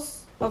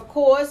girls, of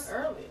course,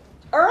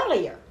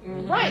 earlier.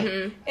 Right.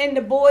 Mm-hmm. And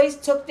the boys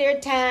took their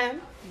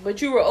time.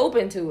 But you were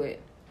open to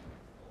it.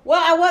 Well,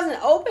 I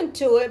wasn't open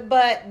to it,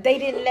 but they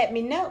didn't let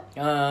me know.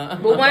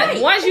 But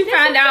once you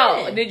found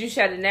out, did you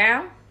shut it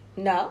down?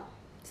 No.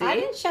 See? I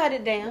didn't shut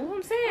it down. What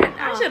I'm saying,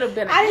 I should have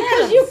been.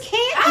 Because you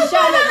can't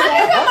shut it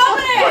down. Come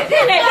over there.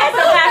 That's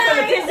a lie from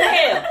the pits of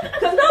hell.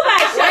 Because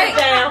nobody shut it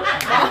down.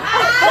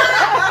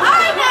 All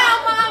right now,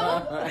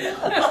 Mama.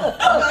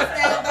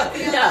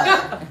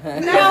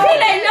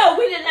 No,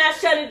 we did not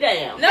shut it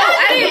down. No,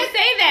 I didn't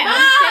say that.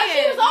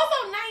 She was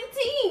also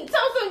 19.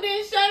 Tosom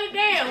didn't shut it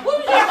down. Who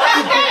did you shut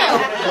it down?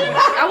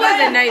 I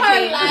wasn't 19.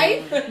 Her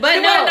life. But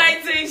she no, was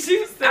 19. She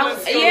was still in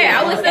school.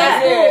 Yeah, I was still in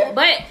school.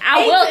 But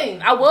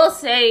I will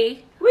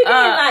say. We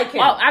didn't like him.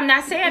 Well, I'm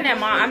not saying that,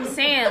 Mom. I'm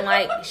saying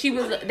like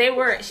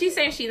she's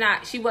saying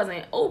she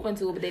wasn't open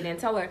to it, but they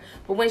didn't tell her.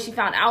 But when she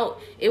found out,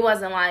 it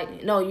wasn't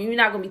like, no, you're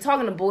not gonna be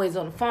talking to boys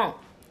on the phone.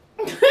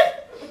 It's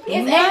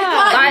 8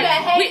 o'clock. Like,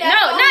 not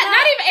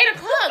even 8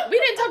 o'clock. We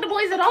didn't talk to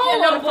boys at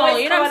all on the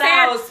phone. You know what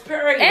I'm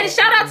saying? And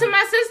shout out to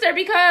my sister,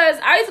 because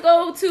I used to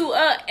go to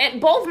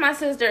both my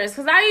sisters,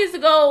 because I used to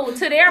go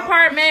to their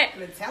apartment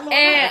and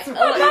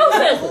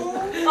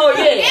oh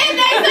yeah. And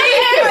they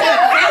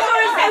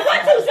say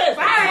what two sisters?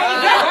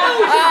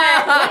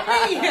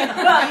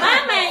 But my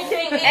main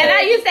thing is, and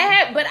I used to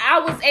have, but I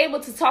was able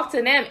to talk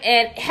to them,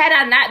 and had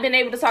I not been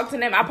able to talk to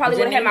them, I probably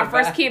would have had my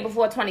first kid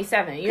before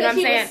 27. You know what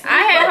I'm saying?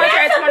 I had her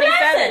at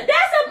 27.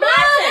 That's a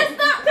blessing.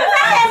 Because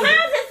I had mine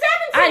at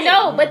 17. I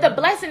know, but the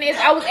blessing is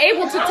I was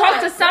able to talk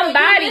to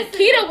somebody.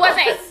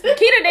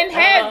 Keita didn't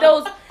have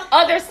those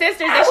other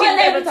sisters that she was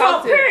able to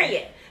talk to.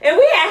 Period. And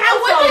we had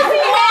house phones. We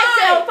didn't have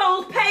cell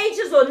phones,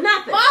 pages, or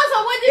nothing.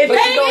 If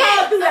they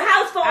called through the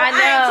house phone, I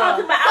ain't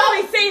talking about. I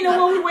only seen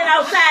them when we went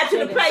outside to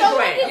the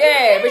playground.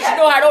 Yeah, but you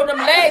know how to hold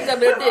them legs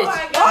up in the ditch.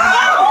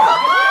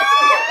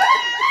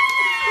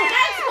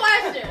 Next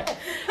question.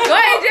 Go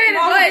ahead,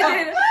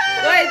 Jada.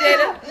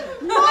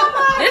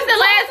 This is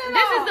the last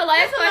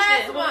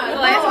question. The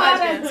last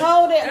question. I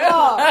told it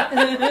all.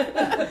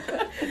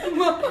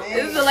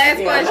 This is the last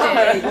question.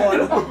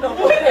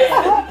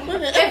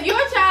 If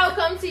your child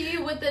comes to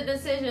you with the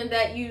decision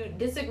that you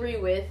disagree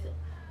with,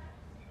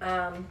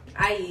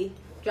 i.e.,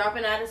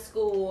 dropping out of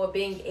school or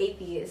being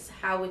atheist,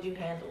 how would you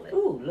handle it?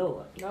 Ooh,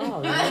 Lord.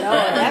 Oh,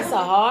 that's a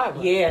hard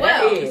one. Yeah,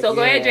 that is. So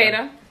go ahead,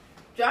 Jada.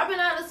 Dropping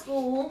out of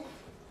school.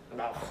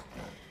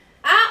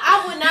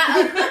 I would not.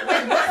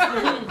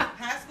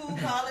 High school,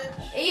 college?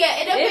 Yeah,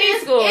 it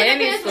depends.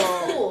 Any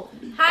school.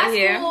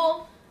 High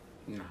school.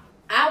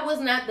 I was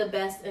not the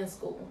best in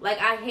school.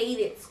 Like, I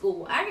hated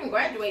school. I can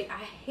graduate.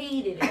 I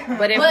hated it.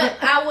 But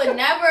I would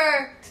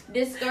never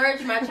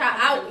discourage my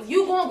child.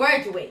 You gonna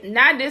graduate.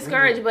 Not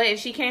discourage, but if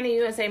she came to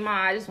you and say, Mom,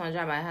 I just want to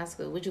drop out of high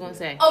school, what you gonna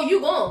say? Oh,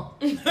 you gone.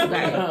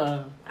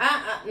 Okay.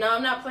 No,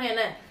 I'm not playing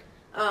that.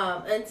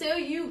 Until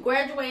you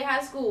graduate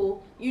high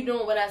school, you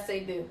doing what I say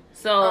do.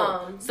 So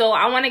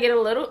I want to get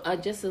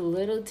just a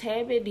little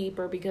tad bit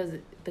deeper, because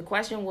the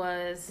question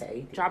was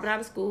dropping out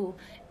of school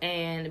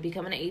and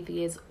becoming an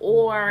atheist,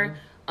 or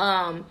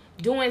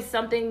doing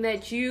something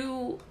that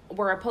you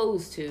were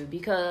opposed to.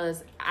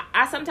 Because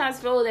I sometimes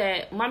feel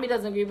that Mommy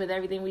doesn't agree with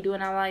everything we do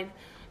in our life,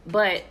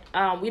 but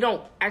we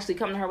don't actually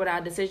come to her with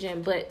our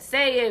decision. But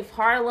say if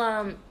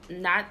Harlem,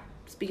 not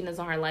speaking as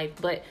on her life,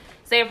 but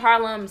say if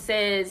Harlem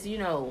says,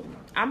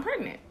 I'm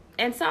pregnant,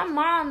 and some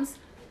moms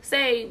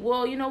say,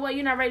 well, you know what,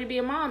 you're not ready to be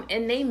a mom,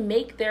 and they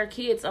make their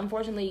kids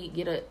unfortunately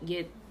get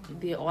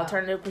the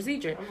alternative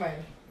procedure. Right.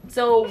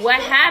 So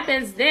what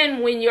happens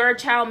then when your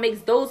child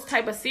makes those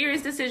type of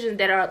serious decisions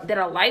that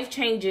are life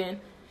changing,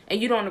 and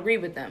you don't agree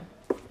with them?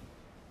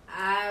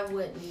 I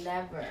would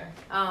never.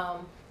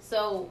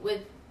 So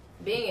with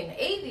being an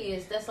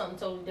atheist, that's something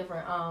totally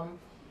different.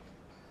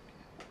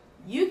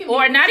 You can,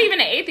 or not even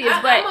an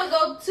atheist, but I'm gonna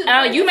go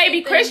to you may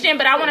be Christian,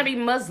 but I want to be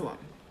Muslim.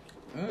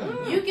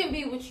 You can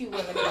be what you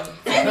want to be.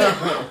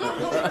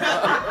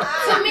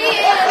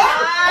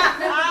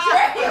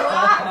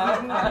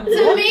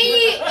 To me,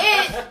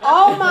 it's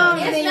all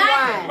moms need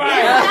wine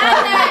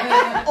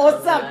or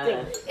something.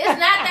 It's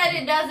not that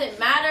it doesn't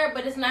matter,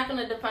 but it's not going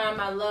to define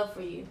my love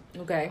for you.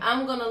 Okay.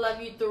 I'm going to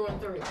love you through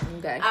and through.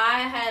 Okay. I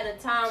had a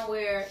time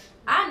where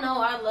I know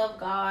I love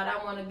God.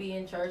 I want to be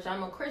in church.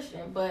 I'm a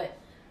Christian, but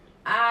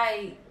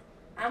I'm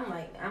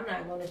like, I'm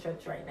not going to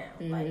church right now.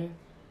 Mm-hmm. Like,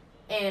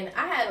 and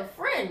I had a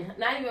friend,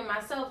 not even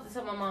myself, to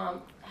tell my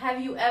mom,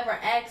 have you ever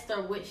asked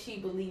her what she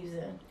believes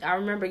in? I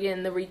remember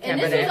getting the recap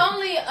And of this that. was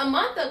only a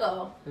month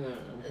ago,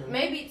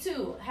 maybe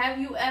 2. Have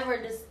you ever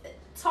just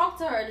talked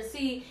to her to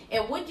see,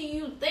 and what do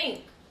you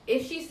think?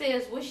 If she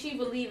says what she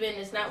believe in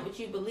is not what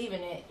you believe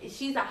in,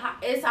 it's a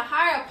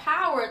higher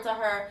power to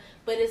her,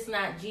 but it's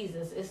not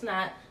Jesus. It's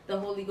not the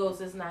Holy Ghost.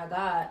 It's not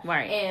God.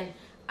 Right. And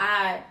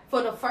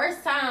for the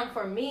first time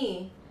for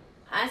me,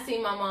 I see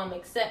my mom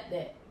accept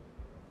that.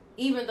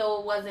 Even though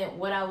it wasn't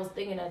what I was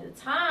thinking at the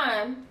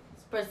time,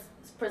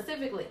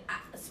 specifically,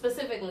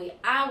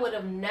 I would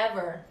have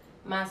never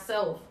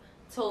myself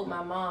told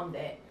my mom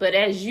that. But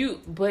you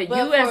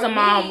as a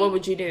mom, me, what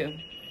would you do?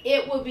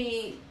 It would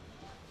be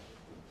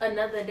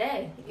another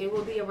day. It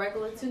would be a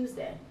regular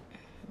Tuesday.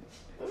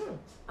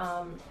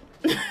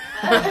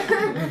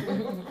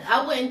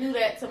 I wouldn't do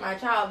that to my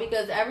child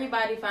because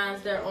everybody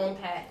finds their own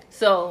path.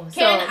 So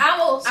I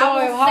will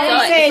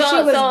Holly said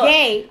she was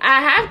gay.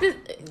 I have to.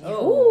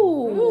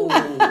 Ooh.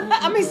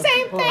 I mean,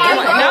 same thing.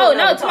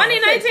 No,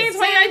 2019.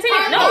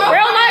 No,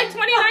 real life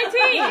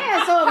 2019.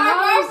 Yeah, so her Mom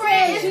girlfriend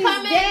said is she's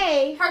coming.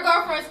 gay. Her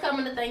girlfriend's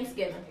coming to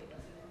Thanksgiving.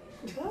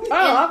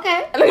 Oh,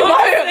 okay. Mommy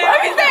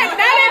said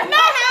that is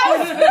my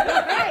house.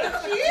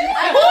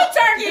 Who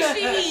turkey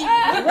she eat?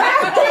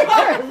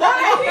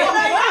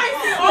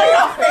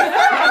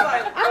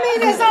 I mean,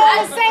 it's all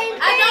the same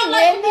thing. I don't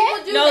like when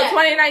people do that.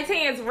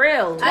 2019 is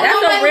real. I That's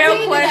don't a like real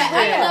people do question.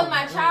 that. I love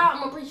my child.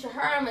 I'm gonna preach to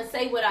her. I'm gonna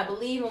say what I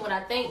believe and what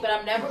I think, but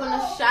I'm never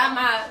gonna shy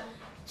my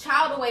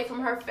child away from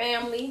her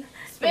family.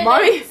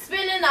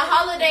 Spending the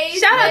holidays.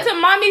 Shout out to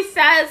Mommy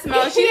Sad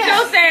Smell. She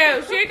still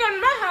said she ain't going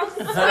to my house.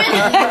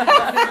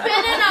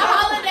 Spending the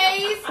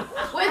holidays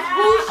with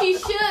who she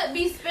should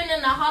be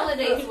spending the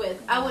holidays with.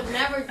 I would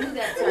never do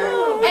that to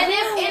her. And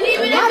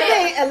even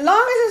if as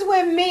long as it's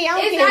with me, I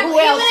don't care who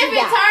else even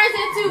if it turns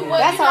into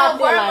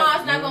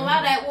grandma's not gonna allow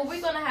that, well,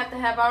 we're gonna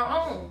have our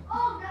own.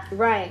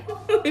 Right.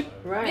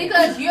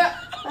 Because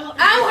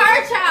I'm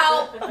her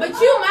child, but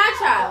you my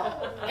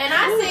child. And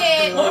I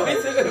said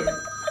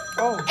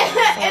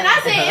and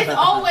I said it's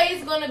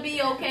always gonna be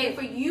okay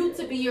for you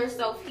to be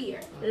yourself here.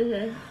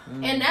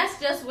 Mm-hmm. And that's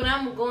just what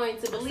I'm going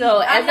to believe.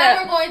 So I'm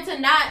never going to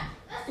not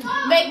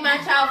make my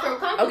child feel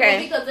comfortable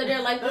because of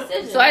their life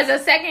decisions. So as a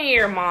second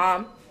year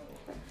mom,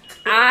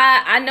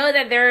 I know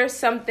that there are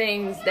some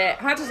things that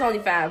Hunter's only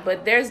 5,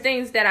 but there's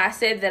things that I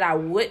said that I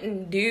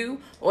wouldn't do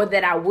or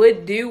that I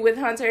would do with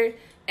Hunter,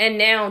 and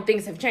now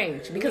things have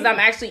changed because I'm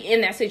actually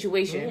in that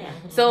situation. Yeah.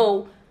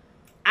 So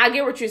I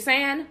get what you're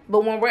saying,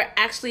 but when we're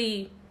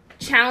actually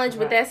challenged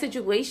with that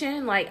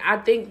situation, like, I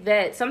think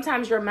that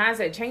sometimes your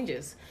mindset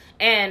changes.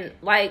 And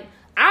like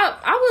I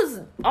was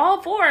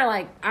all for,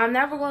 like, I'm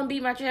never gonna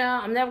beat my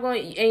child. I'm never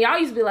going. And y'all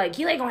used to be like,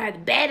 he ain't gonna have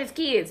the baddest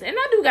kids, and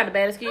I do got the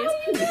baddest kids.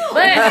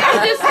 But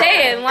I'm just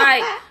saying,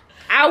 like,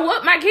 I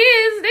whoop my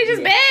kids. They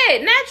just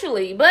bad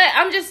naturally. But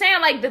I'm just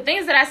saying, like, the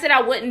things that I said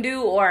I wouldn't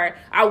do or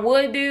I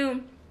would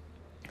do,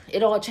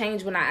 it all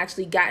changed when I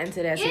actually got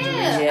into that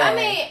situation. Yeah. I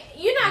mean,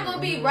 you're not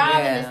gonna be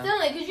robbing and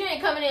stealing because you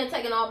ain't coming in and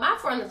taking all my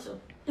furniture.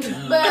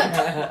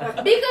 But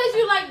because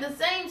you like the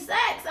same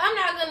sex, I'm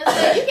not gonna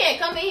say you can't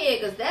come in here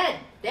because that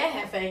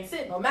heifer ain't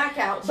sitting on my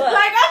couch. But,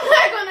 like, I'm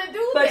not gonna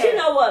do that. But you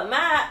know what,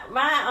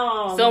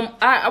 my So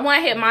I want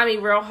to hit Mommy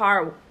real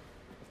hard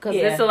because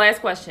this is the last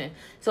question.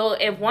 So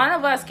if one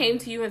of us came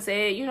to you and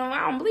said, you know,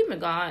 I don't believe in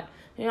God,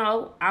 you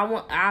know,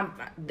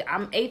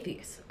 I'm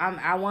atheist.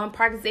 I want to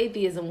practice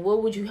atheism.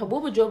 What would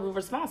your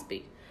response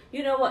be?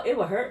 You know what? It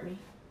would hurt me.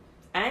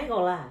 I ain't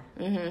gonna lie.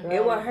 Mm-hmm. Right.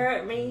 It would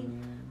hurt me,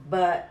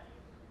 but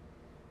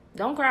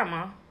don't cry,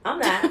 Mom. I'm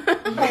not.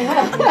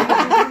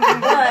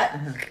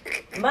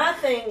 But my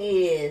thing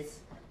is,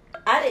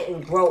 I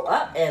didn't grow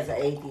up as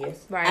an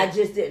atheist. Right. I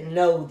just didn't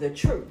know the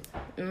truth.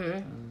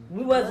 Mm-hmm.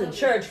 We wasn't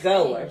church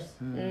goers.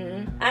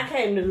 Mm-hmm. I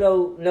came to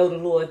know the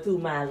Lord through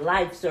my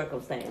life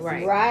circumstances.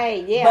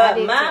 Right. Yeah.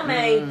 But my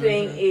main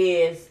thing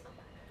is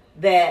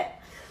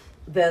that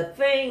the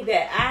thing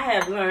that I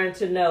have learned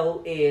to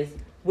know is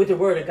what the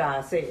Word of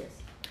God says.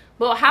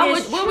 Well,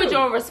 what would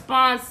your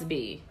response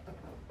be?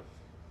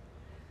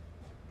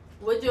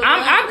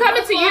 I'm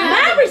coming to you.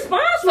 My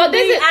response would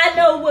be, I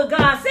know what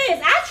God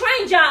says. I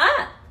trained y'all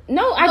up.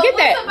 No, I get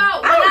that.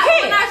 About when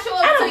I show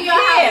up to your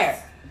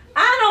house?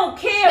 I don't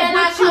care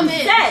what you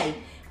say.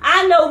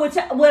 I know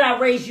what I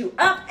raised you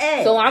up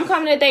as. So I'm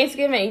coming to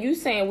Thanksgiving and you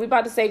saying we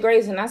about to say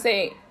grace, and I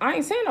say I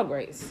ain't saying no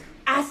grace.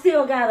 I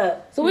still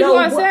gotta. So what you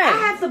gonna say? I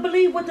have to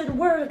believe what the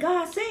Word of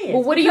God says.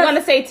 Well, what are you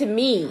gonna say to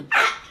me?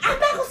 I'm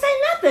not gonna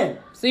say nothing.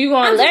 So you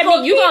gonna let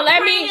me? You gonna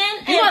let me?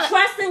 And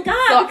trust in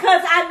God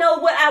because I know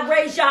what I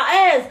raised y'all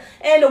as,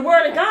 and the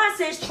Word of God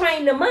says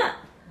train them up.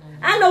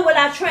 I know what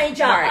I trained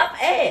y'all up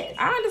as.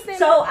 I understand.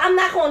 So I'm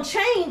not gonna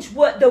change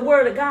what the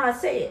Word of God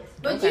says.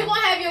 But you gonna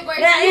have your grace.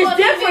 Now it's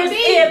different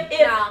if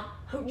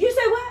You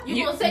say what?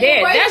 You gonna say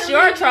your that's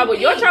your trouble.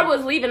 Your trouble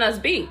is leaving us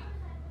be.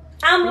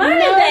 I'm learning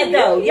that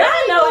though. Y'all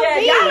know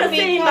that. Y'all have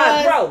seen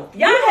my growth.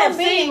 Y'all have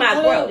seen my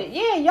growth.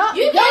 Yeah, y'all.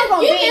 You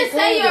gonna can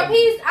say your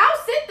piece. I'll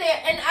sit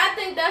there, and I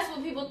think that's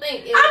what people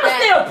think. I'ma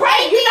still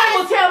pray. You're not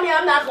gonna tell me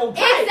I'm not gonna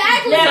pray.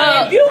 Exactly.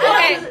 Now, if you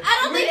I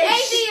don't think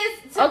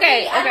atheists.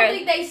 I don't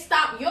think they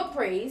stop your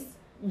praise.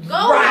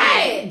 Go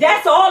ahead.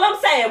 That's all I'm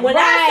saying. When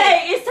I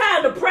say it's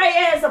time to pray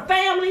as a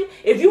family,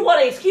 if you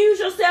want to excuse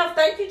yourself,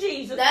 thank you,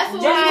 Jesus. That's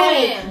what I'm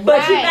saying.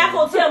 But you're not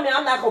gonna tell me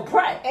I'm not gonna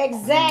pray.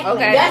 Exactly.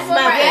 Okay. That's my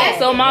bad.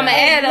 So, Mama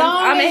Adams,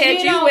 I'm gonna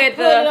hit you with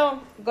the.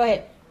 Go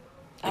ahead.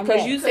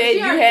 Because you said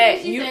you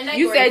had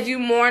you said you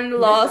mourn the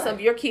loss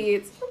of your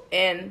kids,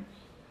 and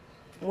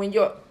when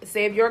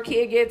if your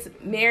kid gets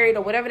married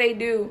or whatever they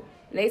do,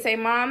 and they say,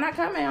 "Mom, I'm not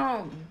coming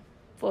home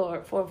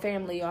for a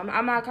family," or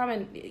 "I'm not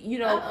coming,"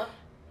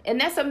 and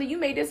that's something you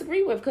may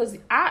disagree with. Because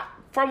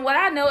from what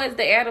I know, as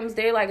the Adams,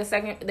 they're like a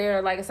second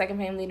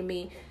family to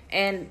me,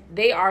 and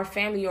they are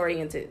family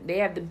oriented. They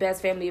have the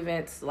best family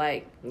events,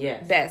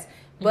 best.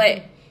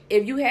 But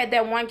if you had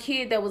that one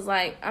kid that was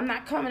like, I'm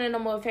not coming to no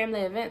more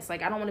family events,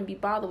 like I don't want to be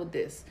bothered with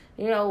this,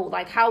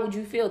 how would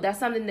you feel? That's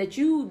something that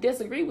you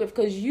disagree with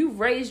because you've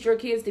raised your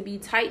kids to be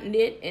tight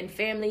knit and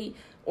family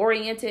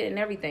oriented and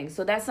everything.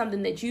 So that's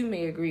something that you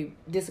may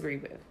disagree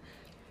with.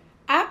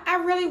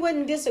 I really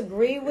wouldn't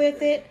disagree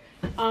with it.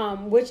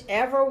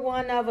 Whichever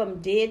one of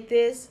them did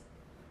this,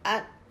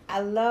 I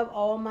love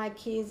all my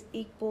kids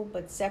equal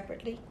but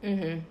separately,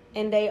 and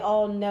they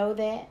all know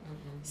that.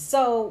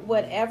 So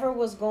whatever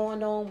was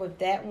going on with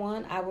that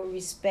one, I would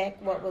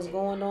respect what was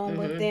going on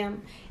with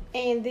them,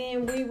 and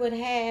then we would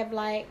have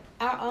like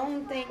our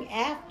own thing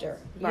after.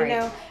 You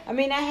know, I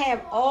mean, I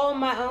have all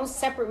my own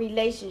separate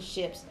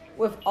relationships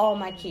with all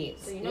my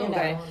kids. So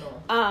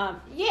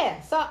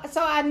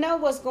So I know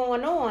what's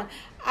going on.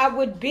 I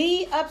would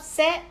be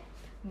upset,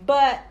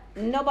 but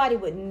nobody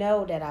would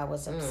know that I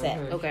was upset.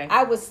 Okay.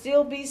 I would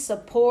still be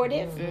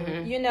supportive,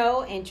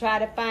 and try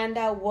to find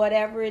out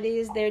whatever it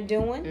is they're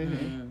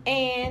doing.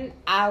 And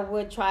I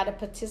would try to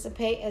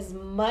participate as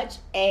much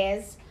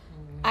as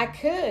I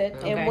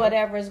could in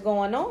whatever is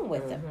going on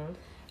with them.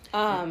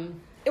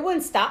 It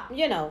wouldn't stop,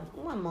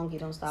 one monkey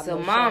don't stop. So,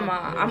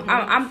 Mama,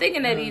 I'm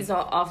thinking that these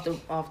are off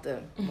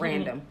the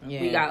random.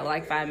 Yeah. We got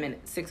like 4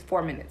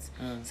 minutes.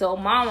 So,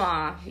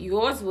 Mama,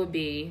 yours would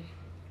be,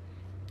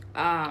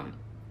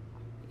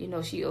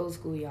 she old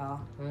school,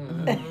 y'all.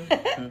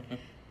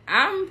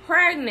 I'm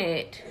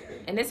pregnant,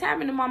 and this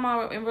happened to my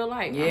mom in real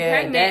life. Yeah,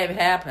 I'm pregnant,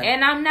 that happened.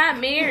 and I'm not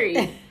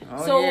married.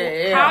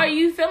 How are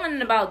you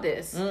feeling about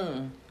this?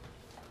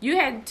 You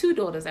had 2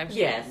 daughters, actually.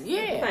 Yes.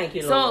 Yeah. Thank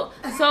you, So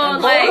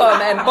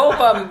and both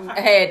of them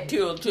had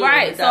children.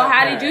 Right. So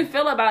how did you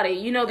feel about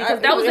it? Because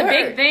that was a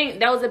big thing.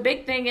 That was a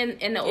big thing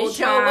in the old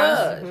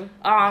times.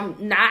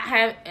 Not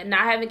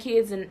having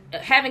kids and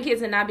having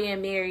kids and not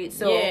being married.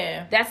 So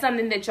that's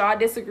something that y'all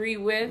disagree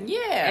with.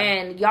 Yeah.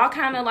 And y'all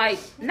kind of like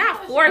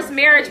not forced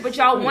marriage, but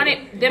y'all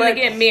wanted them to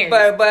get married.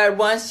 But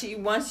once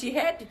she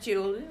had the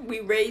children,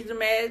 we raised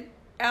them as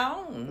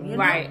our own,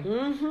 right?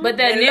 But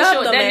the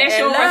initial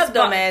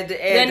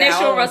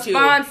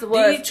response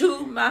was these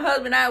 2. My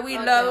husband and I, we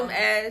love them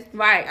as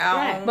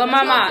our own. But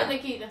Mama,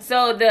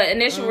 so the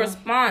initial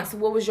response.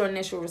 What was your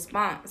initial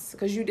response?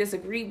 Because you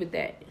disagreed with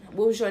that.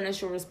 What was your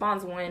initial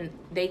response when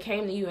they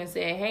came to you and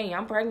said, "Hey,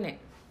 I'm pregnant"?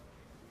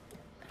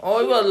 Oh,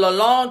 it was a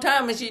long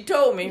time when she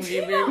told me.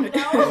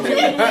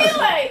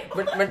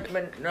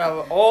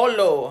 Oh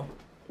Lord.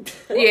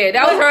 Yeah,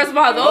 that was her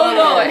response. Oh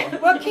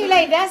Lord. Well,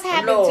 Keeley, that's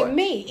happened to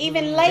me.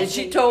 Even lately, and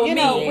she told me,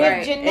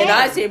 with Jeanette. And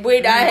I said,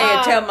 "Wait, I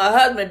had to tell my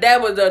husband that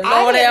was the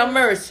Lord have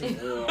mercy."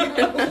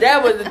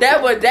 that was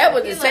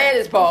the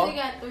saddest part.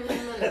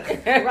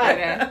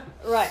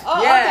 Right. Oh,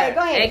 okay.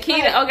 Go ahead. And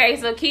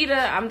Keita. So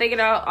Keita, I'm thinking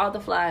all the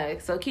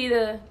flags. So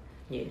Keita.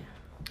 Yeah.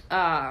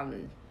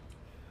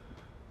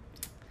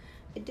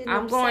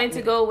 I'm going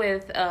to go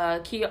with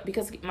Kia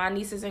because my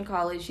niece is in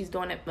college. She's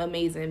doing it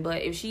amazing.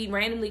 But if she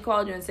randomly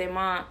called you and say,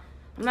 "Mom,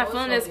 I'm not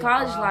feeling this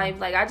college life.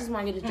 Like, I just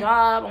want to get a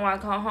job. I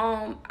want to come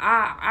home.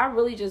 I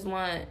really just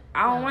want.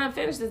 I don't want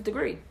to finish this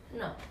degree."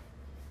 No.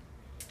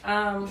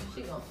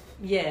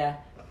 Yeah.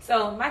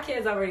 So my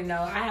kids already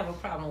know I have a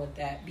problem with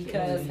that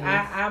because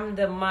I'm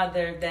the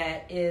mother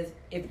that is,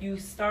 if you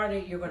start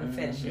it, you're going to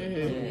finish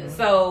it.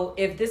 So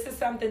if this is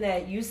something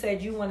that you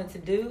said you wanted to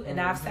do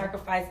and I've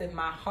sacrificed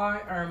my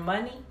hard-earned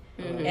money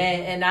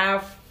and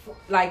I've,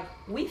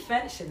 we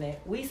finishing it.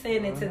 We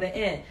seeing it to the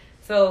end.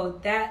 So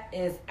that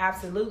is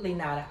absolutely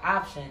not an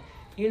option.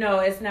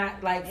 It's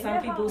not like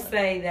some people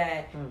say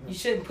that you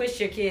shouldn't push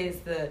your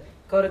kids to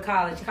go to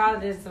college.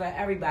 College is for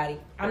everybody.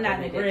 I'm not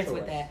in agreement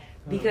with that.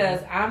 Because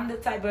I'm the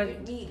type of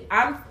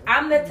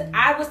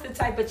I was the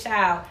type of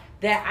child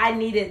that I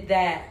needed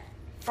that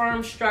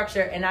firm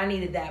structure and I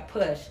needed that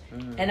push.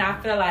 And I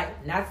feel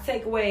like, not to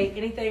take away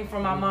anything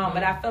from my mom,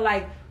 but I feel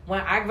like when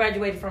I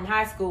graduated from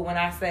high school, when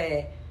I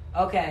said,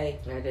 okay,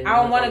 I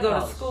don't want to go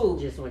to school.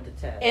 Just went to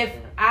test. If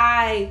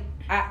I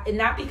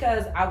not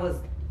because I was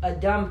a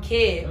dumb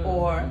kid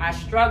or I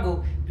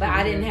struggled, but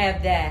I didn't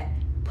have that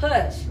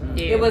push.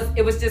 Yeah.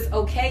 It was just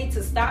okay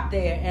to stop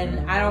there,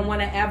 and I don't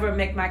want to ever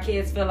make my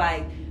kids feel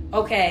like,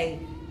 okay,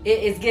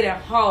 it's getting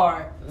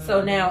hard,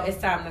 so now it's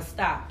time to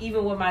stop.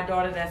 Even with my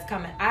daughter that's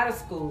coming out of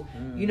school,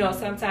 you know,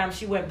 sometimes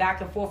she went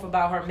back and forth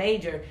about her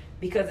major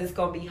because it's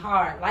gonna be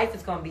hard. Life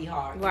is gonna be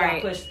hard. You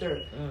gotta push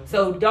through.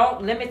 So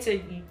don't limit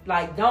to,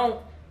 like, don't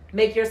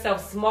make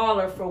yourself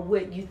smaller for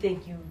what you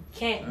think you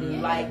can't do.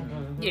 Like,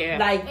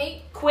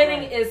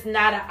 quitting is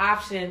not an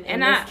option in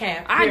this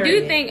camp. I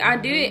do think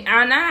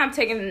now I'm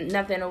taking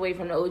nothing away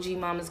from the OG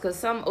mamas, because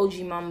some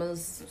OG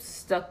mamas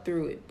stuck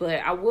through it, but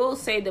I will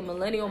say the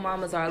millennial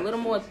mamas are a little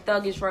more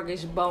thuggish,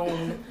 ruggish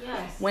bone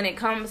when it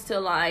comes to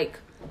like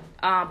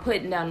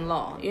putting down the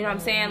law. You know what I'm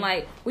saying?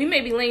 Like, we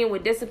may be lenient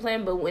with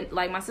discipline, but when,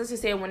 like my sister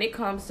said, when it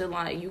comes to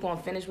like you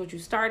gonna finish what you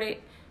started,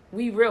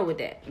 we real with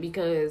that,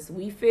 because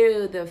we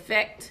feel the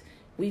effect.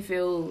 We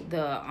feel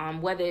the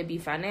whether it be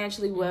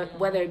financially,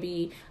 whether it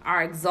be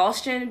our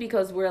exhaustion,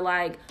 because we're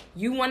like,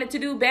 you wanted to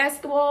do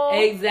basketball,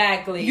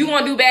 exactly. You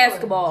want to do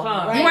basketball.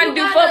 You want to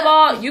do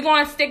football. You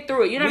going to stick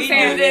through it. You know what I'm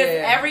saying? We do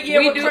this every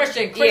year with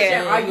Christian.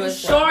 Christian, are you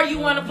sure you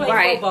want to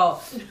play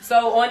football?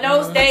 So on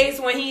those days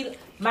when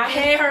my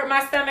head hurt,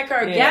 my stomach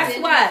hurt. Guess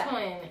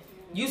what?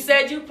 You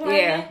said you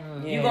playing.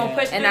 You gonna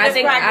push through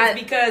this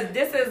practice because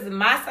this is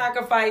my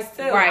sacrifice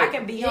too. I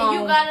can be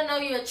home. You gotta know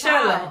you're a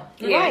child.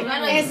 Right.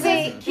 And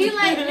see,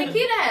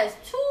 Nikita has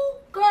 2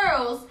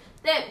 girls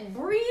that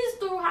breeze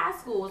through high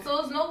school. So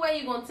there's no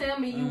way you're gonna tell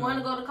me you want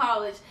to go to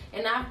college,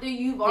 and after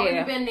you've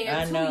already been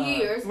there 2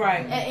 years,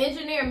 an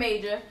engineer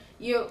major,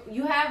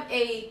 you have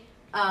a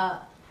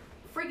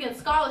freaking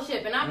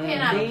scholarship, and I'm paying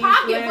out of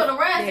pocket for the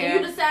rest, and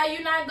you decide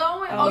you're not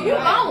going, you're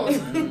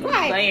going.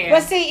 Right.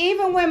 But see,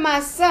 even when my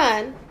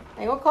son,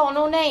 I ain't gonna call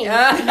no names,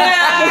 when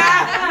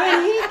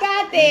he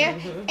got there,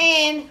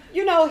 and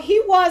you know,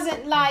 he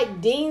wasn't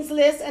like Dean's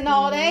List and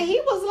all that, he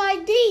was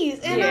like D's,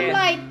 and I'm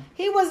like,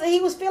 he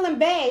was feeling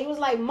bad. He was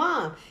like,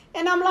 Mom.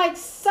 And I'm like,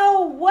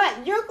 so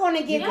what? You're going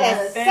to get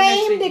that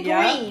same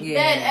degree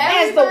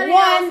as the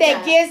one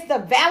that gets the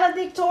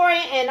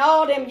valedictorian and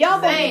all them. Y'all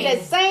going to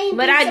get that same.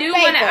 But I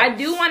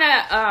do want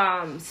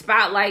to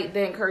spotlight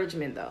the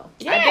encouragement though.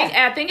 Yes.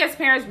 I think as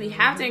parents we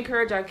have to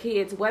encourage our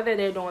kids, whether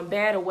they're doing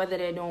bad or whether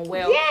they're doing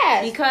well.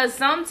 Yes. Because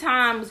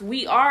sometimes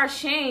we are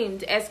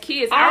ashamed as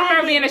kids. I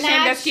remember being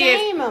ashamed as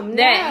kids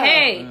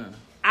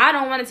I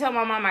don't want to tell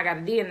my mom I got a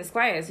D in this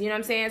class. You know what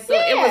I'm saying? So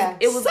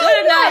it was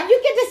good enough.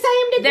 You get the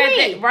same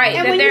degree.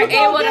 That they're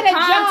able to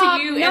come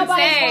to you and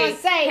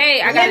say,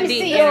 hey, I got a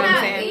D. You know what I'm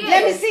saying?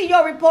 Let me see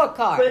your report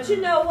card. But you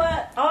know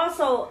what?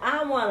 Also,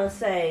 I want to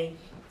say,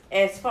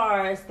 as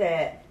far as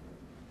that,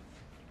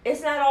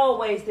 it's not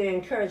always the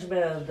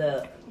encouragement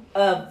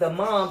of the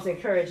moms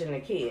encouraging the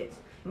kids.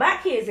 My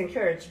kids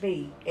encourage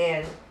me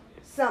in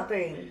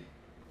something.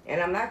 And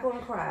I'm not going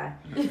to cry.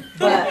 But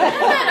you're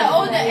at an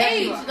older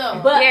age, though.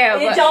 But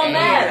it don't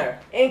matter.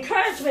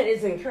 Encouragement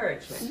is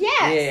encouragement.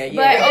 Yes.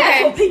 But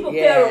that's what people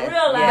fail to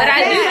realize. But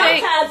I do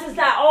sometimes it's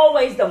not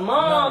always the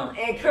mom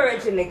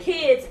encouraging the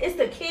kids. It's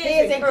the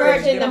kids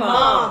encouraging the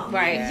mom.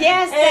 Right.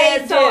 Yes,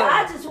 they do. So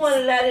I just want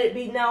to let it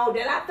be known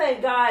that I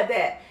thank God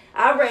that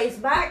I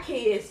raised my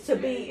kids to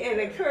be an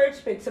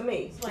encouragement to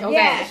me. Okay.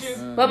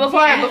 Yes. But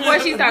before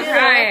she starts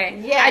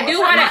crying, I do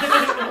want to.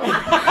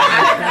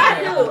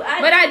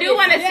 I do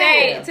want to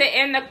say to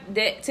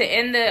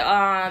end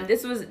the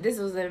this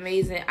was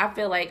amazing. I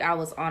feel like I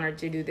was honored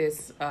to do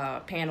this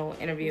panel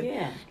interview,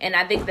 and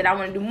I think that I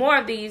want to do more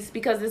of these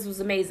because this was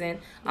amazing.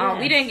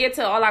 We didn't get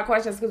to all our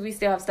questions because we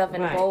still have stuff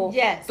in the bowl.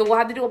 Yes. So we'll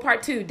have to do a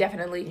part 2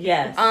 definitely.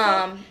 Yes.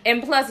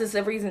 And plus it's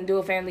a reason to do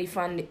a family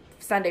fun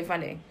Sunday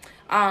funding.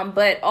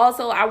 But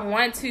also I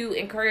want to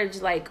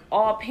encourage like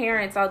all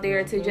parents out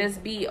there to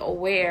just be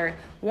aware.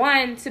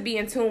 1, to be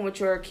in tune with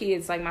your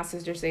kids, like my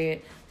sister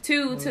said.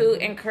 2, to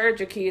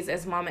encourage your kids,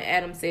 as Mama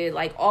Adam said,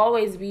 like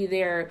always be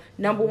their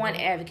number 1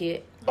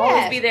 advocate.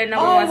 Always be their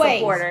number 1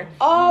 supporter.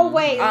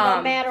 Always,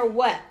 no matter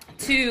what.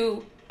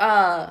 To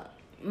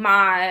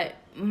my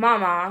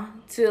mama,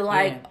 to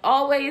like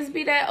always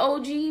be that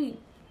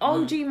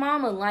OG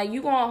mama, like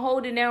you gonna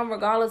hold it down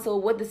regardless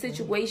of what the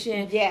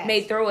situation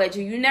may throw at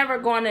you. You're never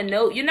gonna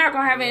know. You're not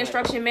gonna have an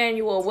instruction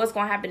manual of what's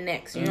gonna happen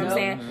next. You know what I'm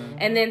saying?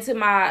 And then to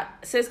my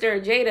sister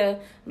Jada,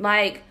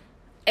 like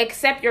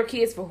accept your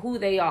kids for who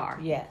they are.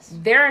 Yes,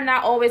 they're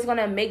not always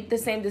gonna make the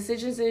same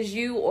decisions as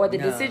you or the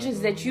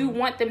decisions that you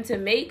want them to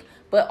make,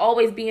 but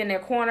always be in their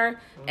corner.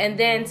 And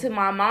then to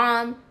my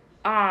mom,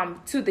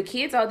 to the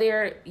kids out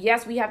there,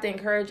 yes, we have to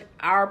encourage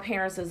our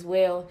parents as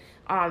well.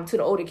 To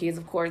the older kids,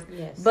 of course.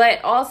 Yes.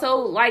 But also,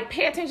 like,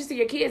 pay attention to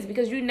your kids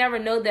because you never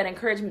know that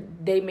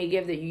encouragement they may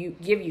give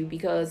you.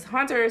 Because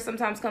Hunter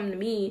sometimes come to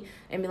me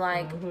and be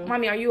like,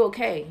 "Mommy, are you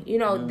okay?" You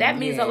know, that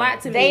means a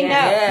lot to me. They know.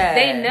 Yeah.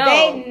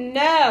 They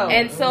know.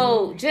 And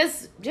so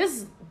just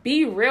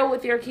be real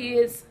with your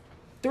kids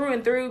through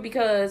and through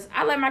because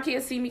I let my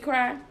kids see me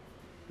cry.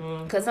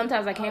 Because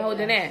sometimes I can't hold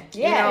it in. Yes.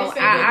 You know,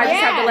 I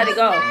just have to let it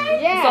go.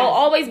 Yes. So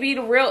always be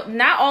the real,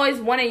 not always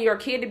wanting your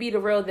kid to be the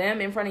real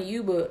them in front of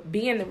you, but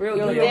being the real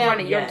you in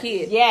front of your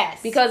kid. Yes.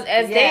 Because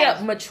as they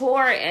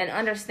mature and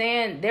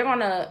understand, they're going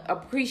to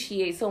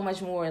appreciate so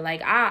much more.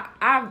 Like,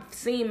 I've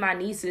seen my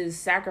nieces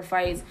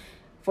sacrifice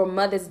for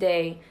Mother's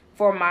Day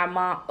for my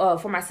mom,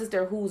 for my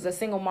sister who's a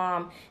single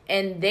mom,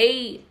 and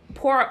they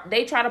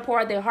try to pour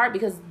out their heart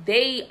because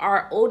they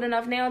are old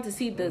enough now to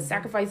see the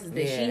sacrifices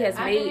that she has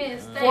made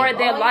for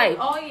their life.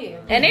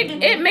 And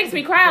it makes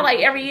me cry like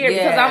every year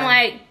because I'm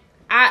like,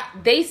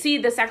 they see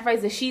the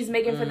sacrifice that she's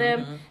making for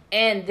them,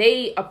 and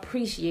they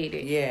appreciate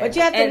it. Yeah. But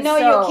you have to know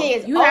your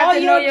kids. You have to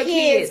know your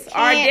kids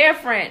are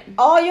different.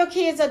 All your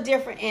kids are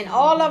different, and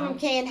all of them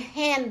can't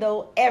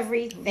handle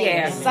everything.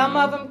 Yeah. Some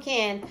of them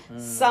can,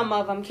 some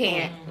of them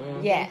can't.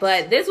 Yes.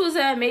 But this was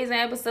an amazing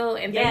episode,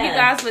 and thank you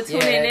guys for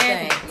tuning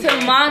in to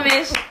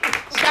Momish.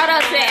 Shout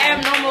out to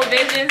Abnormal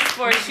Visions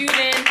for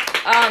shooting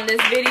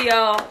this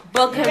video,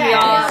 booking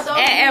y'all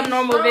at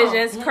Abnormal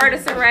Visions.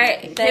 Curtis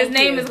Arrett, his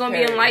name is gonna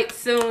be in lights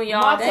soon,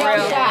 y'all. For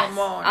real.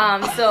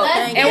 So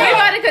and we're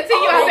about to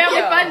continue our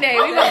family fun day.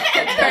 We about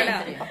to turn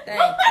up.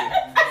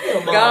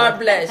 Thank you. God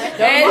bless.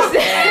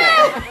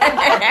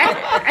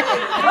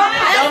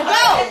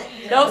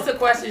 Those are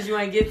questions you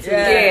ain't get to.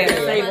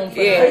 Save them for,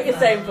 we can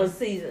save them for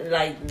season,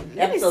 like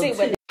episode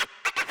 2.